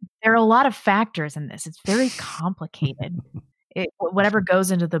 There are a lot of factors in this. It's very complicated. Whatever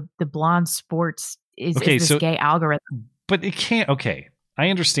goes into the blonde sports is this gay algorithm. But it can't. Okay, I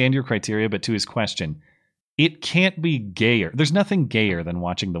understand your criteria, but to his question, it can't be gayer. There's nothing gayer than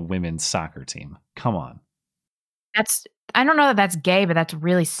watching the women's soccer team. Come on. I don't know that that's gay, but that's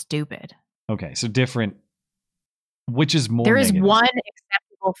really stupid. Okay, so different. Which is more? There is negative? one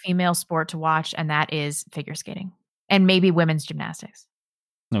acceptable female sport to watch, and that is figure skating, and maybe women's gymnastics.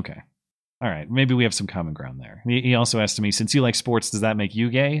 Okay, all right. Maybe we have some common ground there. He also asked me, since you like sports, does that make you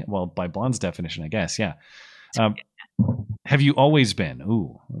gay? Well, by Blonde's definition, I guess, yeah. Have you always been?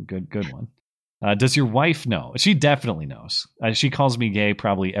 Ooh, good one. Does your wife know? She definitely knows. She calls me gay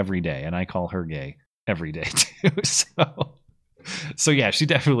probably every day, and I call her gay every day too. So yeah, she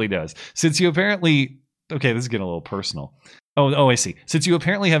definitely does. Since you apparently, okay, this is getting a little personal. Oh, I see. Since you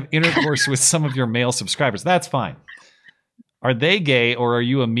apparently have intercourse with some of your male subscribers, that's fine. Are they gay, or are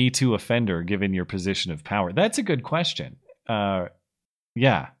you a Me Too offender given your position of power? That's a good question.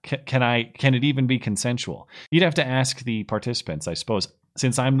 Yeah, can it even be consensual? You'd have to ask the participants, I suppose.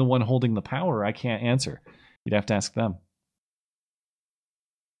 Since I'm the one holding the power, I can't answer. You'd have to ask them.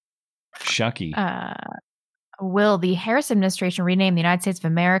 Shucky. Will the Harris administration rename the United States of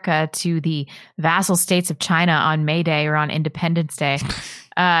America to the vassal states of China on May Day or on Independence Day?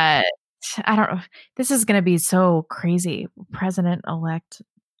 I don't know. This is going to be so crazy. President-elect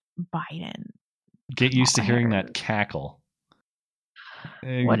Biden. Get used to hearing that cackle.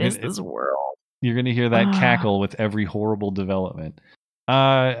 What is this world? You're going to hear that cackle with every horrible development.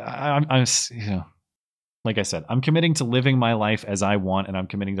 I'm like I said, I'm committing to living my life as I want, and I'm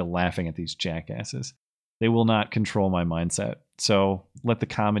committing to laughing at these jackasses. They will not control my mindset. So let the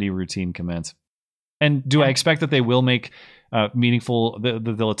comedy routine commence. And do I expect that they will make meaningful,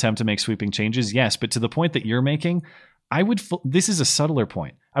 they'll attempt to make sweeping changes? Yes, but to the point that you're making, this is a subtler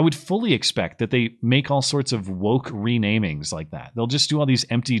point. I would fully expect that they make all sorts of woke renamings like that. They'll just do all these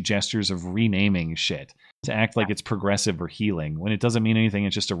empty gestures of renaming shit to act like it's progressive or healing when it doesn't mean anything.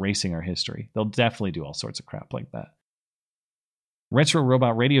 It's just erasing our history. They'll definitely do all sorts of crap like that. Retro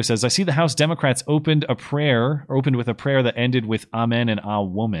Robot Radio says, I see the House Democrats opened with a prayer that ended with Amen and Ah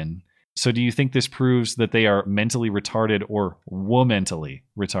Woman. So do you think this proves that they are mentally retarded or womentally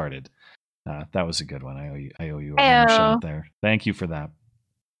retarded? That was a good one. I owe you a shout there. Thank you for that.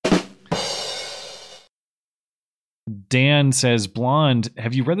 Dan says, Blonde,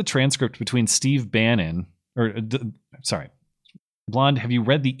 have you read the transcript between Steve Bannon Blonde, have you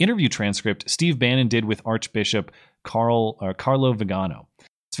read the interview transcript Steve Bannon did with Archbishop Carlo Vigano?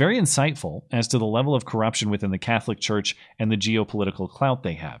 It's very insightful as to the level of corruption within the Catholic Church and the geopolitical clout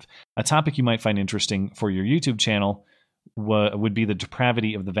they have. A topic you might find interesting for your YouTube channel would be the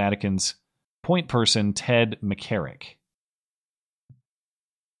depravity of the Vatican's point person, Ted McCarrick.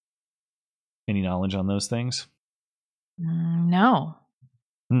 Any knowledge on those things? No.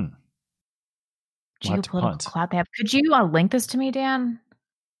 Geopolitical clout they have. Could you link this to me, Dan?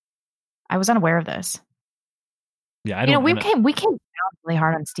 I was unaware of this. Yeah, I don't. We came down really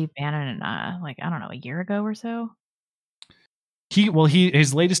hard on Steve Bannon, I don't know, a year ago or so.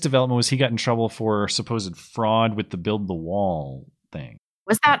 His latest development was he got in trouble for supposed fraud with the Build the Wall thing.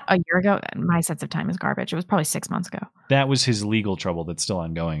 Was that a year ago? My sense of time is garbage. It was probably 6 months ago. That was his legal trouble that's still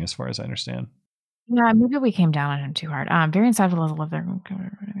ongoing, as far as I understand. Yeah, maybe we came down on him too hard. Very insightful as I love their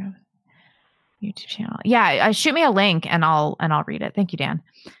YouTube channel. Yeah, shoot me a link and I'll read it. Thank you, Dan.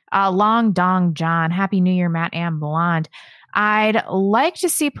 Long Dong John, Happy New Year, Matt and Blonde. I'd like to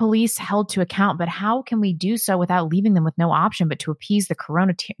see police held to account, but how can we do so without leaving them with no option but to appease the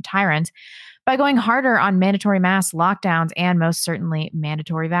corona tyrants by going harder on mandatory mass lockdowns and most certainly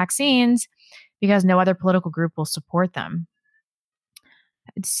mandatory vaccines, because no other political group will support them?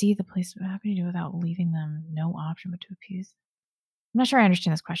 I'd see the police happy to do without leaving them no option but to appease. I'm not sure I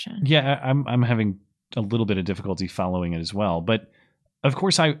understand this question. Yeah, I'm having a little bit of difficulty following it as well. But of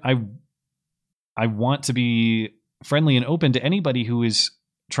course, I want to be friendly and open to anybody who is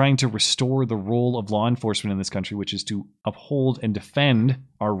trying to restore the role of law enforcement in this country, which is to uphold and defend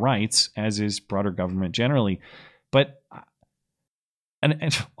our rights, as is broader government generally. But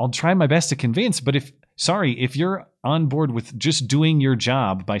and I'll try my best to convince. But if you're on board with just doing your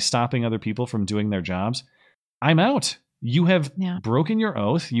job by stopping other people from doing their jobs, I'm out. You have broken your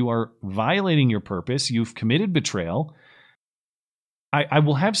oath. You are violating your purpose. You've committed betrayal. I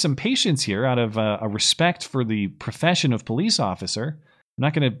will have some patience here out of a respect for the profession of police officer. I'm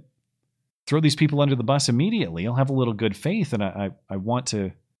not going to throw these people under the bus immediately. I'll have a little good faith, and I want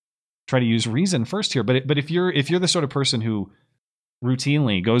to try to use reason first here. But if you're the sort of person who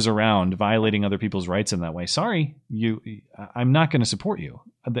routinely goes around violating other people's rights in that way, I'm not going to support you.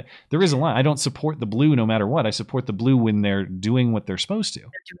 There is a line. I don't support the blue no matter what. I support the blue when they're doing what they're supposed to.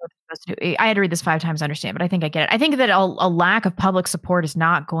 I had to read this 5 times to understand, but I think I get it. I think that a lack of public support is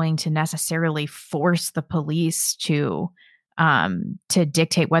not going to necessarily force the police to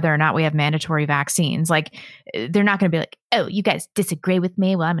dictate whether or not we have mandatory vaccines. Like, they're not going to be like, oh, you guys disagree with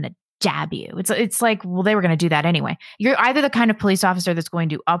me? Well, I'm going to jab you. It's like, well, they were going to do that anyway. You're either the kind of police officer that's going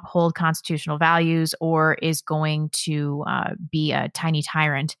to uphold constitutional values or is going to be a tiny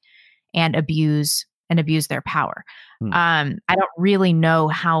tyrant and abuse their power. I don't really know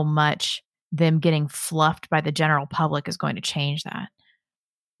how much them getting fluffed by the general public is going to change that.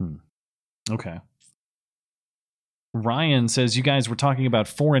 Okay. Ryan says, you guys were talking about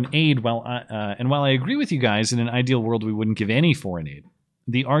foreign aid. While I agree with you guys, in an ideal world, we wouldn't give any foreign aid.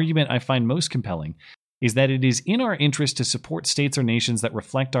 The argument I find most compelling is that it is in our interest to support states or nations that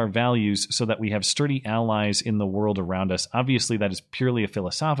reflect our values so that we have sturdy allies in the world around us. Obviously, that is purely a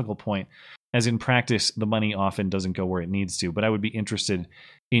philosophical point, as in practice, the money often doesn't go where it needs to. But I would be interested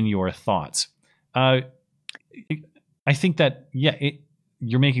in your thoughts. I think that,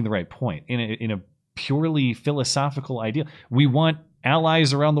 you're making the right point. In a purely philosophical ideal, we want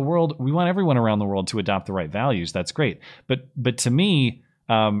allies around the world. We want everyone around the world to adopt the right values. That's great. But to me,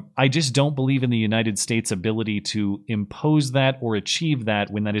 I just don't believe in the United States' ability to impose that or achieve that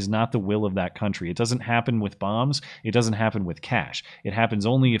when that is not the will of that country. It doesn't happen with bombs. It doesn't happen with cash. It happens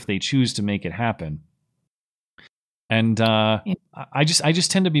only if they choose to make it happen. And I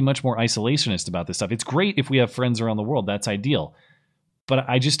just tend to be much more isolationist about this stuff. It's great if we have friends around the world. That's ideal. But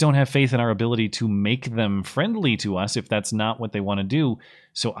I just don't have faith in our ability to make them friendly to us if that's not what they want to do.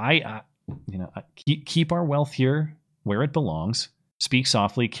 So keep our wealth here where it belongs. Speak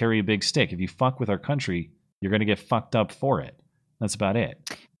softly, carry a big stick. If you fuck with our country, you're going to get fucked up for it. That's about it.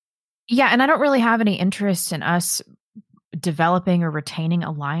 Yeah, and I don't really have any interest in us developing or retaining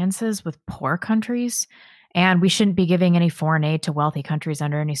alliances with poor countries. And we shouldn't be giving any foreign aid to wealthy countries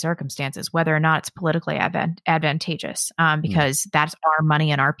under any circumstances, whether or not it's politically advantageous, because that's our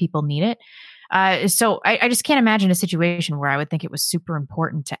money and our people need it. So I just can't imagine a situation where I would think it was super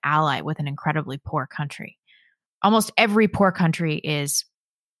important to ally with an incredibly poor country. Almost every poor country is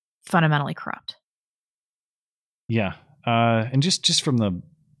fundamentally corrupt. Yeah. And just from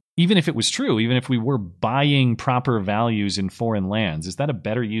even if it was true, even if we were buying proper values in foreign lands, is that a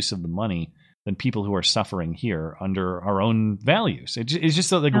better use of the money than people who are suffering here under our own values? It's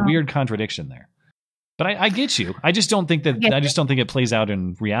just like a weird contradiction there. But I get you. I just don't think that. I just don't think it plays out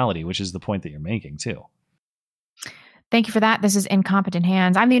in reality, which is the point that you're making too. Thank you for that. This is Incompetent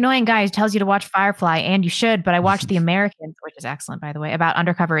Hands. I'm the annoying guy who tells you to watch Firefly, and you should, but I watched The Americans, which is excellent, by the way, about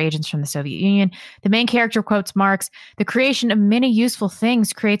undercover agents from the Soviet Union. The main character quotes Marx, "The creation of many useful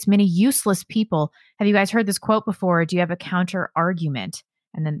things creates many useless people." Have you guys heard this quote before? Do you have a counter argument?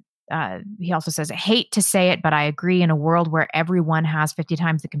 And then he also says, "I hate to say it, but I agree. In a world where everyone has 50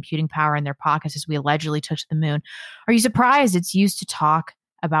 times the computing power in their pockets as we allegedly took to the moon, are you surprised it's used to talk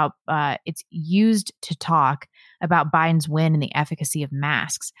about Biden's win and the efficacy of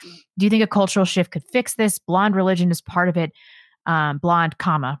masks? Do you think a cultural shift could fix this? Blonde religion is part of it.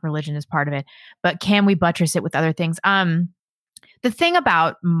 Religion is part of it. But can we buttress it with other things?" The thing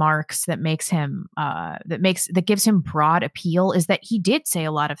about Marx that makes him that gives him broad appeal is that he did say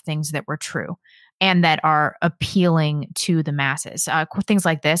a lot of things that were true and that are appealing to the masses. Things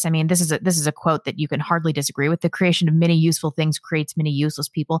like this. I mean, this is a quote that you can hardly disagree with. "The creation of many useful things creates many useless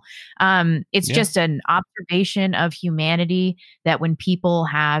people." It's just an observation of humanity that when people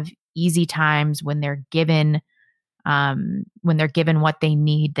have easy times, when they're given what they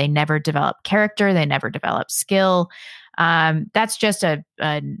need, they never develop character, they never develop skill. That's just a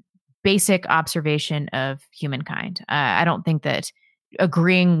basic observation of humankind. I don't think that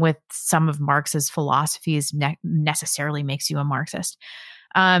agreeing with some of Marx's philosophies necessarily makes you a Marxist.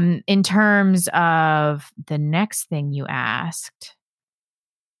 In terms of the next thing you asked,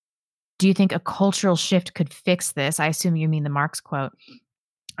 do you think a cultural shift could fix this? I assume you mean the Marx quote.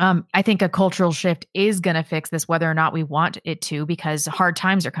 I think a cultural shift is going to fix this, whether or not we want it to, because hard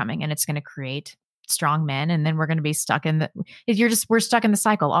times are coming and it's going to create strong men, and then we're going to be stuck we're stuck in the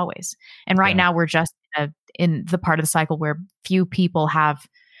cycle always. And right now we're just in the part of the cycle where few people have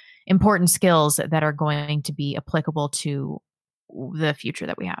important skills that are going to be applicable to the future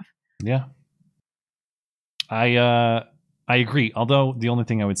that we have. Yeah. I agree. Although the only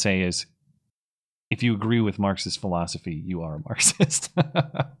thing I would say is, if you agree with Marx's philosophy, you are a Marxist.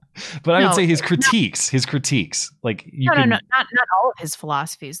 But I would say his critiques, like not all of his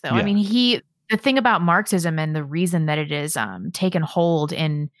philosophies though. Yeah. I mean, the thing about Marxism and the reason that it is taken hold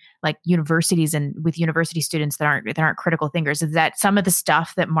in like universities and with university students that aren't critical thinkers is that some of the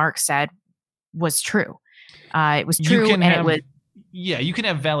stuff that Marx said was true. It was true, it was. Yeah, you can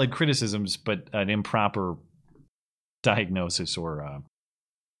have valid criticisms, but an improper diagnosis or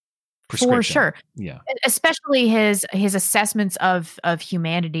prescription. For sure. Yeah. Especially his assessments of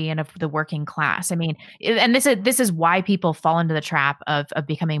humanity and of the working class. I mean, and this is why people fall into the trap of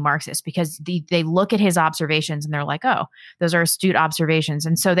becoming Marxist, because they look at his observations and they're like, oh, those are astute observations.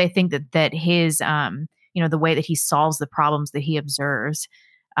 And so they think that his the way that he solves the problems that he observes,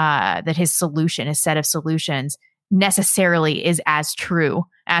 that his set of solutions necessarily is as true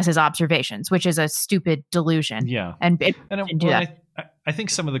as his observations, which is a stupid delusion. Yeah. I think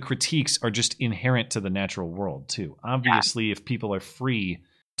some of the critiques are just inherent to the natural world too. Obviously, if people are free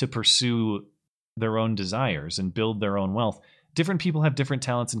to pursue their own desires and build their own wealth, different people have different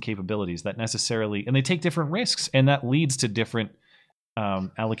talents and capabilities and they take different risks, and that leads to different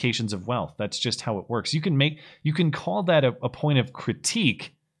allocations of wealth. That's just how it works. You can call that a point of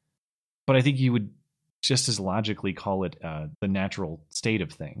critique, but I think you would just as logically call it the natural state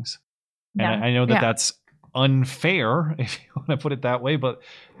of things. And I know that that's unfair, if you want to put it that way, but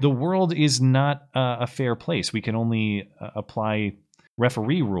the world is not a fair place. We can only apply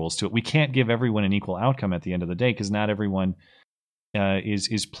referee rules to it. We can't give everyone an equal outcome at the end of the day, because not everyone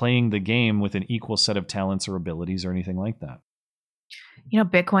is playing the game with an equal set of talents or abilities or anything like that.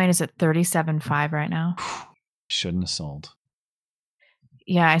 Bitcoin is at 37.5 right now. Shouldn't have sold.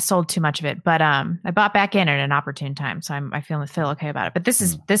 Yeah, I sold too much of it, but I bought back in at an opportune time, so I feel okay about it. But this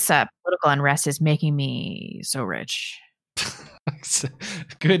political unrest is making me so rich.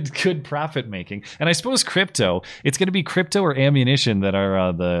 Good profit making, and I suppose crypto. It's going to be crypto or ammunition that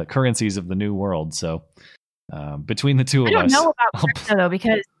are the currencies of the new world. So between the two of us, I don't know about crypto though,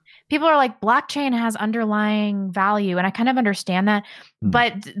 because people are like, blockchain has underlying value, and I kind of understand that.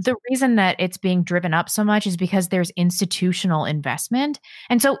 But the reason that it's being driven up so much is because there's institutional investment.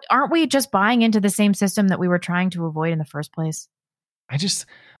 And so aren't we just buying into the same system that we were trying to avoid in the first place? I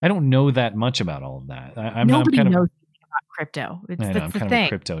don't know that much about all of that. Nobody knows about crypto. I'm kind of a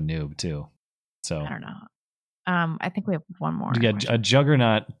crypto noob too. So I don't know. I think we have one more. Yeah, a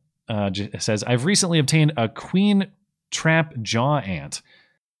Juggernaut says, I've recently obtained a queen trap jaw ant.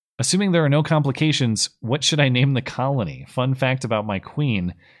 Assuming there are no complications, what should I name the colony? Fun fact about my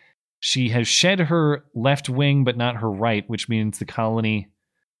queen: she has shed her left wing, but not her right, which means the colony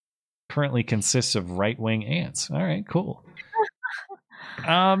currently consists of right-wing ants. All right, cool.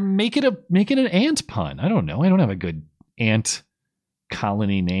 Make it an ant pun. I don't know. I don't have a good ant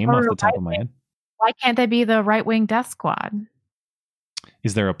colony name off the top of my head. Why can't they be the right wing death squad?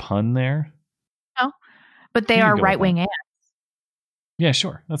 Is there a pun there? No, but they You are go with right wing that. ants. Yeah,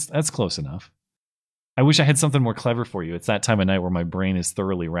 sure. That's close enough. I wish I had something more clever for you. It's that time of night where my brain is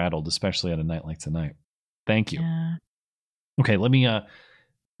thoroughly rattled, especially on a night like tonight. Thank you. Yeah. Okay, let me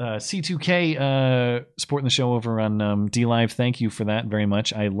C2K supporting the show over on DLive. Thank you for that very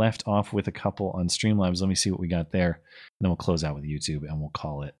much. I left off with a couple on Streamlabs. Let me see what we got there. And then we'll close out with YouTube and we'll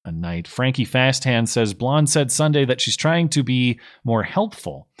call it a night. Frankie Fasthand says, Blonde said Sunday that she's trying to be more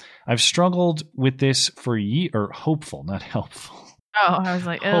helpful. I've struggled with this for years, or hopeful, not helpful. Oh, I was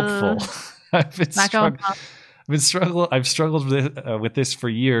like, Hopeful. I've struggled with this for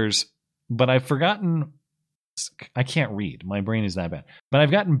years, but I've forgotten. I can't read. My brain is that bad. But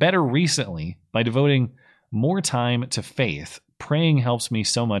I've gotten better recently by devoting more time to faith. Praying helps me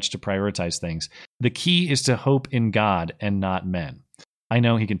so much to prioritize things. The key is to hope in God and not men. I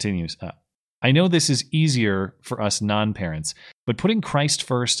know, he continues, I know this is easier for us non-parents, but putting Christ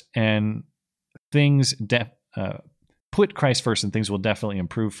first and things put Christ first and things will definitely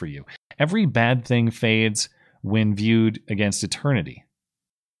improve for you. Every bad thing fades when viewed against eternity.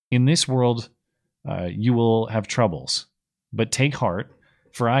 In this world, you will have troubles, but take heart,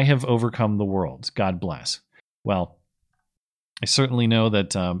 for I have overcome the world. God bless. Well, I certainly know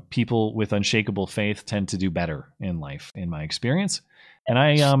that people with unshakable faith tend to do better in life, in my experience, and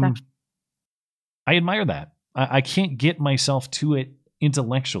I admire that. I can't get myself to it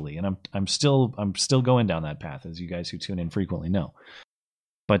intellectually, and I'm still going down that path, as you guys who tune in frequently know.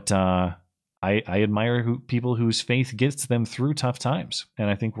 But I admire people whose faith gets them through tough times, and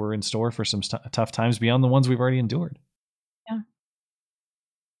I think we're in store for some tough times beyond the ones we've already endured. Yeah.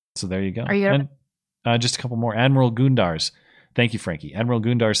 So there you go. Are you? And just a couple more. Admiral Gundars. Thank you, Frankie. Admiral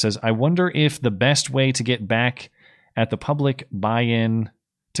Gundar says, I wonder if the best way to get back at the public buy-in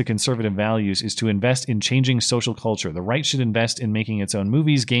to conservative values is to invest in changing social culture. The right should invest in making its own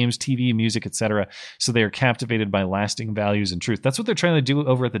movies, games, TV, music, etc., so they are captivated by lasting values and truth. That's what they're trying to do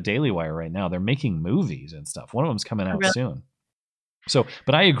over at the Daily Wire right now. They're making movies and stuff. One of them's coming out soon. So,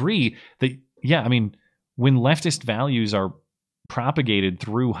 but I agree that, yeah, I mean, when leftist values are propagated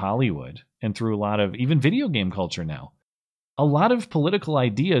through Hollywood and through a lot of even video game culture now, a lot of political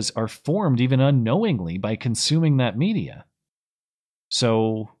ideas are formed even unknowingly by consuming that media.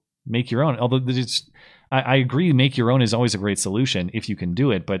 So make your own. Although I agree, make your own is always a great solution if you can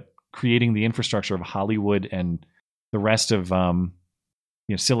do it. But creating the infrastructure of Hollywood and the rest of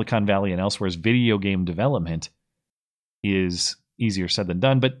Silicon Valley and elsewhere's video game development is easier said than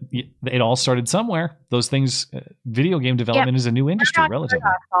done. But it all started somewhere. Those things, video game development is a new industry, relatively.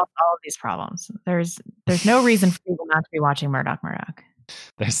 Murdoch solves all of these problems. There's no reason for people not to be watching Murdoch.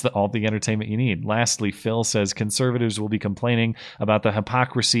 That's all the entertainment you need. Lastly, Phil says conservatives will be complaining about the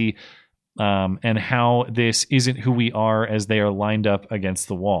hypocrisy and how this isn't who we are as they are lined up against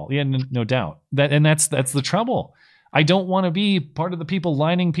the wall. Yeah, no doubt. That's the trouble. I don't want to be part of the people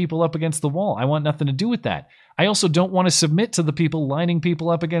lining people up against the wall. I want nothing to do with that. I also don't want to submit to the people lining people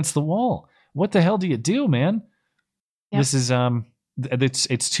up against the wall. What the hell do you do, man? Yep. This is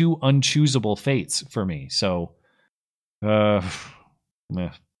it's two unchoosable fates for me. So I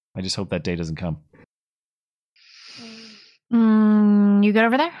just hope that day doesn't come. You good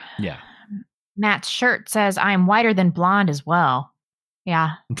over there? Yeah. Matt's shirt says, I am whiter than blonde as well.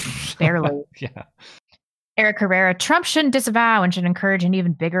 Yeah, barely. Yeah. Eric Herrera, Trump shouldn't disavow and should encourage an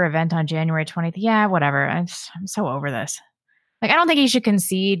even bigger event on January 20th. Yeah, whatever. I'm so over this. Like, I don't think he should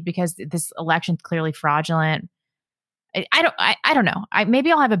concede because this election's clearly fraudulent. I don't know.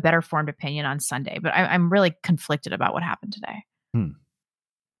 Maybe I'll have a better formed opinion on Sunday, but I'm really conflicted about what happened today.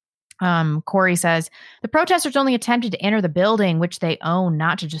 Corey says, the protesters only attempted to enter the building, which they own,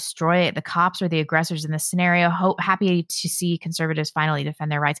 not to destroy it. The cops are the aggressors in this scenario. Happy to see conservatives finally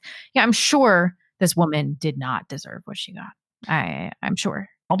defend their rights. Yeah, I'm sure this woman did not deserve what she got. I'm sure.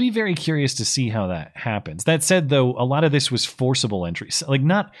 I'll be very curious to see how that happens. That said, though, a lot of this was forcible entries.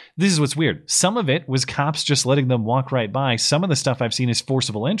 This is what's weird. Some of it was cops just letting them walk right by. Some of the stuff I've seen is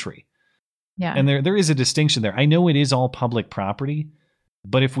forcible entry. Yeah. And there is a distinction there. I know it is all public property,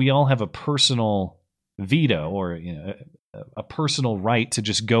 but if we all have a personal veto or a personal right to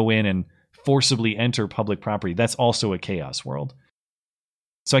just go in and forcibly enter public property, that's also a chaos world.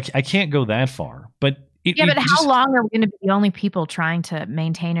 So I can't go that far. But how long are we going to be the only people trying to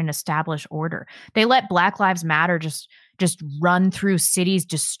maintain an established order? They let Black Lives Matter just run through cities,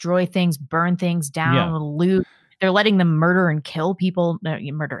 destroy things, burn things down, loot. They're letting them murder and kill people,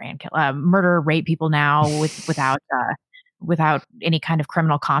 rape people now without any kind of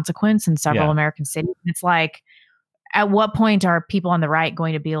criminal consequence in several American cities. It's like, at what point are people on the right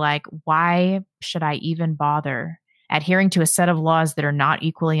going to be like, why should I even bother adhering to a set of laws that are not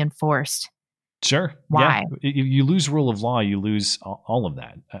equally enforced? Sure. Why? Yeah. You lose rule of law, you lose all of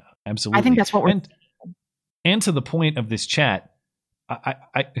that. Absolutely. I think that's what we're. And to the point of this chat,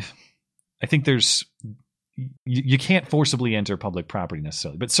 I think you can't forcibly enter public property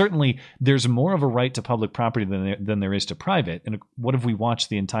necessarily, but certainly there's more of a right to public property than there is to private. And what have we watched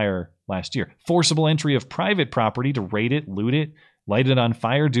the entire last year? Forcible entry of private property to raid it, loot it, light it on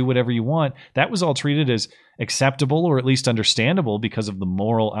fire, do whatever you want. That was all treated as acceptable or at least understandable because of the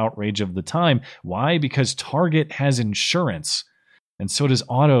moral outrage of the time. Why? Because Target has insurance. And so does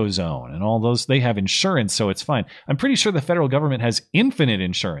AutoZone and all those. They have insurance, so it's fine. I'm pretty sure the federal government has infinite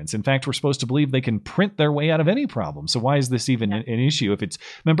insurance. In fact, we're supposed to believe they can print their way out of any problem. So why is this even an issue? If it's,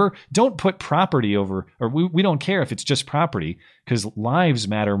 remember, don't put property over, or we don't care if it's just property, because lives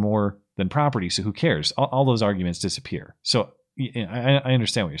matter more than property. So who cares? All those arguments disappear. So I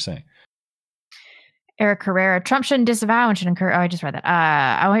understand what you're saying. Eric Herrera, Trump shouldn't disavow and should encourage. Oh, I just read that.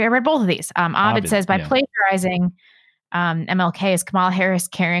 I read both of these. Ovid says, by plagiarizing MLK, is Kamala Harris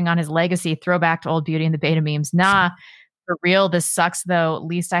carrying on his legacy? Throwback to old Beauty and the Beta memes. Nah, for real, this sucks though. At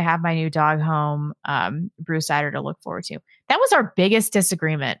least I have my new dog home, Bruce Sider, to look forward to. That was our biggest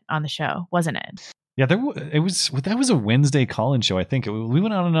disagreement on the show, wasn't it? Yeah, that was a Wednesday call-in show. I think we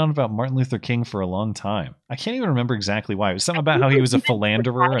went on and on about Martin Luther King for a long time. I can't even remember exactly why. It was something about how he was a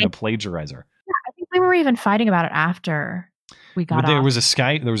philanderer and a plagiarizer. Yeah, I think we were even fighting about it after we got there off. was a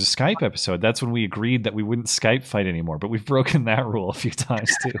Skype episode. That's when we agreed that we wouldn't Skype fight anymore, but we've broken that rule a few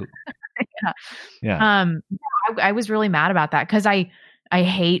times too. Yeah. I was really mad about that because I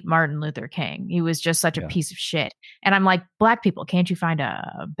hate Martin Luther King. He was just such a piece of shit. And I'm like, Black people, can't you find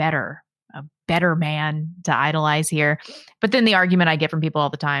a better man to idolize here? But then the argument I get from people all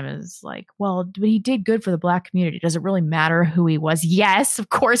the time is like, well, but he did good for the Black community. Does it really matter who he was? Yes, of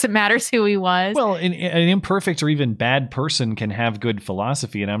course it matters who he was. Well, an imperfect or even bad person can have good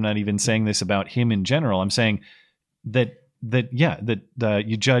philosophy. And I'm not even saying this about him in general. I'm saying that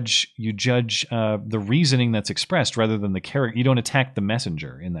you judge the reasoning that's expressed rather than the character. You don't attack the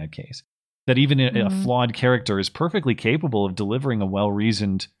messenger in that case. That even a flawed character is perfectly capable of delivering a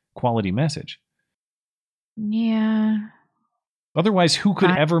well-reasoned quality message. Yeah. Otherwise, who could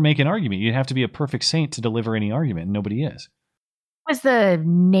ever make an argument? You'd have to be a perfect saint to deliver any argument, and nobody is. What was the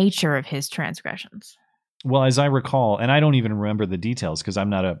nature of his transgressions? Well, as I recall, and I don't even remember the details because I'm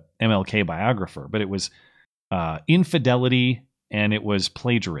not a MLK biographer, but it was infidelity and it was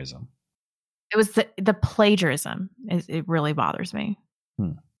plagiarism. It was the plagiarism. It really bothers me.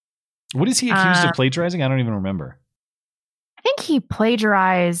 What is he accused of plagiarizing? I don't even remember. I think he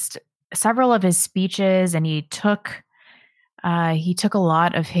plagiarized several of his speeches, and he took a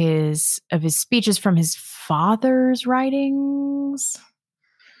lot of his speeches from his father's writings.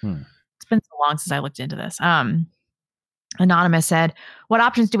 It's been so long since I looked into this. Anonymous said, what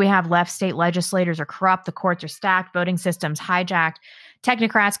options do we have left? State legislators are corrupt. The courts are stacked. Voting systems hijacked.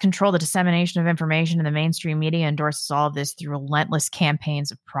 Technocrats control the dissemination of information, and the mainstream media endorses all of this through relentless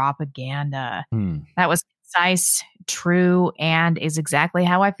campaigns of propaganda. That was concise, true, and is exactly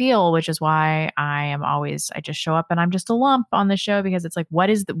how I feel, which is why I just show up and I'm just a lump on the show, because it's like, what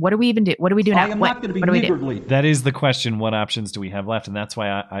do we even do? What do we do now? I am not going to be niggardly. That is the question. What options do we have left? And that's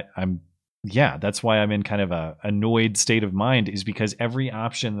why that's why I'm in kind of a annoyed state of mind, is because every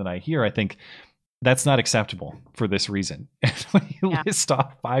option that I hear, I think that's not acceptable for this reason. And when you list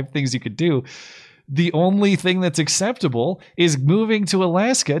off 5 things you could do, the only thing that's acceptable is moving to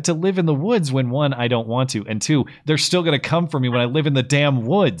Alaska to live in the woods when 1, I don't want to, and 2, they're still going to come for me when I live in the damn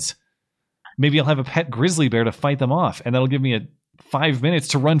woods. Maybe I'll have a pet grizzly bear to fight them off, and that'll give me 5 minutes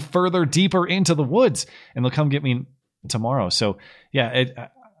to run further, deeper into the woods, and they'll come get me tomorrow. So yeah,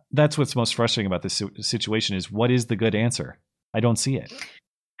 that's what's most frustrating about this situation is, what is the good answer? I don't see it.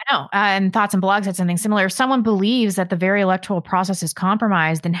 I know. And Thoughts and Blogs had something similar. If someone believes that the very electoral process is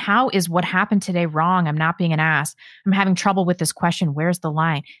compromised, then how is what happened today wrong? I'm not being an ass. I'm having trouble with this question. Where's the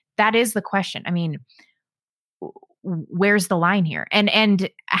line? That is the question. I mean, where's the line here?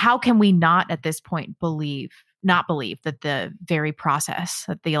 And how can we not at this point not believe that the very process,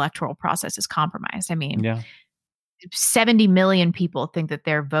 that the electoral process is compromised? I mean, 70 million people think that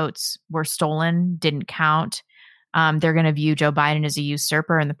their votes were stolen, didn't count. They're going to view Joe Biden as a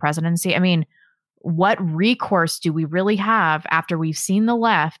usurper in the presidency. I mean, what recourse do we really have after we've seen the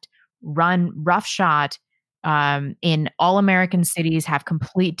left run roughshod in all American cities, have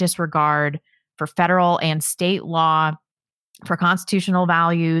complete disregard for federal and state law, for constitutional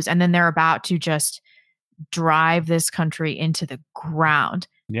values, and then they're about to just drive this country into the ground?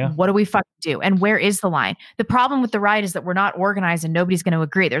 Yeah. What do we fucking do? And where is the line? The problem with the right is that we're not organized and nobody's going to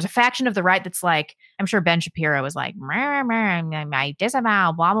agree. There's a faction of the right that's like, I'm sure Ben Shapiro is like, I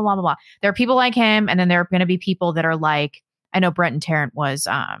disavow, blah, blah, blah, blah, blah. There are people like him. And then there are going to be people that are like, I know Brenton Tarrant was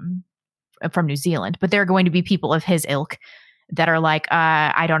from New Zealand, but there are going to be people of his ilk that are like,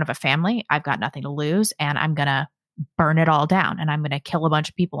 I don't have a family. I've got nothing to lose. And I'm going to burn it all down. And I'm going to kill a bunch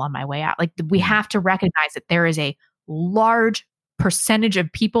of people on my way out. Like, we have to recognize that there is a large percentage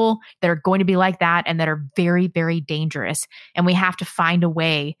of people that are going to be like that and that are very, very dangerous. And we have to find a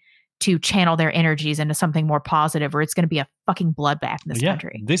way to channel their energies into something more positive, or it's going to be a fucking bloodbath in this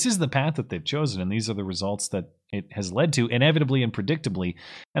country. This is the path that they've chosen, and these are the results that it has led to, inevitably and predictably.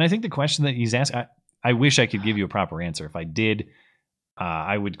 And I think the question that he's asked, I wish I could give you a proper answer. If I did,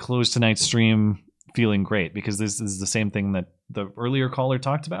 I would close tonight's stream feeling great, because this is the same thing that the earlier caller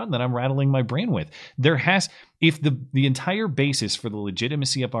talked about and that I'm rattling my brain with. If the entire basis for the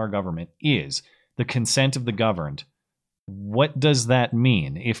legitimacy of our government is the consent of the governed, what does that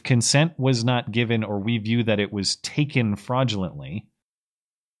mean? If consent was not given, or we view that it was taken fraudulently,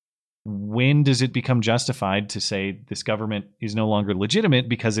 when does it become justified to say this government is no longer legitimate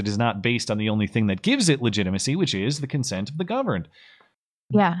because it is not based on the only thing that gives it legitimacy, which is the consent of the governed?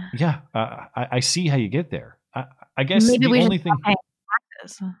 Yeah. Yeah. I see how you get there. I guess maybe the only thing,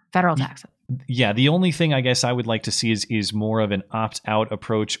 taxes, federal taxes. Yeah, the only thing I guess I would like to see is more of an opt-out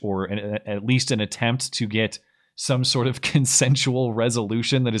approach, or at least an attempt to get some sort of consensual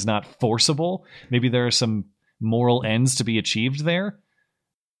resolution that is not forcible. Maybe there are some moral ends to be achieved there.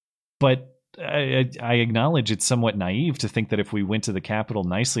 But I acknowledge it's somewhat naive to think that if we went to the Capitol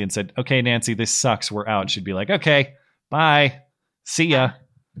nicely and said, okay, Nancy, this sucks, we're out, she'd be like, okay, bye, see ya.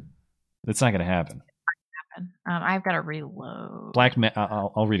 That's not going to happen. I've got to reload.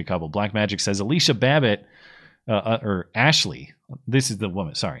 I'll read a couple. Black Magic says, Alicia Babbitt, or Ashley, this is the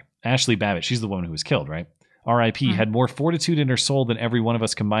woman, sorry, Ashley Babbitt, she's the woman who was killed, right? R.I.P. had more fortitude in her soul than every one of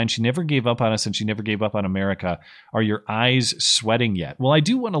us combined. She never gave up on us, and she never gave up on America. Are your eyes sweating yet? Well, I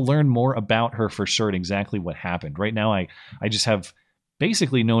do want to learn more about her for sure and exactly what happened. Right now, I just have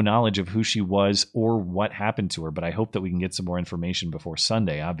basically no knowledge of who she was or what happened to her, but I hope that we can get some more information before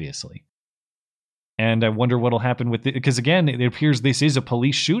Sunday, obviously. And I wonder what will happen with it, because again, it appears this is a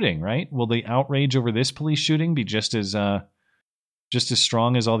police shooting, right? Will the outrage over this police shooting be just as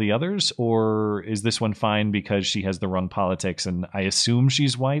strong as all the others, or is this one fine because she has the wrong politics? And I assume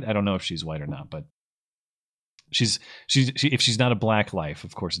she's white. I don't know if she's white or not, but if she's not a black life,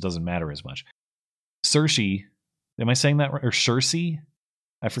 of course, it doesn't matter as much. Saoirse, am I saying that right? Or Saoirse?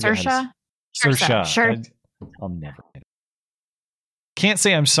 I forget. Saoirse. I'll never get it. Can't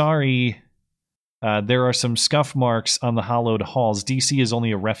say I'm sorry. There are some scuff marks on the hollowed halls. DC is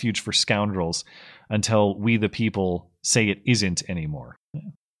only a refuge for scoundrels until we, the people, say it isn't anymore.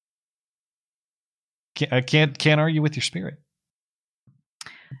 I can't argue with your spirit.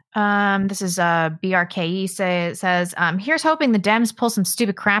 This is BRKE says, here's hoping the Dems pull some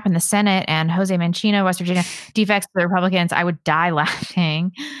stupid crap in the Senate and Jose Mancino, West Virginia, defects to the Republicans. I would die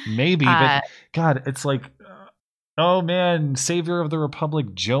laughing. Maybe, but God, it's like, oh man, savior of the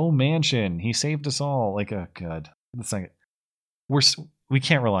Republic, Joe Manchin. He saved us all. Like, oh God, that's not. We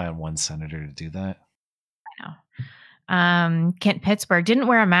can't rely on one senator to do that. I know. Kent Pittsburgh didn't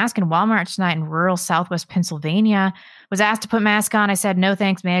wear a mask in Walmart tonight in rural Southwest Pennsylvania. Was asked to put mask on. I said, no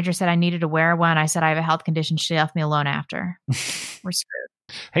thanks. Manager said I needed to wear one. I said, I have a health condition. She left me alone after. We're screwed.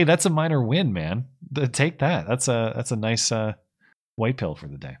 Hey, that's a minor win, man. Take that. That's a nice white pill for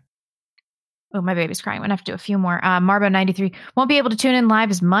the day. Oh, my baby's crying. I'm going to have to do a few more. Marbo93 won't be able to tune in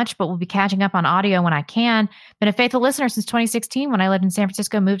live as much, but we'll be catching up on audio when I can. Been a faithful listener since 2016 when I lived in San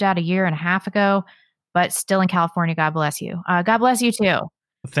Francisco, moved out a year and a half ago, but still in California. God bless you. God bless you too.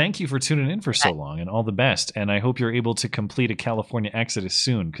 Thank you for tuning in for so long, and all the best. And I hope you're able to complete a California exodus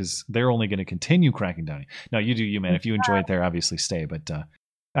soon, because they're only going to continue cracking down. No, you do you, man. If you enjoy it there, obviously stay. But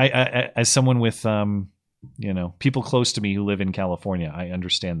I as someone with people close to me who live in California, I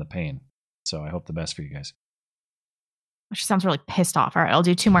understand the pain. So I hope the best for you guys. She sounds really pissed off. All right, I'll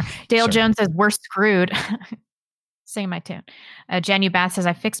do two more. Dale Jones says, we're screwed. Sing my tune. Jan Bath says,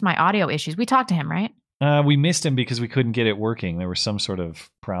 I fixed my audio issues. We talked to him, right? We missed him because we couldn't get it working. There was some sort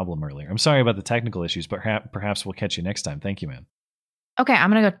of problem earlier. I'm sorry about the technical issues, but perhaps we'll catch you next time. Thank you, man. Okay, I'm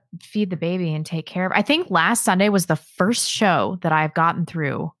going to go feed the baby and take care of it. I think last Sunday was the first show that I've gotten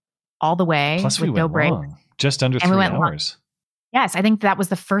through all the way. Plus we went long. Just under 3 hours. Yes, I think that was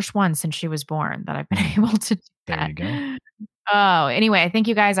the first one since she was born that I've been able to do that. There you go. Oh, anyway, thank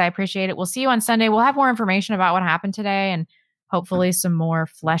you guys. I appreciate it. We'll see you on Sunday. We'll have more information about what happened today and hopefully some more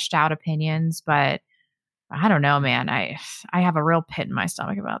fleshed out opinions. But I don't know, man. I have a real pit in my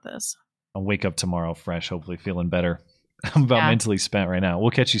stomach about this. I'll wake up tomorrow fresh, hopefully feeling better. I'm about mentally spent right now.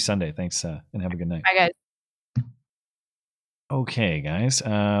 We'll catch you Sunday. Thanks, and have a good night. Bye, guys. Okay, guys.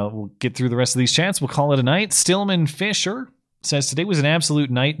 We'll get through the rest of these chats. We'll call it a night. Stillman Fisher says, today was an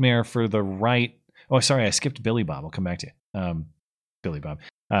absolute nightmare for the right. Oh, sorry, I skipped Billy Bob. I'll come back to you. Billy Bob.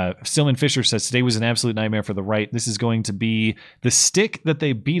 Stillman Fisher says, today was an absolute nightmare for the right. This is going to be the stick that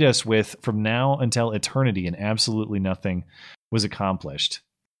they beat us with from now until eternity, and absolutely nothing was accomplished.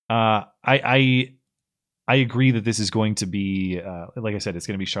 I agree that this is going to be, like I said, it's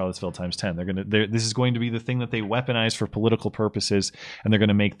going to be Charlottesville times 10. This is going to be the thing that they weaponize for political purposes, and they're going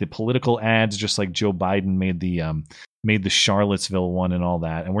to make the political ads just like Joe Biden made the Charlottesville one and all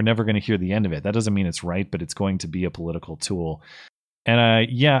that. And we're never going to hear the end of it. That doesn't mean it's right, but it's going to be a political tool. And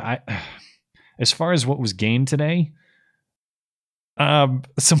as far as what was gained today,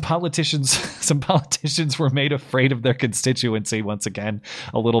 some politicians were made afraid of their constituency once again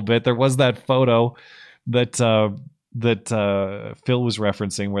a little bit. There was that photo that Phil was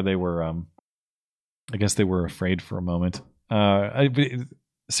referencing where they were, I guess they were afraid for a moment.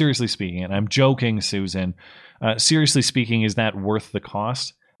 Seriously speaking, and I'm joking, Susan. Seriously speaking, is that worth the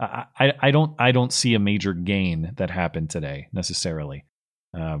cost? I don't see a major gain that happened today necessarily.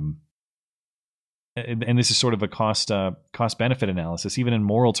 And this is sort of a cost benefit analysis. Even in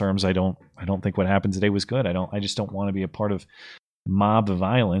moral terms, I don't think what happened today was good. I just don't want to be a part of mob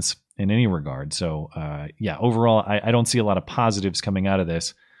violence in any regard. So overall, I don't see a lot of positives coming out of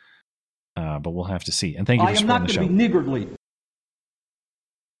this. But we'll have to see. And thank you for supporting the show. I am not going to be niggardly.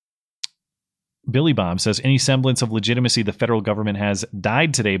 Billy Bob says, any semblance of legitimacy the federal government has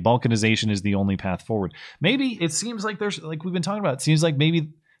died today. Balkanization is the only path forward. Maybe it seems like there's, like we've been talking about, it seems like maybe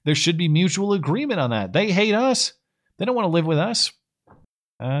there should be mutual agreement on that. They hate us. They don't want to live with us.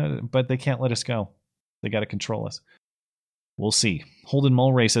 But they can't let us go. They got to control us. We'll see. Holden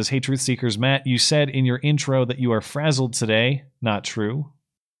Mulray says, hey, Truth Seekers. Matt, you said in your intro that you are frazzled today. Not true,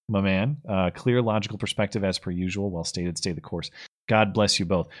 my man. Clear, logical perspective as per usual. Well stated. Stay the course. God bless you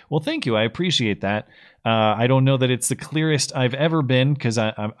both. Well, thank you. I appreciate that. I don't know that it's the clearest I've ever been because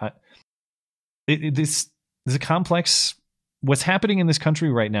this is a complex. What's happening in this country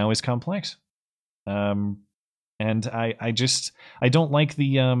right now is complex. And I don't like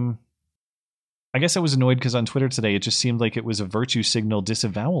the. I guess I was annoyed because on Twitter today, it just seemed like it was a virtue signal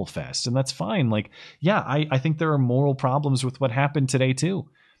disavowal fest. And that's fine. Like, yeah, I think there are moral problems with what happened today, too.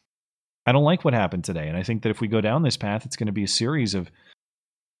 I don't like what happened today. And I think that if we go down this path, it's going to be a series of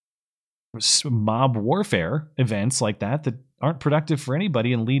mob warfare events like that aren't productive for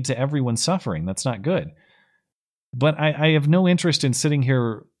anybody and lead to everyone suffering. That's not good. But I have no interest in sitting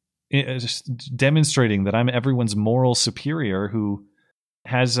here just demonstrating that I'm everyone's moral superior who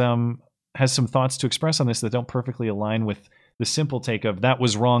has some thoughts to express on this that don't perfectly align with the simple take of that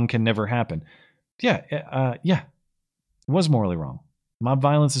was wrong, can never happen. Yeah, it was morally wrong. Mob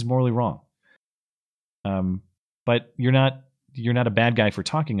violence is morally wrong. But you're not a bad guy for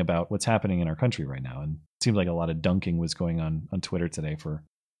talking about what's happening in our country right now. And it seems like a lot of dunking was going on Twitter today for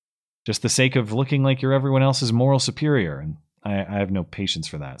just the sake of looking like you're everyone else's moral superior. And I have no patience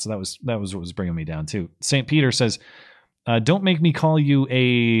for that. So that was what was bringing me down too. St. Peter says, don't make me call you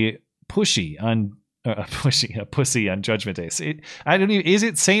a pussy on Judgment Day. I don't even, is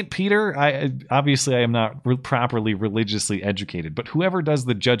it St. Peter? I am not properly religiously educated, but whoever does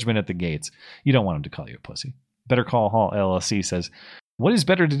the judgment at the gates, you don't want him to call you a pussy. Better Call Hall LLC says, what is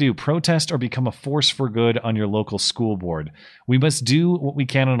better to do, protest or become a force for good on your local school board? We must do what we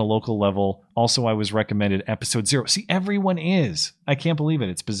can on a local level. Also, I was recommended episode 0. See, everyone is. I can't believe it.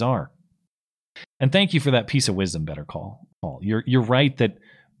 It's bizarre. And thank you for that piece of wisdom, Better Call Hall. You're right that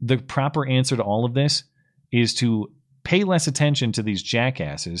the proper answer to all of this is to pay less attention to these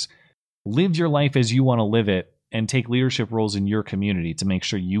jackasses, live your life as you want to live it, and take leadership roles in your community to make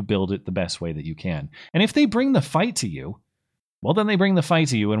sure you build it the best way that you can. And if they bring the fight to you, well, then they bring the fight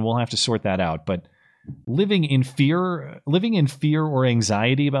to you, and we'll have to sort that out. But living in fear or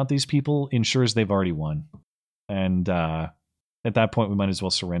anxiety about these people ensures they've already won. And at that point, we might as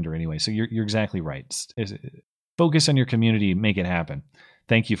well surrender anyway. So you're exactly right. Focus on your community, make it happen.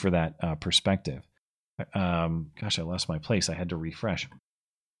 Thank you for that perspective. Gosh, I lost my place. I had to refresh.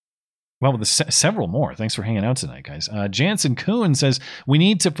 Well, with several more. Thanks for hanging out tonight, guys. Jansen Kuhn says, we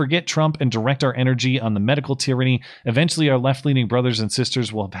need to forget Trump and direct our energy on the medical tyranny. Eventually, our left-leaning brothers and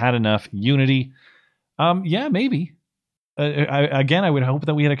sisters will have had enough unity. Yeah, maybe. I would hope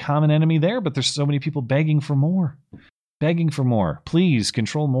that we had a common enemy there, but there's so many people begging for more. Please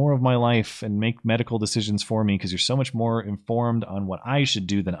control more of my life and make medical decisions for me because you're so much more informed on what I should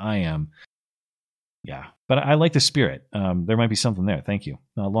do than I am. Yeah, But I like the spirit. There might be something there. Thank you.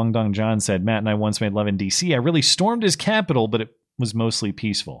 Long Dong John said, Matt and I once made love in D.C. I really stormed his capital, but it was mostly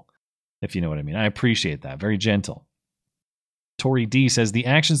peaceful, if you know what I mean. I appreciate that. Very gentle. Tori D says, the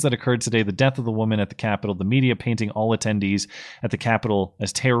actions that occurred today, the death of the woman at the Capitol, the media painting all attendees at the Capitol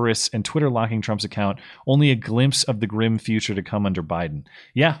as terrorists, and Twitter locking Trump's account, only a glimpse of the grim future to come under Biden.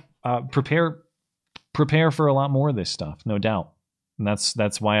 Yeah, prepare for a lot more of this stuff, no doubt. And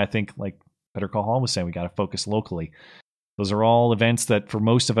that's why I think, like Better Call Hall was saying, we got to focus locally. Those are all events that for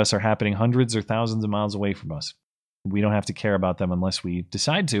most of us are happening hundreds or thousands of miles away from us. We don't have to care about them unless we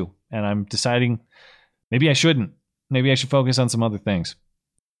decide to. And I'm deciding maybe I shouldn't. Maybe I should focus on some other things.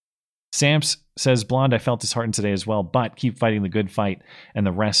 Samps says, Blonde, I felt disheartened today as well, but keep fighting the good fight and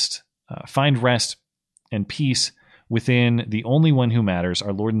the rest. Find rest and peace within the only one who matters,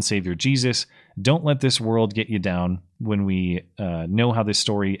 our Lord and Savior Jesus. Don't let this world get you down when we know how this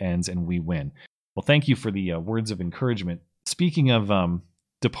story ends and we win. Well, thank you for the words of encouragement. Speaking of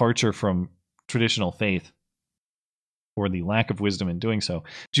departure from traditional faith, or the lack of wisdom in doing so,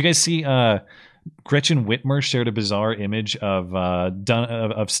 did you guys see Gretchen Whitmer shared a bizarre image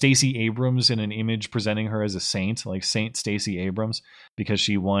of Stacey Abrams in an image presenting her as a saint, like Saint Stacey Abrams, because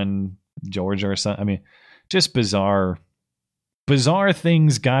she won Georgia or something. I mean, just bizarre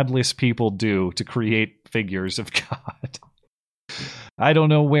things godless people do to create figures of God. I don't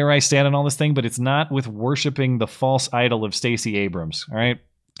know where I stand on all this thing, but it's not with worshiping the false idol of Stacey Abrams. All right,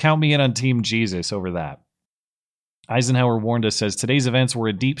 count me in on Team Jesus over that. Eisenhower warned us, says, today's events were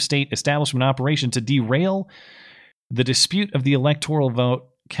a deep state establishment operation to derail the dispute of the electoral vote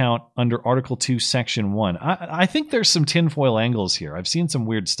count under Article 2, Section 1. I think there's some tinfoil angles here. I've seen some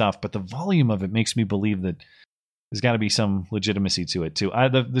weird stuff, but the volume of it makes me believe that there's got to be some legitimacy to it, too.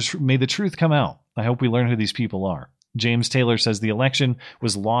 May the truth come out. I hope we learn who these people are. James Taylor says the election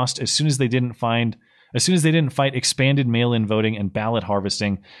was lost as soon as they didn't fight expanded mail-in voting and ballot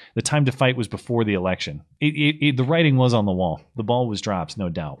harvesting. The time to fight was before the election. The writing was on the wall. The ball was dropped, no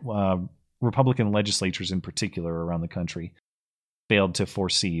doubt. Republican legislatures in particular around the country failed to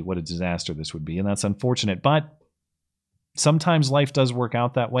foresee what a disaster this would be, and that's unfortunate. But sometimes life does work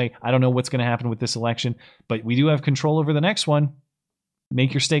out that way. I don't know what's going to happen with this election, but we do have control over the next one.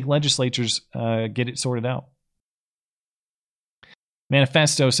 Make your state legislatures get it sorted out.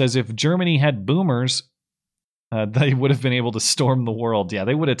 Manifesto says if Germany had boomers, they would have been able to storm the world. Yeah,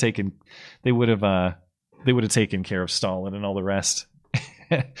 they would have taken care of Stalin and all the rest.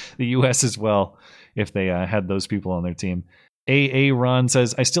 The U.S. as well, if they had those people on their team. A.A. Ron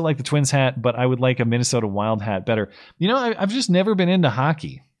says, I still like the Twins hat, but I would like a Minnesota Wild hat better. You know, I've just never been into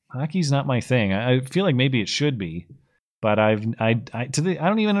hockey. Hockey's not my thing. I feel like maybe it should be. But I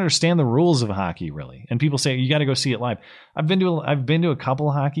don't even understand the rules of hockey, really. And people say you got to go see it live. I've been to a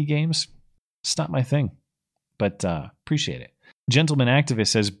couple hockey games. It's not my thing, but appreciate it. Gentleman Activist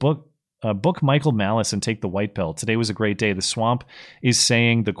says book Michael Malice and take the white pill. Today was a great day. The swamp is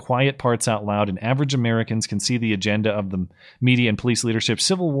saying the quiet parts out loud, and average Americans can see the agenda of the media and police leadership.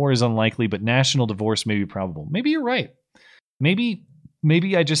 Civil war is unlikely, but national divorce may be probable. Maybe you're right. Maybe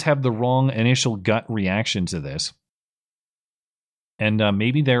I just have the wrong initial gut reaction to this. And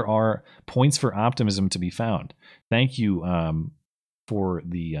maybe there are points for optimism to be found. Thank you for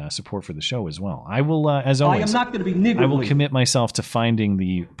the support for the show as well. I will, as always, I am not going to be niggardly. I will commit myself to finding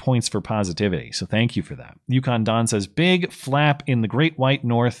the points for positivity. So thank you for that. Yukon Don says, big flap in the Great White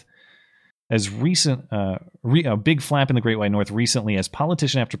North as recent, big flap in the Great White North recently as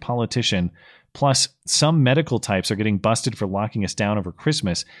politician after politician, plus some medical types are getting busted for locking us down over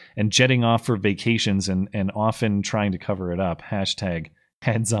Christmas and jetting off for vacations and often trying to cover it up. Hashtag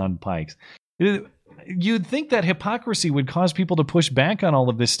heads on pikes. You'd think that hypocrisy would cause people to push back on all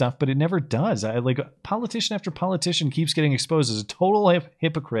of this stuff, but it never does. Politician after politician keeps getting exposed as a total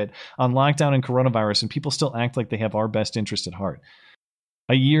hypocrite on lockdown and coronavirus, and people still act like they have our best interest at heart.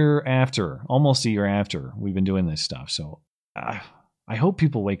 Almost a year after we've been doing this stuff. So I hope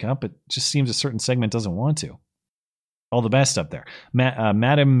people wake up. It just seems a certain segment doesn't want to. All the best up there.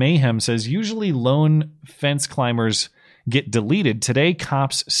 Madam Mayhem says, usually lone fence climbers get deleted. Today,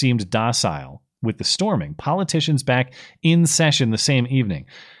 cops seemed docile with the storming. Politicians back in session the same evening.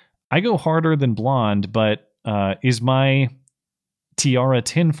 I go harder than Blonde, but is my tiara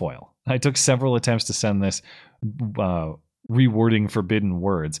tinfoil? I took several attempts to send this rewording forbidden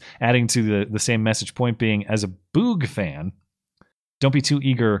words, adding to the same message, point being, as a Boog fan, don't be too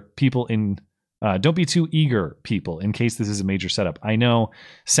eager, people, in case this is a major setup. I know,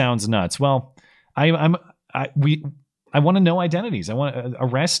 sounds nuts. Well, I want to know identities. I want to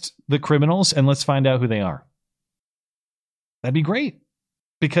arrest the criminals and let's find out who they are. That'd be great,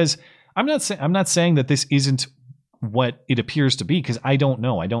 because I'm not saying that this isn't what it appears to be, because I don't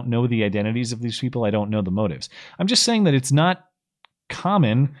know. I don't know the identities of these people. I don't know the motives. I'm just saying that it's not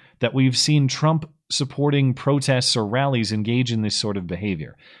common that we've seen Trump supporting protests or rallies engage in this sort of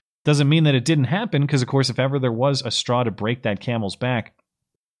behavior. Doesn't mean that it didn't happen, because of course, if ever there was a straw to break that camel's back,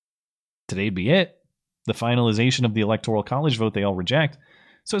 today'd be it. The finalization of the Electoral College vote they all reject.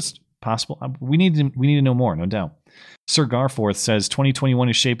 So it's possible. We need to know more, no doubt. Sir Garforth says 2021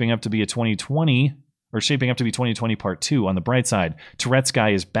 is shaping up to be 2020 part 2. On the bright side, Tourette's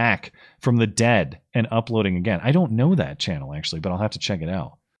guy is back from the dead and uploading again. I don't know that channel actually, but I'll have to check it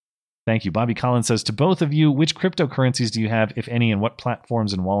out. Thank you. Bobby Collins says, to both of you, which cryptocurrencies do you have, if any, and what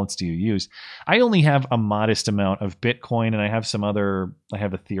platforms and wallets do you use? I only have a modest amount of Bitcoin, and I have I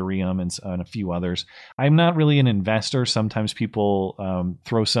have Ethereum and a few others. I'm not really an investor. Sometimes people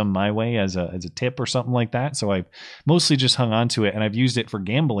throw some my way as a tip or something like that. So I've mostly just hung on to it, and I've used it for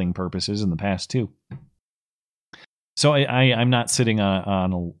gambling purposes in the past too. So I'm not sitting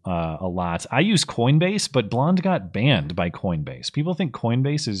on a lot. I use Coinbase, but Blonde got banned by Coinbase. People think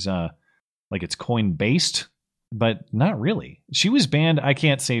Coinbase is like it's coin-based, but not really. She was banned. I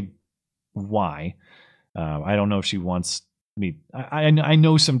can't say why. I don't know if she wants me. I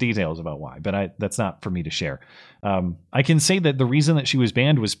know some details about why, but that's not for me to share. I can say that the reason that she was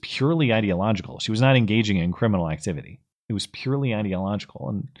banned was purely ideological. She was not engaging in criminal activity. It was purely ideological,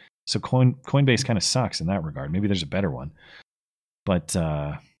 and so Coinbase kind of sucks in that regard. Maybe there's a better one, but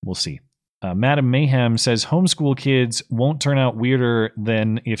we'll see. Madam Mayhem says homeschool kids won't turn out weirder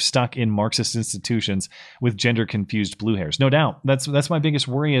than if stuck in Marxist institutions with gender-confused blue hairs. No doubt. That's my biggest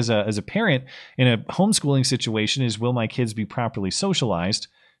worry as a parent in a homeschooling situation is, will my kids be properly socialized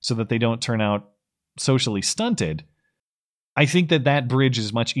so that they don't turn out socially stunted? I think that bridge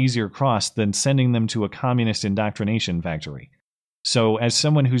is much easier crossed than sending them to a communist indoctrination factory. So as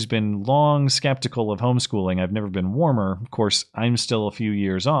someone who's been long skeptical of homeschooling, I've never been warmer. Of course, I'm still a few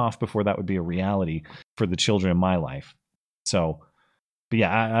years off before that would be a reality for the children in my life. So, but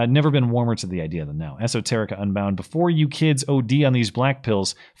yeah, I've never been warmer to the idea than now. Esoterica Unbound, before you kids OD on these black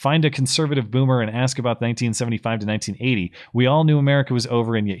pills, find a conservative boomer and ask about 1975 to 1980. We all knew America was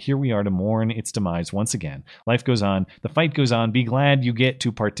over, and yet here we are to mourn its demise once again. Life goes on. The fight goes on. Be glad you get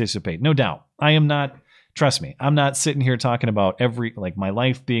to participate. No doubt. I am not... Trust me, I'm not sitting here talking about my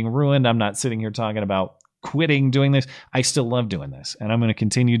life being ruined. I'm not sitting here talking about quitting doing this. I still love doing this, and I'm going to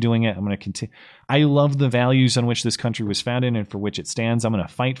continue doing it. I'm going to continue. I love the values on which this country was founded and for which it stands. I'm going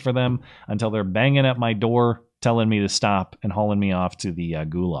to fight for them until they're banging at my door, telling me to stop and hauling me off to the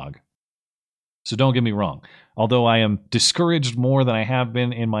gulag. So don't get me wrong. Although I am discouraged more than I have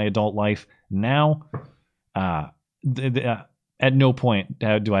been in my adult life now, at no point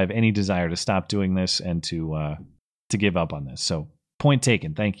do I have any desire to stop doing this and to give up on this. So point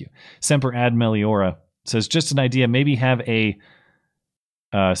taken. Thank you. Semper Ad Meliora says, just an idea, maybe have a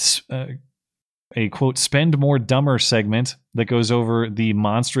quote, spend more dumber segment that goes over the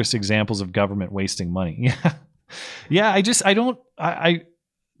monstrous examples of government wasting money. Yeah.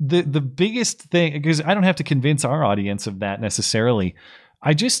 The biggest thing, because I don't have to convince our audience of that necessarily.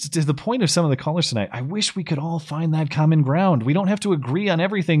 To the point of some of the callers tonight, I wish we could all find that common ground. We don't have to agree on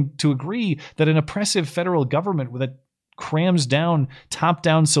everything to agree that an oppressive federal government that crams down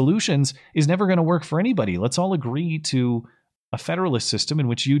top-down solutions is never going to work for anybody. Let's all agree to a federalist system in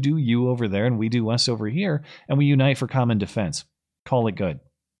which you do you over there and we do us over here, and we unite for common defense. Call it good.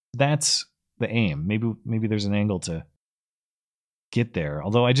 That's the aim. Maybe there's an angle to get there.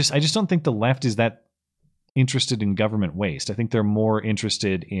 Although I just don't think the left is that interested in government waste. I think they're more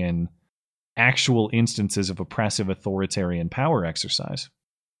interested in actual instances of oppressive authoritarian power exercise.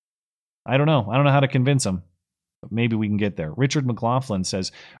 I don't know how to convince them, but maybe we can get there. Richard McLaughlin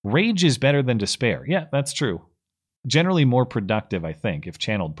says, rage is better than despair. Yeah, that's true. Generally more productive, I think, if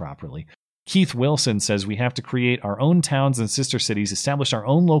channeled properly. Keith Wilson says we have to create our own towns and sister cities, establish our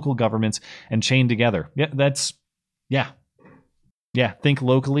own local governments, and chain together. Yeah, think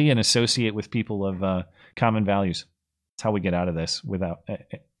locally and associate with people of common values. That's how we get out of this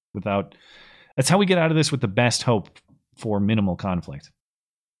that's how we get out of this with the best hope for minimal conflict.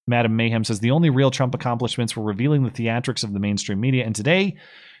 Madam Mayhem says the only real Trump accomplishments were revealing the theatrics of the mainstream media, and today,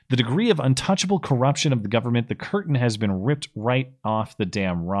 the degree of untouchable corruption of the government, the curtain has been ripped right off the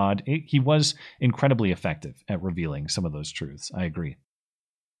damn rod. He was incredibly effective at revealing some of those truths. I agree.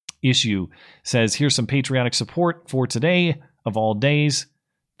 Issue says, here's some patriotic support for today of all days.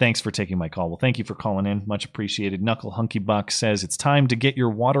 Thanks for taking my call. Well, thank you for calling in. Much appreciated. Knuckle Hunky Buck says it's time to get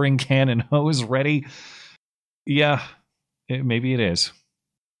your watering can and hose ready. Yeah, maybe it is.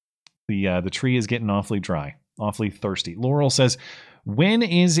 The tree is getting awfully dry, awfully thirsty. Laurel says, When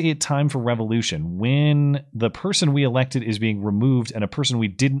is it time for revolution? When the person we elected is being removed and a person we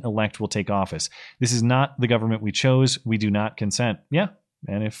didn't elect will take office. This is not the government we chose. We do not consent. Yeah.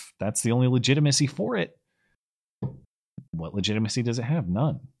 And if that's the only legitimacy for it, what legitimacy does it have?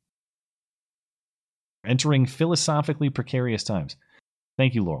 None. Entering philosophically precarious times.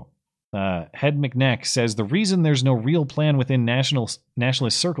 Thank you, Laurel. Head McNeck says the reason there's no real plan within nationalist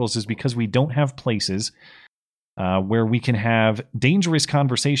circles is because we don't have places where we can have dangerous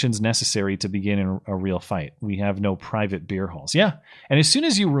conversations necessary to begin a real fight. We have no private beer halls. Yeah, and as soon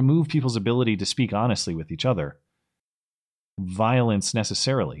as you remove people's ability to speak honestly with each other, violence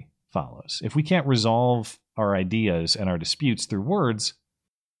necessarily follows. If we can't resolve our ideas and our disputes through words,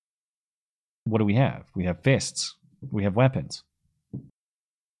 what do we have? We have fists. We have weapons.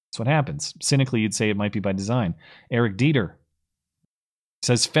 That's what happens. Cynically, you'd say it might be by design. Eric Dieter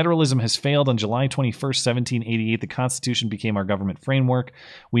says federalism has failed. On July 21st, 1788, the Constitution became our government framework.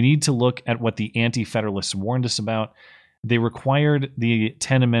 We need to look at what the anti-federalists warned us about. They required the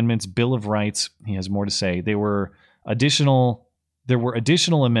 10 Amendments Bill of Rights. He has more to say. There were additional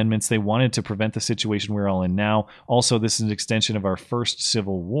amendments they wanted to prevent the situation we're all in now. Also, this is an extension of our first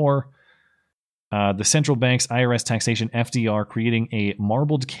Civil War. The central banks, IRS, taxation, FDR, creating a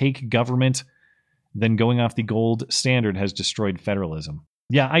marbled cake government, then going off the gold standard has destroyed federalism.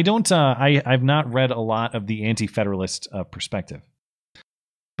 Yeah, I don't. I've not read a lot of the anti-federalist perspective,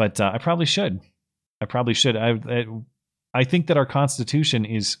 but I probably should. I think that our Constitution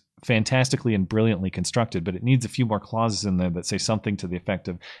is fantastically and brilliantly constructed, but it needs a few more clauses in there that say something to the effect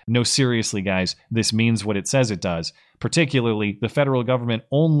of, no, seriously, guys, this means what it says it does. Particularly, the federal government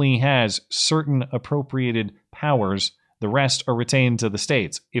only has certain appropriated powers. The rest are retained to the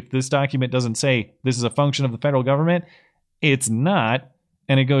states. If this document doesn't say this is a function of the federal government, it's not,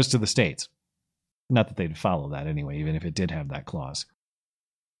 and it goes to the states. Not that they'd follow that anyway, even if it did have that clause.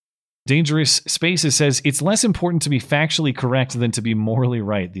 Dangerous Spaces says, it's less important to be factually correct than to be morally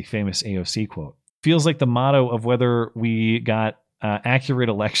right, the famous AOC quote. Feels like the motto of whether we got accurate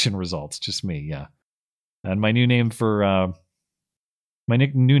election results. Just me, yeah. And my new name for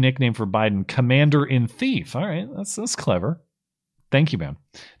new nickname for Biden, Commander in Thief. All right, that's clever. Thank you, man.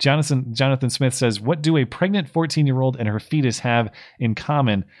 Jonathan Smith says, what do a pregnant 14-year-old and her fetus have in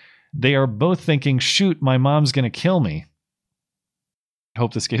common? They are both thinking, shoot, my mom's going to kill me.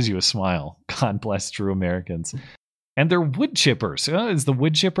 Hope this gives you a smile. God bless true Americans. And they're wood chippers. Is the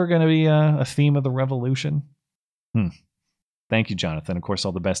wood chipper going to be a theme of the revolution? Thank you, Jonathan. Of course,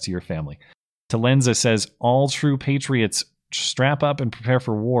 all the best to your family. Talenza says, all true patriots strap up and prepare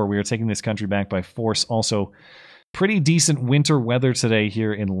for war. We are taking this country back by force. Also, pretty decent winter weather today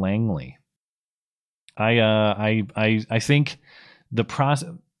here in Langley. I think the process,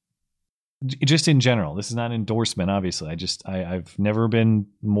 just in general, this is not an endorsement, obviously. I've never been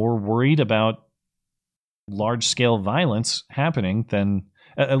more worried about large scale violence happening than,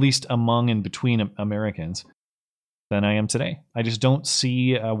 at least among and between Americans, than I am today. I just don't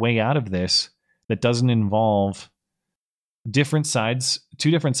see a way out of this that doesn't involve two different sides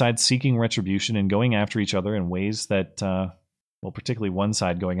seeking retribution and going after each other in ways that, particularly one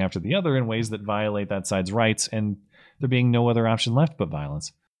side going after the other in ways that violate that side's rights, and there being no other option left but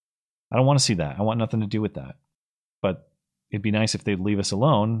violence. I don't want to see that. I want nothing to do with that. But it'd be nice if they'd leave us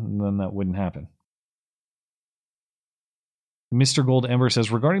alone, and then that wouldn't happen. Mr. Gold Ember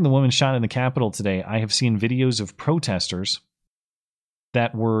says, regarding the woman shot in the Capitol today, I have seen videos of protesters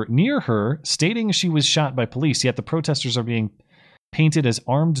that were near her stating she was shot by police, yet the protesters are being painted as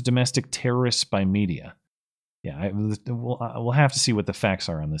armed domestic terrorists by media. Yeah, we'll have to see what the facts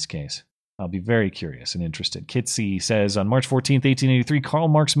are on this case. I'll be very curious and interested. Kitsy says, on March 14th, 1883, Karl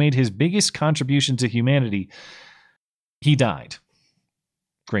Marx made his biggest contribution to humanity. He died.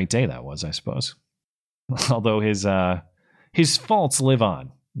 Great day that was, I suppose. Although his faults live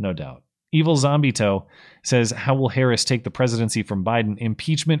on, no doubt. Evil Zombie Toe says, how will Harris take the presidency from Biden?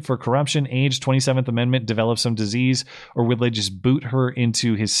 Impeachment for corruption, age, 27th Amendment, develop some disease, or will they just boot her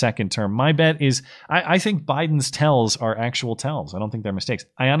into his second term? My bet is, I think Biden's tells are actual tells. I don't think they're mistakes.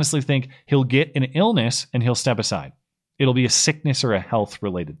 I honestly think he'll get an illness and he'll step aside. It'll be a sickness or a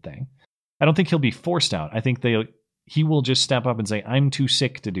health-related thing. I don't think he'll be forced out. I think he will just step up and say, I'm too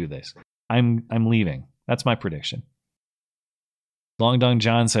sick to do this. I'm leaving. That's my prediction. Long Dong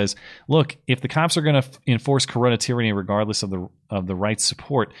John says, look, if the cops are going to enforce corona tyranny regardless of the right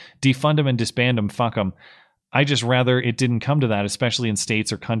support, defund them and disband them, fuck them. I just rather it didn't come to that, especially in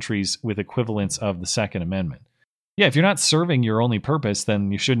states or countries with equivalents of the Second Amendment. Yeah, if you're not serving your only purpose,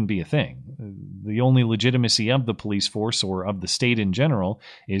 then you shouldn't be a thing. The only legitimacy of the police force or of the state in general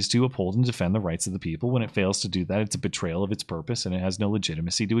is to uphold and defend the rights of the people. When it fails to do that, it's a betrayal of its purpose and it has no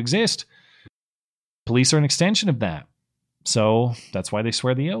legitimacy to exist. Police are an extension of that. So that's why they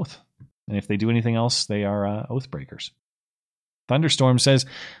swear the oath. And if they do anything else, they are oath breakers. Thunderstorm says,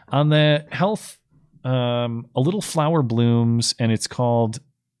 on the health, a little flower blooms and it's called,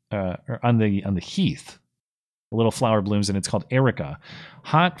 on the heath, a little flower blooms and it's called Erica.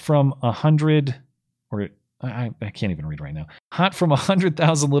 Hot from 100, or I can't even read right now. Hot from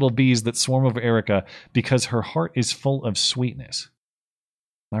 100,000 little bees that swarm over Erica because her heart is full of sweetness.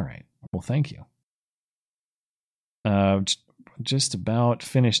 All right. Well, thank you. Just about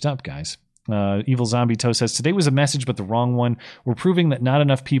finished up, guys. Evil Zombie Toe says, today was a message, but the wrong one. We're proving that not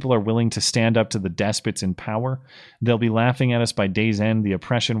enough people are willing to stand up to the despots in power. They'll be laughing at us by day's end. The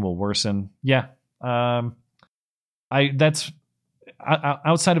oppression will worsen. Yeah. That's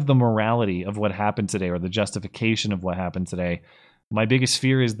outside of the morality of what happened today or the justification of what happened today. My biggest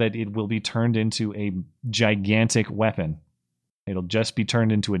fear is that it will be turned into a gigantic weapon. It'll just be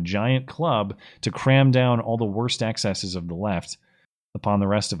turned into a giant club to cram down all the worst excesses of the left upon the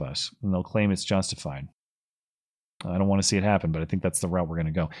rest of us, and they'll claim it's justified. I don't want to see it happen, but I think that's the route we're going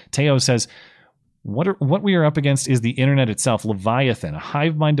to go. Teo says, what we are up against is the internet itself, Leviathan, a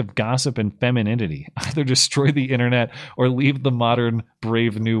hive mind of gossip and femininity. Either destroy the internet or leave the modern,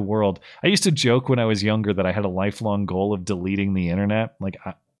 brave new world. I used to joke when I was younger that I had a lifelong goal of deleting the internet. Like,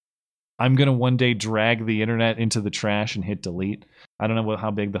 I'm going to one day drag the internet into the trash and hit delete. I don't know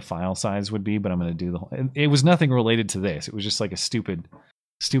how big the file size would be, but I'm going to do the whole... It was nothing related to this. It was just like a stupid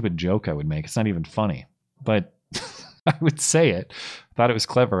joke I would make. It's not even funny, but I would say it. Thought it was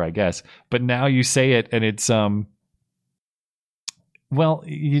clever, I guess. But now you say it and it's, well,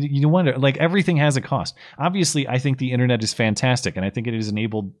 you wonder, like, everything has a cost. Obviously, I think the internet is fantastic, and I think it has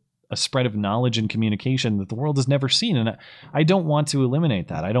enabled a spread of knowledge and communication that the world has never seen. And I don't want to eliminate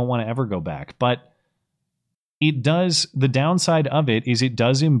that. I don't want to ever go back. But it does, the downside of it is it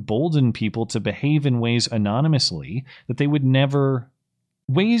does embolden people to behave in ways anonymously that they would never,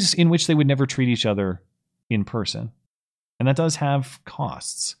 ways in which they would never treat each other in person. And that does have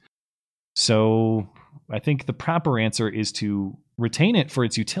costs. So I think the proper answer is to retain it for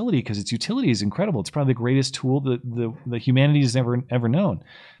its utility, because its utility is incredible. It's probably the greatest tool that the humanity has ever known.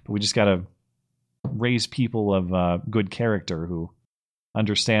 But we just got to raise people of good character who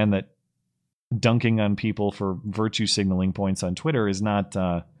understand that dunking on people for virtue signaling points on Twitter is not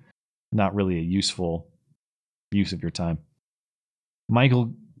really a useful use of your time.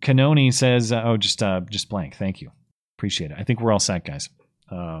 Michael Canoni says, just blank. Thank you. Appreciate it. I think we're all set, guys.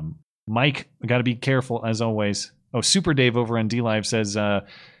 Mike, I got to be careful as always. Oh, Super Dave over on DLive says,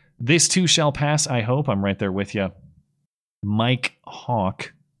 this too shall pass, I hope. I'm right there with you. Mike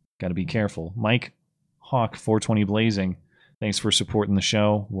Hawk, got to be careful. Mike Hawk, 420 Blazing. Thanks for supporting the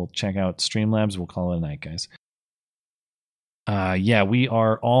show. We'll check out Streamlabs. We'll call it a night, guys. Yeah, we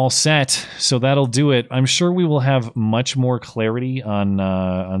are all set. So that'll do it. I'm sure we will have much more clarity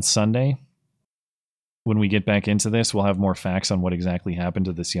on Sunday. When we get back into this, we'll have more facts on what exactly happened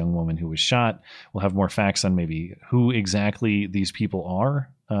to this young woman who was shot. We'll have more facts on maybe who exactly these people are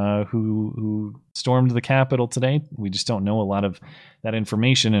who stormed the Capitol today. We just don't know a lot of that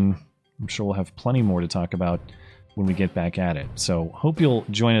information, and I'm sure we'll have plenty more to talk about when we get back at it. So hope you'll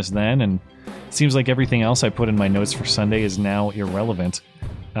join us then, and it seems like everything else I put in my notes for Sunday is now irrelevant.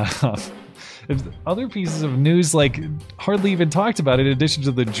 Other pieces of news, like, hardly even talked about in addition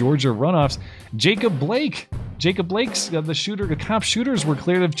to the Georgia runoffs. Jacob Blake's the cop shooters were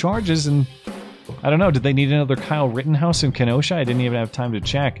cleared of charges, and I don't know, did they need another Kyle Rittenhouse in Kenosha? I didn't even have time to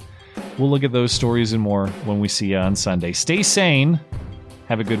check. We'll look at those stories and more when we see you on Sunday. Stay sane.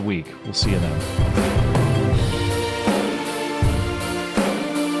 Have a good week. We'll see you then.